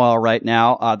some turmoil right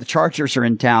now, the Chargers are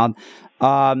in town.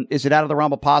 Is it out of the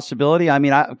realm of possibility? I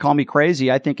mean, call me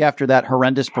crazy. I think after that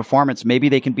horrendous performance, maybe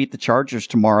they can beat the Chargers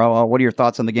tomorrow. What are your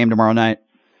thoughts on the game tomorrow night?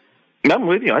 I'm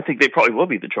with you. I think they probably will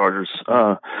be the Chargers.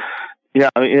 Yeah,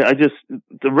 I mean,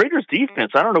 the Raiders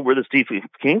defense, I don't know where this defense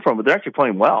came from, but they're actually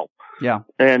playing well. Yeah.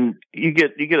 And you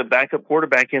get a backup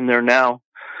quarterback in there now.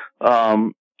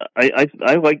 I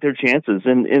like their chances.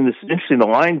 And it's interesting, the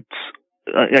lines,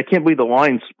 I can't believe the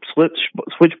lines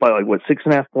switched by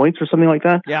 6.5 points or something like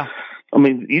that. Yeah. I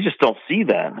mean, you just don't see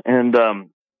that. And,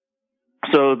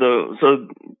 so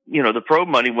the pro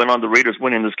money went on the Raiders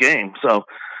winning this game. So,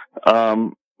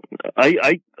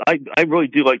 I really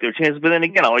do like their chances, but then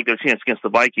again, I like their chance against the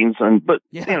Vikings, but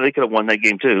they could have won that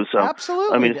game too. So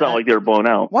absolutely, I mean, it's not like they were blown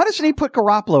out. Why doesn't he put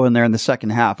Garoppolo in there in the second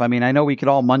half? I mean, I know we could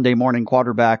all Monday morning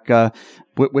quarterback,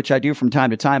 which I do from time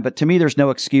to time, but to me, there's no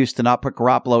excuse to not put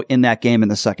Garoppolo in that game in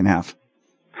the second half.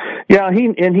 Yeah,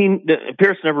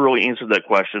 Pierce never really answered that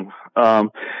question.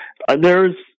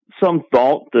 There's some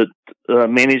thought that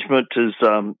management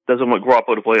doesn't want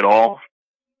Garoppolo to play at all.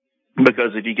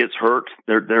 Because if he gets hurt,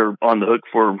 they're on the hook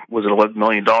for, was it $11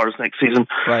 million next season?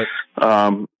 Right.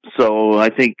 So I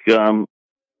think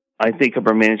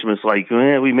upper management's like,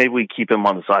 maybe we keep him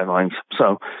on the sidelines.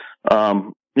 So,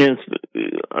 so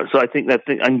I think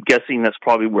I'm guessing that's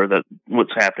probably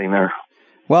what's happening there.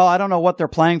 Well, I don't know what they're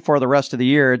playing for the rest of the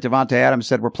year. Devontae Adams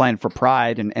said we're playing for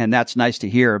pride, and that's nice to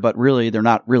hear, but really they're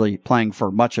not really playing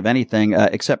for much of anything,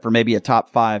 except for maybe a top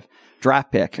 5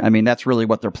 draft pick. I mean, that's really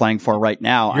what they're playing for right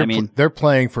now. They're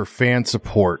playing for fan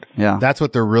support. Yeah. That's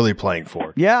what they're really playing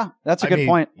for. Yeah, that's a good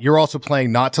point. You're also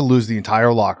playing not to lose the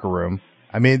entire locker room.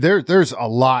 I mean, there's a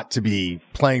lot to be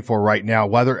playing for right now.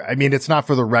 It's not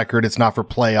for the record. It's not for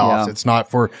playoffs. Yeah. It's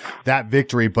not for that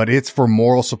victory, but it's for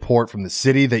moral support from the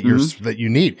city that you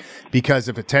need. Because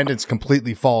if attendance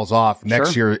completely falls off,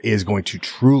 next year is going to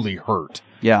truly hurt.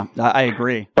 Yeah, I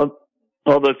agree.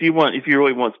 Although if you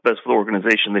really want what's best for the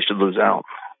organization, they should lose out.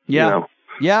 Yeah. You know?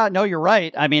 Yeah, no, you're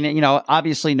right. I mean,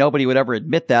 obviously nobody would ever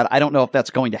admit that. I don't know if that's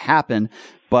going to happen,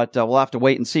 but we'll have to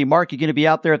wait and see. Mark, you going to be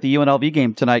out there at the UNLV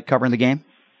game tonight covering the game?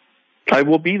 I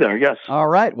will be there, yes. All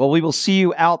right. Well, we will see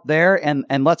you out there,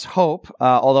 and let's hope,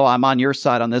 although I'm on your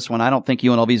side on this one, I don't think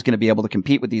UNLV is going to be able to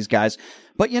compete with these guys.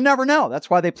 But you never know. That's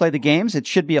why they play the games. It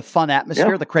should be a fun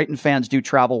atmosphere. Yeah. The Creighton fans do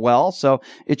travel well, so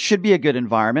it should be a good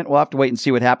environment. We'll have to wait and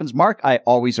see what happens. Mark, I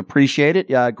always appreciate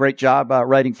it. Great job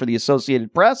writing for the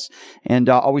Associated Press, and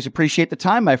always appreciate the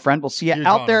time, my friend. We'll see you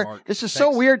out there. Mark. This is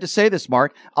so weird to say this,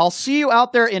 Mark. I'll see you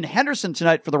out there in Henderson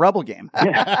tonight for the Rebel game.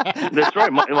 Yeah, that's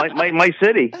right. My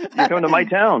city. You're coming to my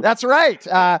town. That's right.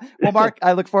 Well, Mark,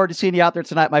 I look forward to seeing you out there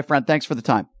tonight, my friend. Thanks for the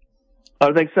time.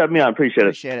 Oh, thanks for having me on.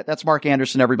 Appreciate it. That's Mark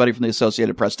Anderson, everybody from the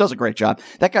Associated Press. Does a great job.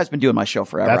 That guy's been doing my show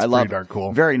forever. That's I love pretty darn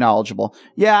cool. Very knowledgeable.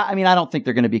 Yeah, I mean, I don't think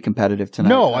they're going to be competitive tonight.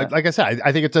 No, like I said,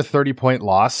 I think it's a 30-point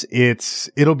loss.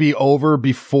 It'll be over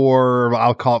before,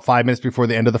 I'll call it 5 minutes before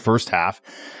the end of the first half.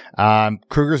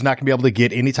 Kruger's not going to be able to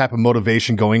get any type of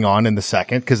motivation going on in the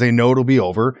second because they know it'll be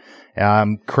over.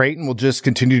 Creighton will just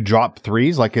continue to drop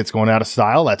threes like it's going out of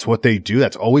style. That's what they do.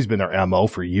 That's always been their MO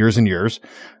for years and years.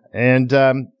 And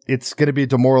it's going to be a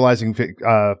demoralizing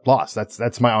loss.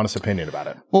 That's my honest opinion about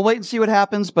it. We'll wait and see what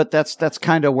happens, but that's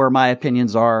kind of where my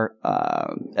opinions are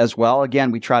as well.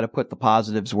 Again, we try to put the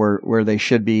positives where they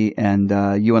should be, and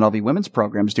UNLV women's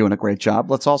program is doing a great job.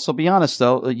 Let's also be honest,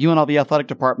 though. The UNLV athletic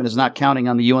department is not counting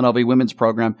on the UNLV women's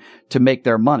program to make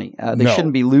their money. They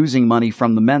shouldn't be losing money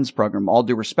from the men's program. All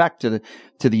due respect to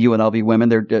the UNLV women.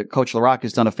 Their Coach LaRocque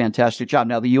has done a fantastic job.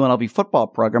 Now, the UNLV football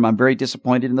program, I'm very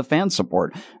disappointed in the fan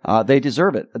support. They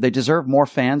deserve it. They deserve more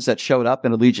fans that showed up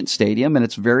in Allegiant Stadium, and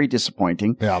it's very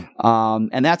disappointing. Yeah.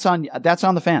 And that's on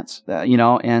the fans,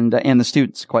 and the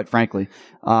students, quite frankly.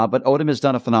 But Odom has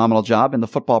done a phenomenal job, and the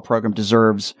football program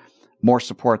deserves more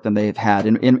support than they've had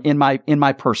in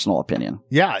my personal opinion.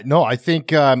 Yeah, no, I think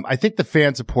the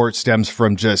fan support stems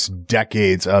from just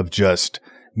decades of just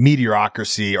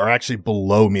mediocrity, or actually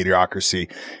below mediocrity.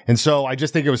 And so I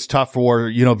just think it was tough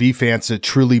for, V fans to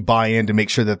truly buy in to make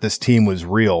sure that this team was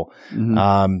real.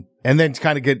 Mm-hmm. And then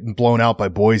kind of getting blown out by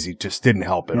Boise just didn't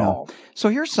help at all. So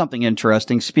here's something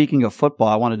interesting. Speaking of football,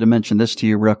 I wanted to mention this to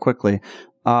you real quickly.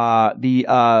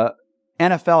 The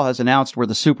NFL has announced where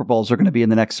the Super Bowls are going to be in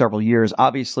the next several years.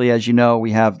 Obviously, as you know,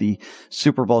 we have the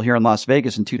Super Bowl here in Las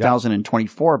Vegas in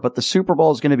 2024, but the Super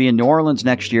Bowl is going to be in New Orleans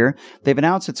next year. They've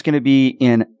announced it's going to be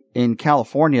in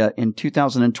California in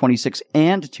 2026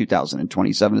 and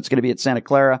 2027. It's going to be at Santa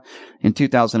Clara in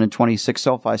 2026,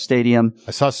 SoFi Stadium.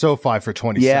 I saw SoFi for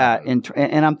 27. Yeah,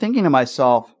 and I'm thinking to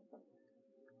myself,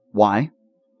 why?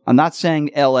 I'm not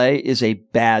saying LA is a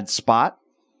bad spot,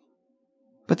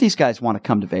 but these guys want to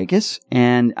come to Vegas,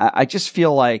 and I just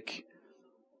feel like,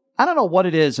 I don't know what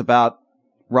it is about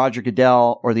Roger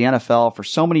Goodell or the NFL. For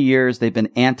so many years, they've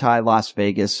been anti-Las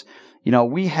Vegas.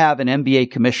 We have an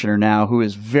NBA commissioner now who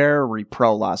is very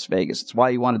pro Las Vegas. It's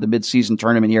why he wanted the midseason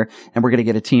tournament here, and we're going to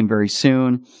get a team very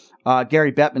soon.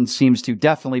 Gary Bettman seems to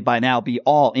definitely by now be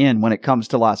all in when it comes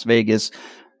to Las Vegas.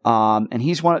 And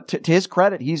he's to his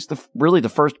credit, he's really the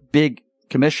first big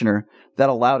commissioner that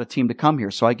allowed a team to come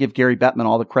here. So I give Gary Bettman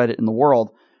all the credit in the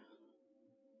world.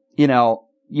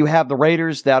 You have the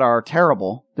Raiders that are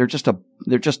terrible. They're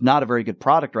just not a very good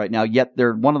product right now, yet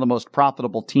they're one of the most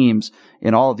profitable teams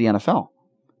in all of the NFL.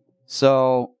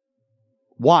 So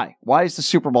why? Why is the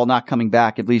Super Bowl not coming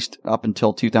back at least up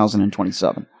until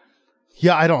 2027?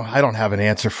 Yeah, I don't have an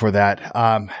answer for that.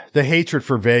 The hatred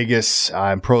for Vegas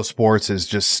and pro sports has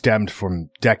just stemmed from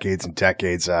decades and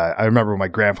decades. I remember when my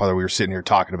grandfather, we were sitting here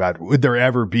talking about, would there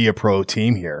ever be a pro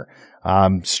team here?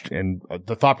 And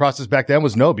the thought process back then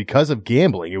was no, because of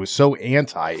gambling. It was so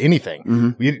anti anything.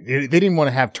 Mm-hmm. They didn't want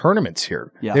to have tournaments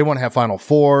here. Yeah. They want to have Final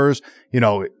Fours,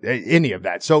 any of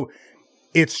that. So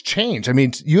it's changed. I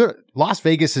mean, Las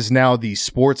Vegas is now the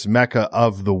sports mecca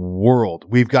of the world.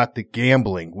 We've got the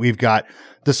gambling. We've got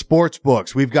the sports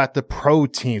books. We've got the pro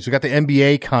teams. We've got the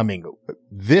NBA coming.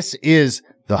 This is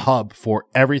the hub for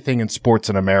everything in sports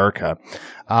in America.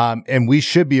 And we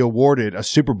should be awarded a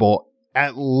Super Bowl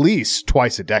at least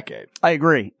twice a decade. I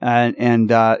agree. And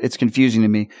it's confusing to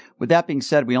me. With that being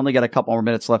said, we only got a couple more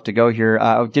minutes left to go here.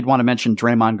 I did want to mention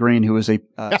Draymond Green, who is a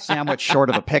sandwich short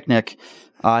of a picnic.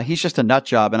 He's just a nut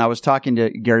job. And I was talking to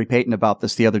Gary Payton about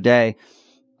this the other day,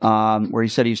 where he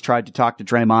said he's tried to talk to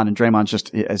Draymond, and Draymond's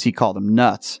just, as he called him,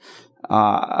 nuts.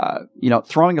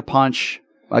 Throwing a punch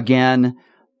again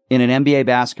in an NBA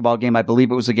basketball game. I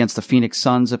believe it was against the Phoenix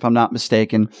Suns, if I'm not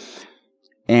mistaken.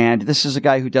 And this is a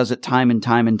guy who does it time and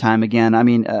time and time again. I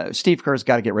mean, Steve Kerr's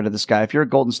got to get rid of this guy. If you're a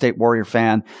Golden State Warrior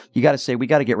fan, you got to say, we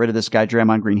got to get rid of this guy,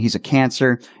 Draymond Green. He's a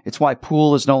cancer. It's why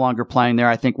Poole is no longer playing there.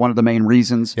 I think one of the main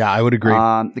reasons. Yeah, I would agree.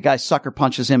 The guy sucker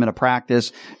punches him in a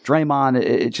practice. Draymond,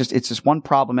 it's just one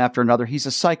problem after another. He's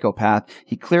a psychopath.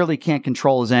 He clearly can't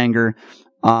control his anger.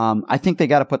 I think they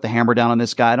got to put the hammer down on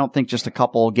this guy. I don't think just a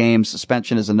couple of games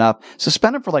suspension is enough.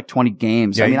 Suspend him for like 20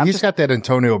 games. Yeah, I mean, he's got that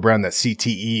Antonio Brown, that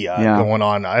CTE going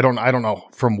on. I don't know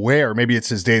from where. Maybe it's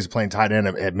his days of playing tight end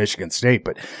at Michigan State.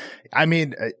 But I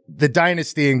mean, the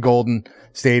dynasty in Golden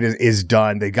State is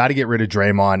done. They got to get rid of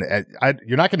Draymond.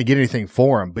 You're not going to get anything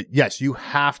for him. But yes, you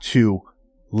have to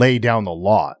lay down the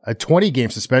law. A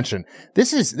 20-game suspension.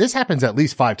 This happens at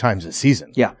least 5 times a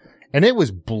season. Yeah, and it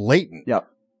was blatant. Yep.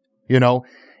 I'm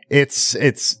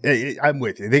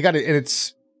with you. They got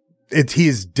it. And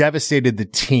he's devastated the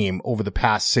team over the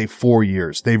past, say, 4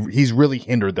 years. He's really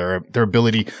hindered their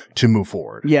ability to move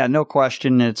forward. Yeah, no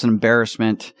question. It's an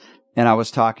embarrassment. And I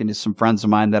was talking to some friends of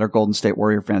mine that are Golden State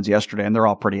Warrior fans yesterday, and they're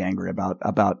all pretty angry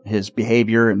about his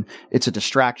behavior, and it's a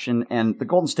distraction. And the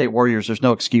Golden State Warriors, there's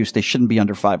no excuse. They shouldn't be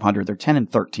under 500. They're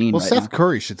 10-13. Well, right Seth now.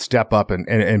 Curry should step up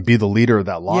and be the leader of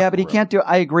that locker Yeah, but he can't do it.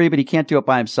 I agree, but he can't do it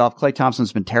by himself. Klay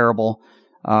Thompson's been terrible.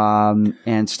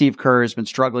 And Steve Kerr has been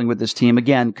struggling with this team.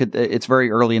 Again, it's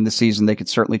very early in the season. They could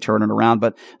certainly turn it around,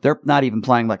 but they're not even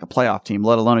playing like a playoff team,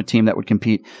 let alone a team that would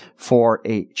compete for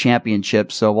a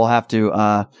championship. So we'll have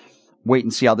to, wait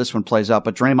and see how this one plays out.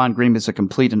 But Draymond Green is a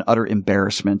complete and utter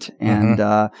embarrassment.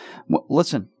 And,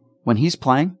 listen, when he's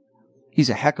playing, he's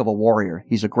a heck of a warrior.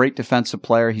 He's a great defensive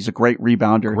player. He's a great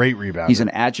rebounder. He's an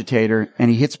agitator,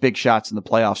 and he hits big shots in the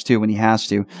playoffs too when he has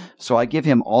to. So I give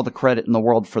him all the credit in the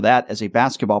world for that as a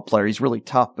basketball player. He's really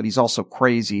tough, but he's also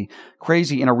crazy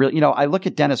in a real, I look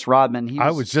at Dennis Rodman.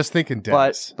 I was just thinking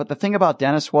Dennis. But the thing about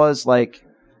Dennis was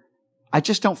I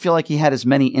just don't feel like he had as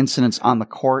many incidents on the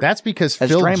court. That's because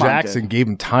Phil Jackson gave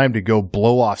him time to go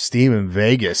blow off steam in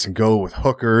Vegas and go with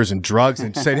hookers and drugs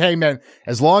and said, hey, man,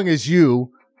 as long as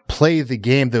you play the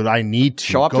game that I need to,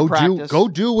 show up to practice. Go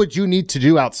do what you need to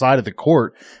do outside of the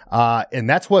court. And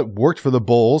that's what worked for the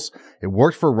Bulls. It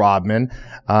worked for Rodman.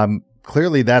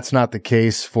 Clearly that's not the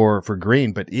case for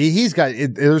Green, but he's got,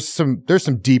 there's some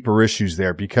deeper issues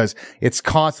there because it's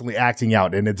constantly acting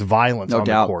out and it's violence on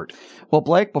the court. Well,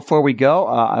 Blake, before we go,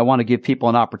 I want to give people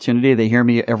an opportunity. They hear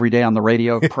me every day on the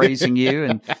radio praising you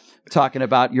and talking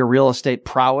about your real estate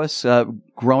prowess,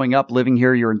 growing up, living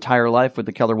here your entire life with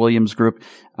the Keller Williams Group.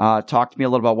 Talk to me a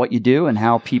little about what you do and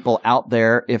how people out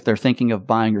there, if they're thinking of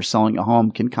buying or selling a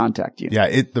home, can contact you.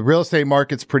 Yeah, the real estate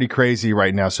market's pretty crazy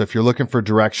right now. So if you're looking for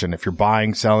direction, if you're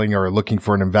buying, selling, or looking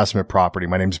for an investment property,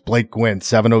 my name's Blake Guinn,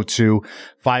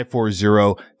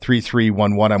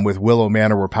 702-540-3311. I'm with Willow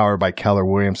Manor. We're powered by Keller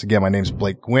Williams. Again, my name's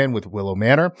Blake Guinn with Willow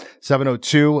Manor,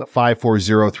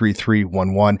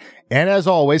 702-540-3311. And as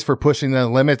always, for pushing the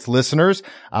limits, listeners,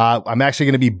 I'm actually going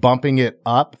going to be bumping it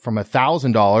up from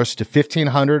 $1,000 to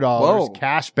 $1,500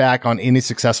 cash back on any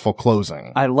successful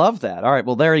closing. I love that. All right.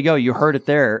 Well, there you go. You heard it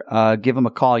there. Give him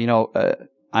a call. You know,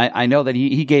 I know that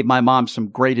he gave my mom some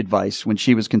great advice when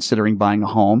she was considering buying a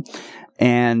home.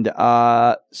 And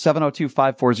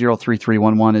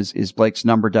 702-540-3311 is Blake's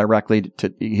number directly.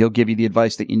 He'll give you the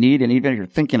advice that you need. And even if you're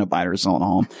thinking of buying or selling a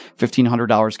home,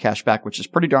 $1,500 cash back, which is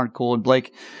pretty darn cool. And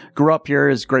Blake grew up here,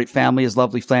 his great family, his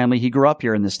lovely family. He grew up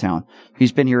here in this town.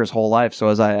 He's been here his whole life. So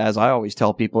as I always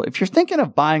tell people, if you're thinking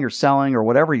of buying or selling or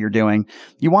whatever you're doing,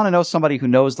 you want to know somebody who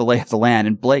knows the lay of the land.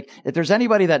 And Blake, if there's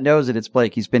anybody that knows it, it's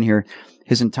Blake. He's been here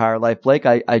his entire life. Blake,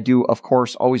 I do, of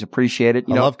course, always appreciate it.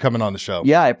 I love coming on the show.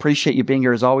 Yeah, I appreciate you being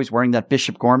here as always, wearing that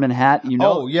Bishop Gorman hat. You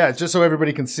know. Oh, yeah, just so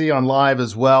everybody can see on live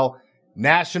as well.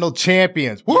 National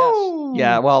champions. Woo! Yes.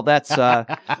 Yeah, well, that's,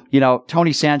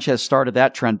 Tony Sanchez started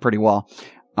that trend pretty well.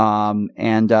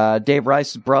 And Dave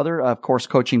Rice's brother, of course,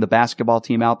 coaching the basketball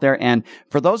team out there. And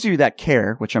for those of you that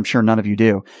care, which I'm sure none of you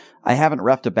do, I haven't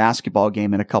reffed a basketball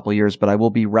game in a couple of years, but I will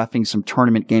be reffing some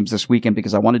tournament games this weekend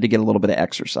because I wanted to get a little bit of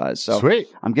exercise. So sweet.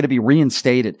 I'm going to be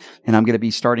reinstated and I'm going to be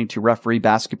starting to referee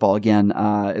basketball again,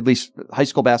 at least high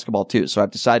school basketball too. So I've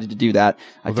decided to do that.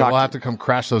 Well, then we'll have to come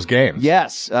crash those games.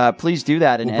 Yes. Please do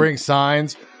that. We'll bring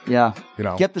signs. Yeah.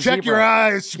 Get the check zebra. Your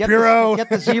eyes, Shapiro. Get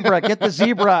the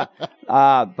zebra.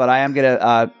 But I am going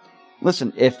to,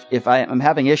 listen, if I'm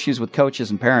having issues with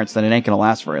coaches and parents, then it ain't going to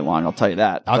last very long. I'll tell you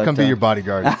that. I'll come be your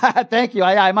bodyguard. Thank you.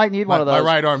 I might need one of those.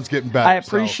 My right arm's getting better. I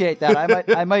appreciate that.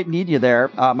 I might need you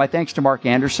there. My thanks to Mark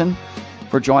Anderson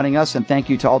for joining us, and thank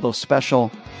you to all those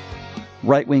special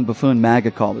right-wing buffoon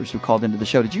MAGA callers who called into the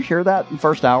show. Did you hear that in the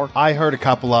first hour? I heard a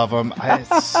couple of them.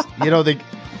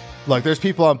 Look, there's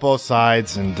people on both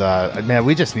sides, and man,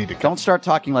 we just need to. Don't start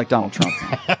talking like Donald Trump.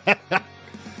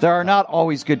 There are not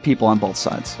always good people on both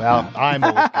sides. Well, I'm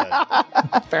always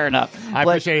good. Fair enough. I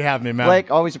appreciate you having me, man. Blake,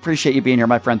 always appreciate you being here,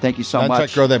 my friend. Thank you so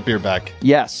much. Grow that beer back.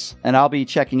 Yes, and I'll be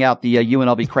checking out the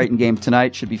UNLV Creighton game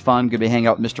tonight. Should be fun. Going to be hanging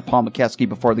out with Mr. Paul McKeskey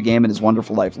before the game and his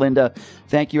wonderful wife, Linda.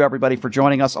 Thank you, everybody, for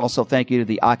joining us. Also, thank you to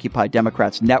the Occupy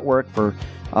Democrats Network for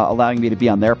allowing me to be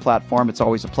on their platform. It's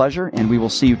always a pleasure, and we will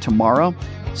see you tomorrow.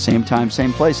 Same time,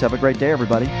 same place. Have a great day,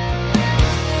 everybody.